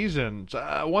 Second season.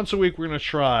 Once a week we're going to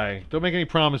try. Don't make any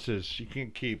promises you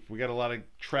can't keep. We got a lot of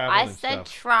traveling I and said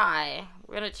stuff. try.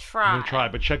 We're going to try. I'm going to try,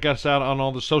 but check us out on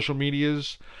all the social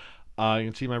medias. You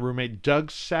can see my roommate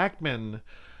Doug Sackman,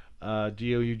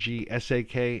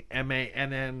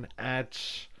 DougSackmann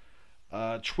at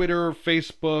Twitter,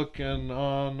 Facebook, and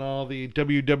on all the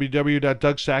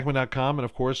www.dougsackman.com. And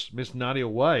of course, Miss Nadia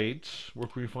White. Where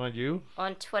can we find you?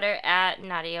 On Twitter at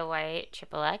Nadia White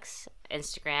XXX,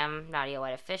 Instagram Nadia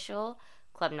White Official,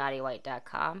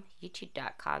 ClubNadiaWhite.com,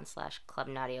 YouTube.com/Club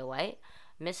Nadia White,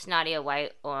 Miss Nadia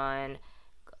White on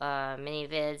mini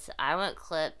vids. I want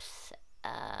clips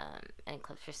and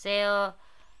clips for sale.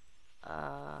 I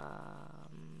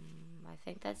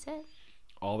think that's it.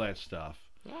 All that stuff.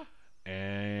 Yeah.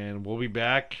 And we'll be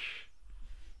back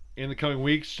in the coming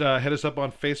weeks. Hit us up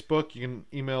on Facebook. You can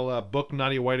email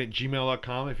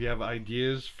booknadiawhite@gmail.com if you have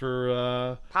ideas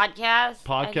for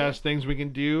Podcast things we can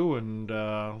do and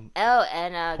go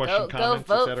question, comments,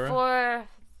 vote etc.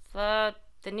 for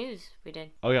the news we did.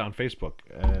 Oh yeah, on Facebook.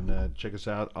 And check us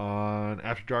out on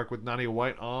After Dark with Nadia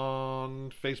White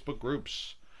on Facebook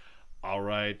groups. All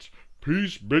right.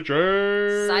 Peace,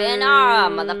 bitches. Sayonara,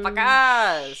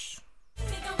 motherfuckers.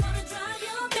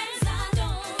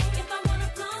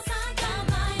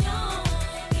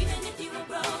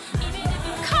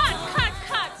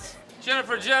 Cut!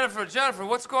 Jennifer,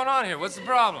 what's going on here? What's the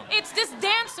problem? It's this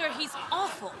dancer. He's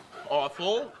awful.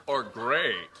 Awful or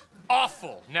great?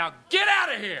 Awful. Now get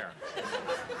out of here.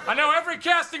 I know every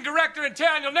casting director in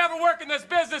town. You'll never work in this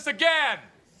business again.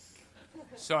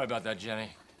 Sorry about that,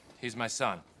 Jenny. He's my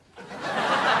son.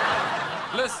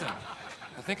 Listen,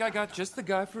 I think I got just the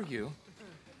guy for you.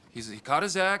 He caught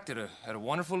his act at a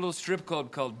wonderful little strip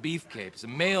club called Beefcake. It's a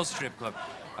male strip club.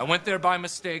 I went there by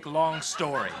mistake, long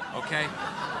story, okay?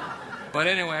 But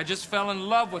anyway, I just fell in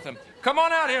love with him. Come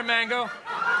on out here, Mango.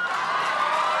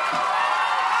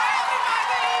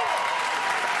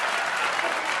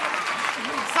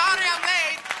 Sorry I'm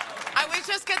late. I was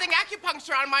just getting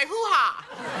acupuncture on my hoo-ha.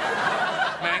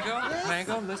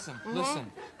 Mango, listen.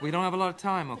 We don't have a lot of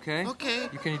time, okay? Okay.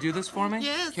 Can you do this for me?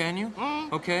 Yes. Can you?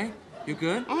 Okay. You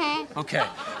good? Okay.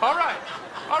 All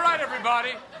right,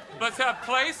 everybody. Let's have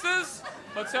places.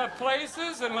 Let's have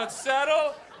places and let's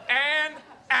settle. And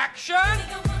action.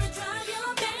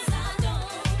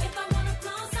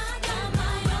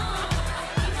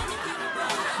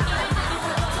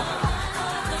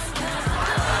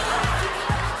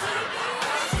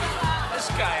 This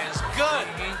guy is good.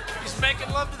 He's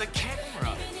making love to the camera.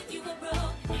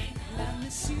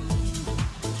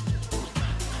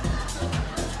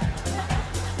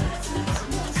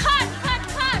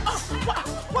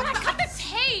 Cut the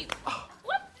tape!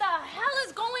 What the hell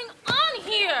is going on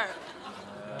here?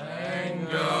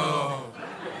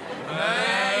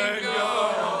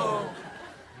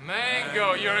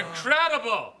 Mango, you're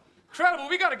incredible. Incredible.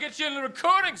 We got to get you in the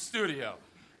recording studio.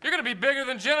 You're going to be bigger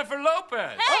than Jennifer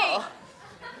Lopez. Hey!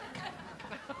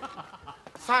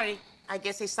 Sorry, I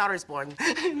guess his daughter's born.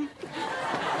 What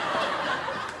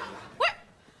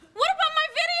about my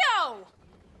video?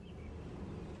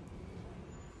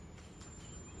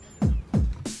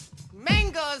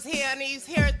 Mango's here, and he's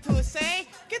here to say,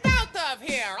 get out of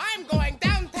here. I'm going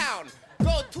downtown.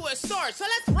 Go to a store, so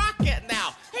let's rock it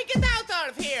now. Hey, get out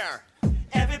of here.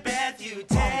 Every breath you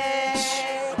take,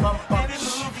 every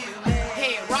move you make.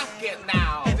 Hey, rock it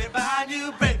now. Every bond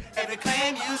you break, every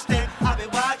claim you stake, I'll be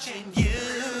watching you.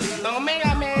 No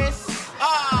mega miss.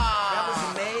 Ah. That was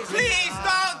amazing. Please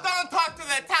don't talk to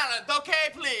the talent,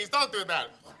 okay? Please don't do that.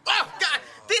 Oh God,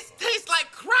 this tastes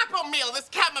like crapple meal. This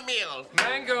chamomile.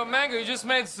 Mango, you just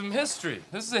made some history.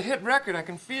 This is a hit record. I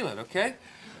can feel it, okay?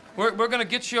 We're going to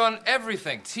get you on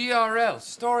everything. TRL,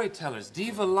 Storytellers,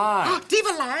 Diva Live.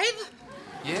 Diva Live?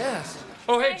 Yes.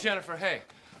 Oh, hey, Jennifer, hey.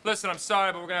 Listen, I'm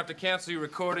sorry, but we're going to have to cancel your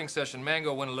recording session.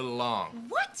 Mango went a little long.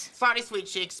 What? Sorry, sweet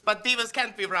cheeks, but divas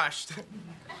can't be rushed.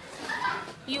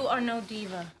 You are no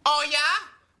diva. Oh, yeah?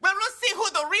 Well, we'll see who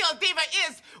the real diva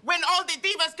is when all the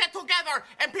divas get together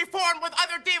and perform with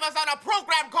other divas on a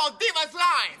program called Divas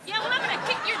Live. Yeah, well, I'm gonna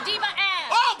kick your diva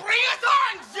ass. Oh, bring it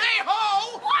on,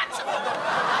 J-Ho!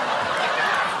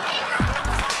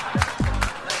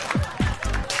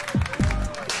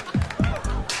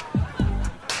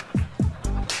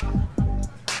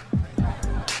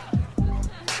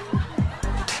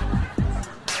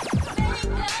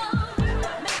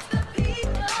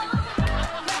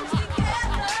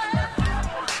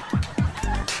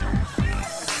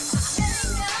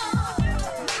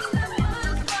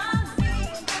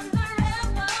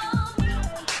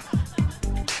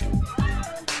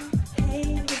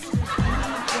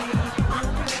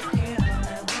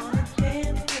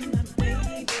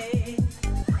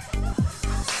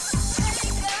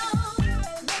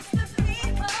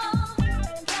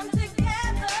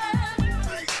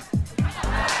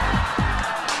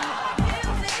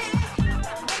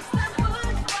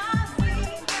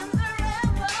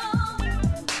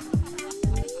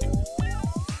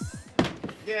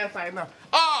 Yes, I know.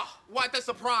 Oh, what a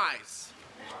surprise.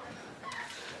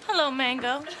 Hello,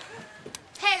 Mango.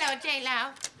 Hello,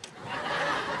 J-Lo.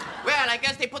 Well, I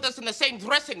guess they put us in the same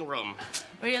dressing room.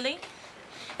 Really?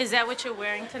 Is that what you're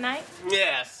wearing tonight?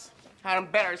 Yes. How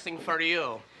embarrassing for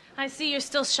you. I see you're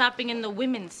still shopping in the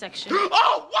women's section.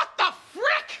 Oh, what the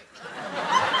frick?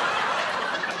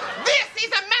 This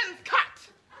is a men's cut.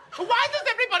 Why does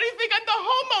everybody think I'm the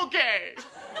homo gay?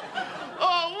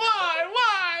 Oh, why?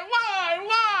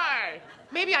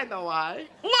 Maybe I know why.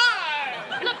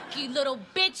 Why? Look, you little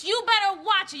bitch, you better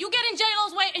watch it. You get in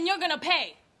J-Lo's way and you're gonna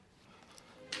pay.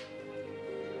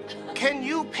 Can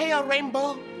you pay a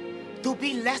rainbow to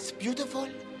be less beautiful?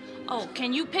 Oh,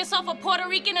 can you piss off a Puerto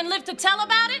Rican and live to tell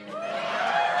about it?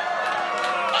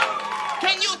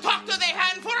 Can you talk to the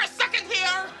hand for a second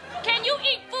here? Can you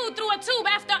eat food through a tube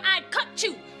after I cut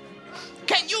you?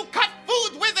 Can you cut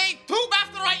food with a tube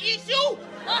after I eat you?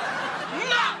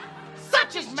 No!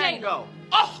 Such is Mango.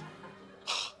 Oh!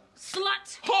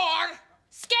 Slut. Whore!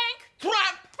 Skank.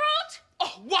 Tramp! Fruit.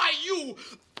 Oh, why you?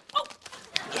 Oh.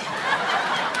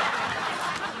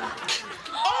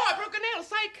 Oh, I broke a nail,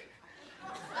 psych.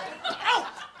 Oh!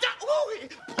 Ooh.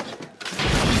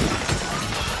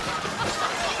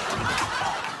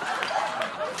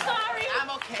 I'm sorry. I'm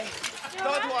okay.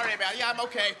 Don't worry about it. Yeah, I'm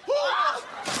okay.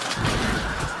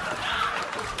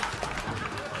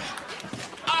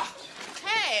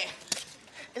 Hey,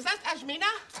 is that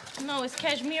Ashmina? No, it's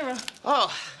Kashmira.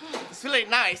 Oh, it's really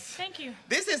nice. Thank you.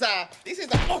 This is a.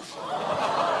 Oh.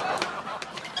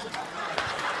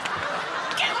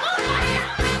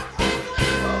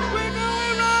 We're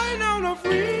going right on the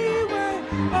freeway.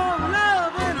 Oh,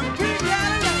 love and a big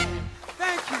Cadillac.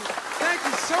 Thank you. Thank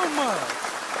you so much.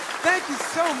 Thank you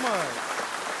so much.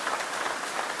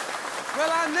 Well,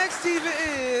 our next diva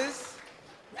is...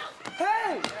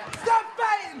 Hey, stop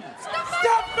fighting!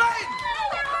 Stop fighting!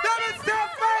 Stop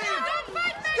fighting!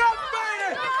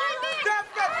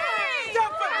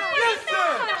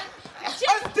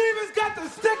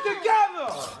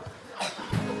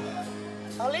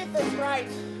 Aletha's right.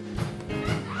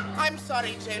 I'm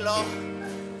sorry, J-Lo.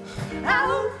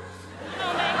 No,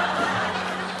 Meg.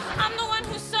 I'm the one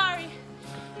who's sorry.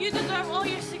 You deserve all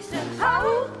your success.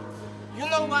 You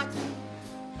know what?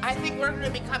 I think we're gonna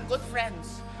become good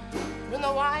friends. You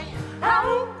know why?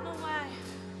 No, why?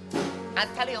 I'll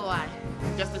tell you why.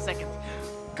 Just a second.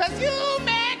 'Cause you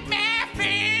make me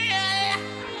feel.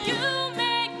 You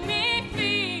make me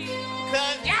feel.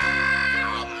 'Cause you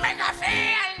make me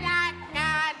feel like a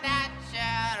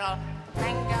natural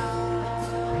mango.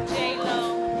 J-Lo.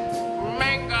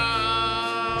 Mango.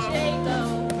 J-Lo.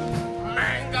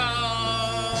 Mango.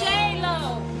 J-Lo.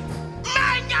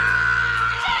 Mango.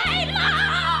 J-Lo!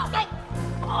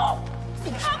 Oh,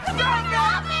 come on,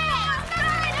 help me!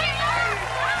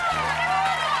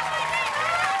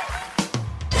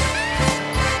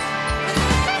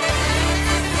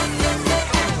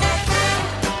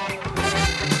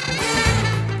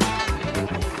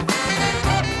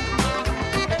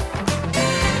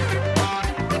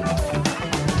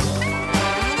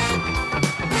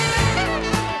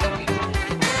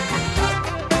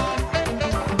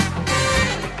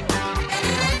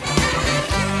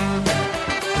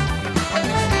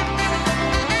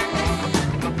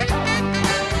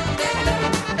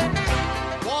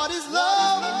 What is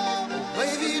love?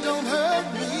 Baby, don't hurt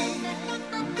me.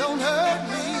 Don't hurt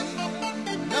me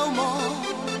no more.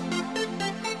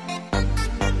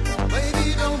 Baby,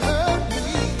 don't hurt me.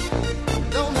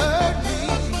 Don't hurt me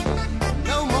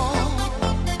no more.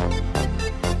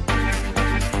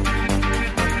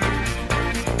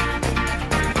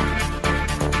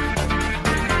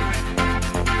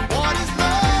 What is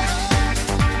love?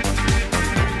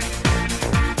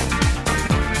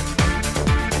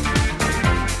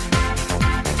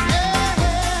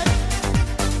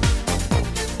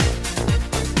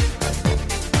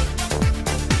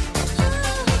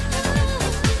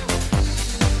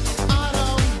 I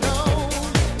don't know,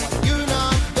 you're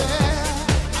not there.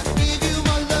 I give you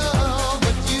my love,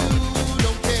 but you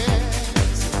don't care.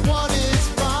 So what is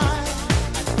right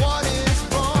and what is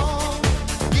wrong?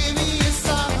 Give me a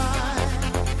sign.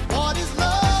 What is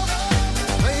love?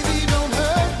 Baby, don't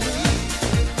hurt me.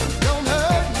 Don't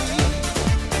hurt me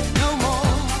no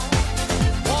more.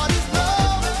 What is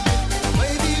love?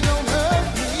 Baby, don't hurt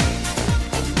me.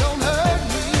 Don't hurt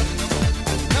me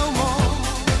no more.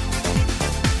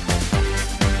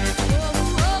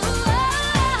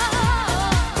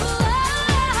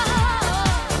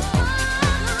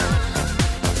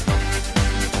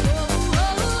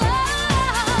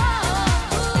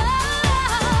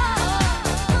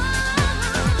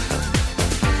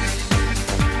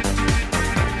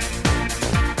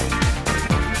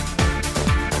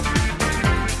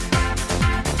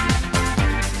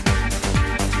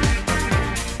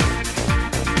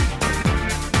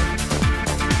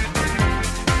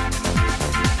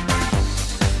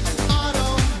 I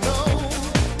don't know,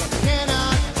 what can I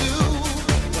do?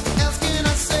 What else can I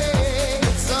say?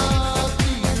 It's up to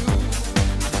you.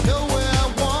 Know where I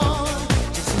want,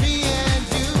 it's me and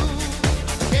you.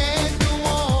 Can't go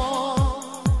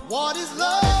on. What is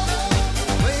love?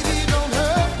 Baby, don't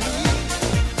hurt me.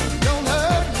 Don't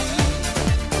hurt me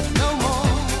no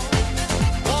more.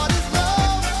 What is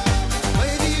love?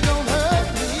 Baby, don't hurt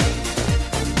me.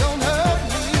 Don't hurt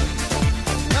me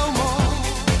no more.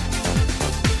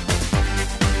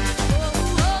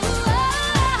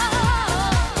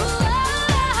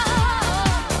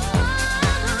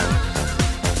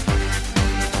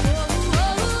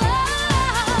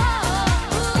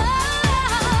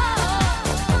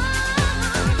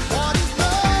 What is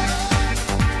love?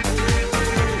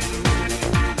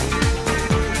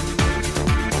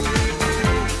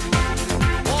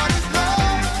 What is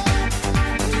love?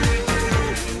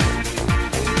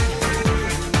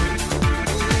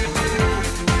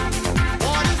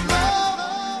 What is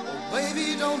love? Baby,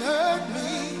 don't hurt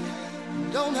me.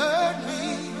 Don't hurt me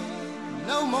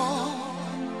no more.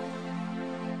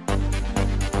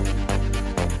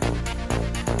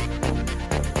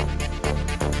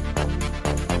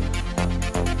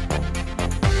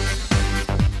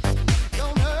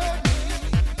 Don't hurt me.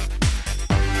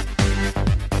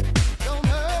 Don't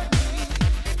hurt me.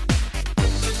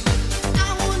 I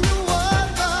want no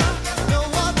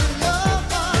other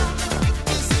lover.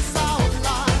 This is our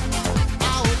life,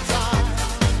 our time.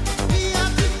 We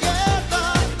are together,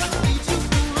 need you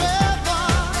forever.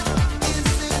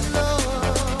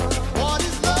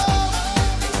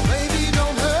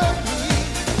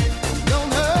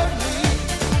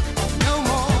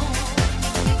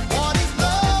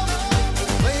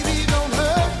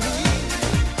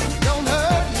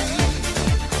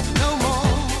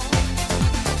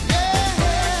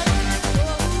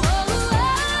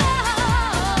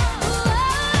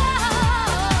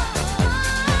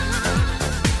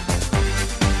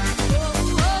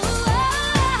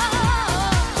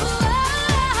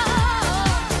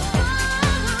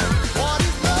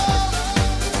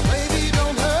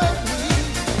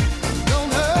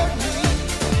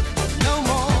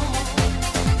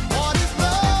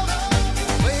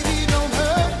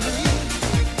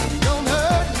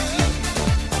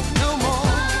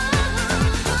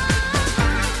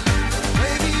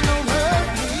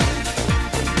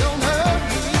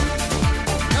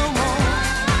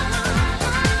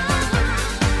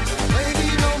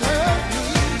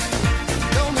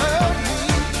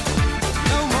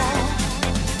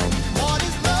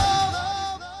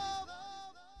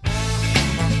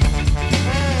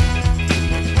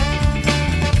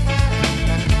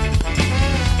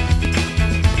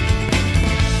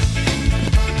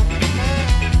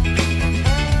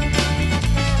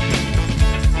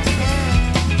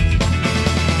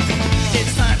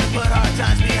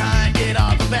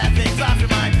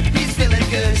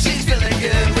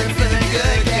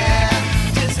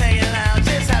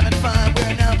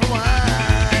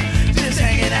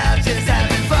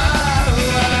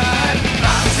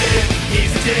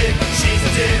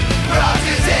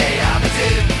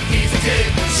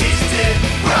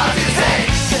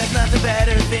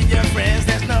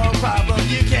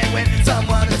 when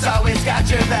someone who's always got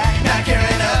your back, not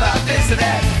caring about this or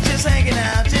that. Just hanging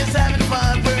out, just having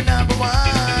fun, we're number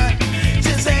one.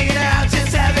 Just hanging out,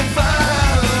 just having fun.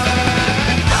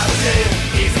 I'm a dude,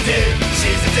 he's a dude,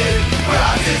 she's a dude. We're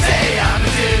all dudes, hey, I'm a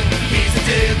dude, he's a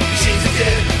dude, she's a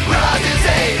dude. We're all dudes,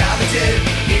 hey, I'm a dude,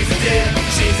 he's a dude,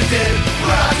 she's a dude.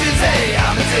 We're all dudes, hey,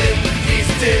 I'm a dude, he's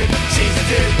a dude, she's a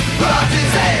dude. We're all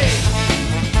dudes, hey.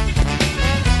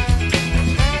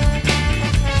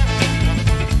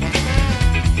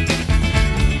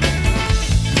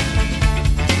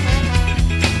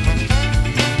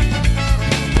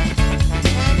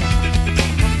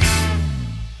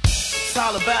 It's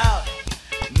all about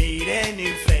meeting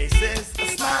new faces, the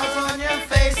smiles on your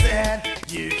face and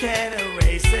you can't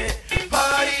erase it.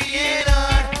 Partying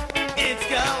on, it's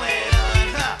going on,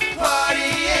 huh?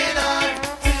 Partying on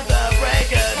to the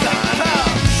break of dawn,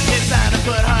 huh? It's time to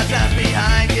put hard times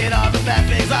behind, get all the bad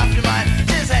things off your mind.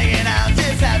 Just hanging out,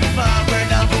 just having fun, we're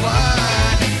number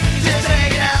one. Just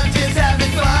hanging out, just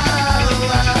having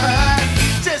fun.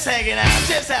 Just hanging out,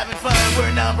 just having fun,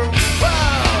 we're number one.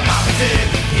 I'm a dude,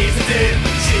 he's a dude,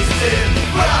 she's a dude.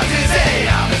 We're all dudes, hey,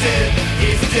 I'm a dude,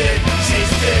 he's a dude,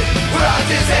 she's a dude. We're all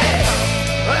dudes, hey.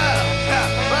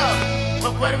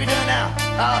 Whoa, what are we doing now?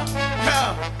 Oh,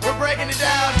 we're breaking it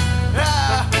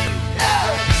down.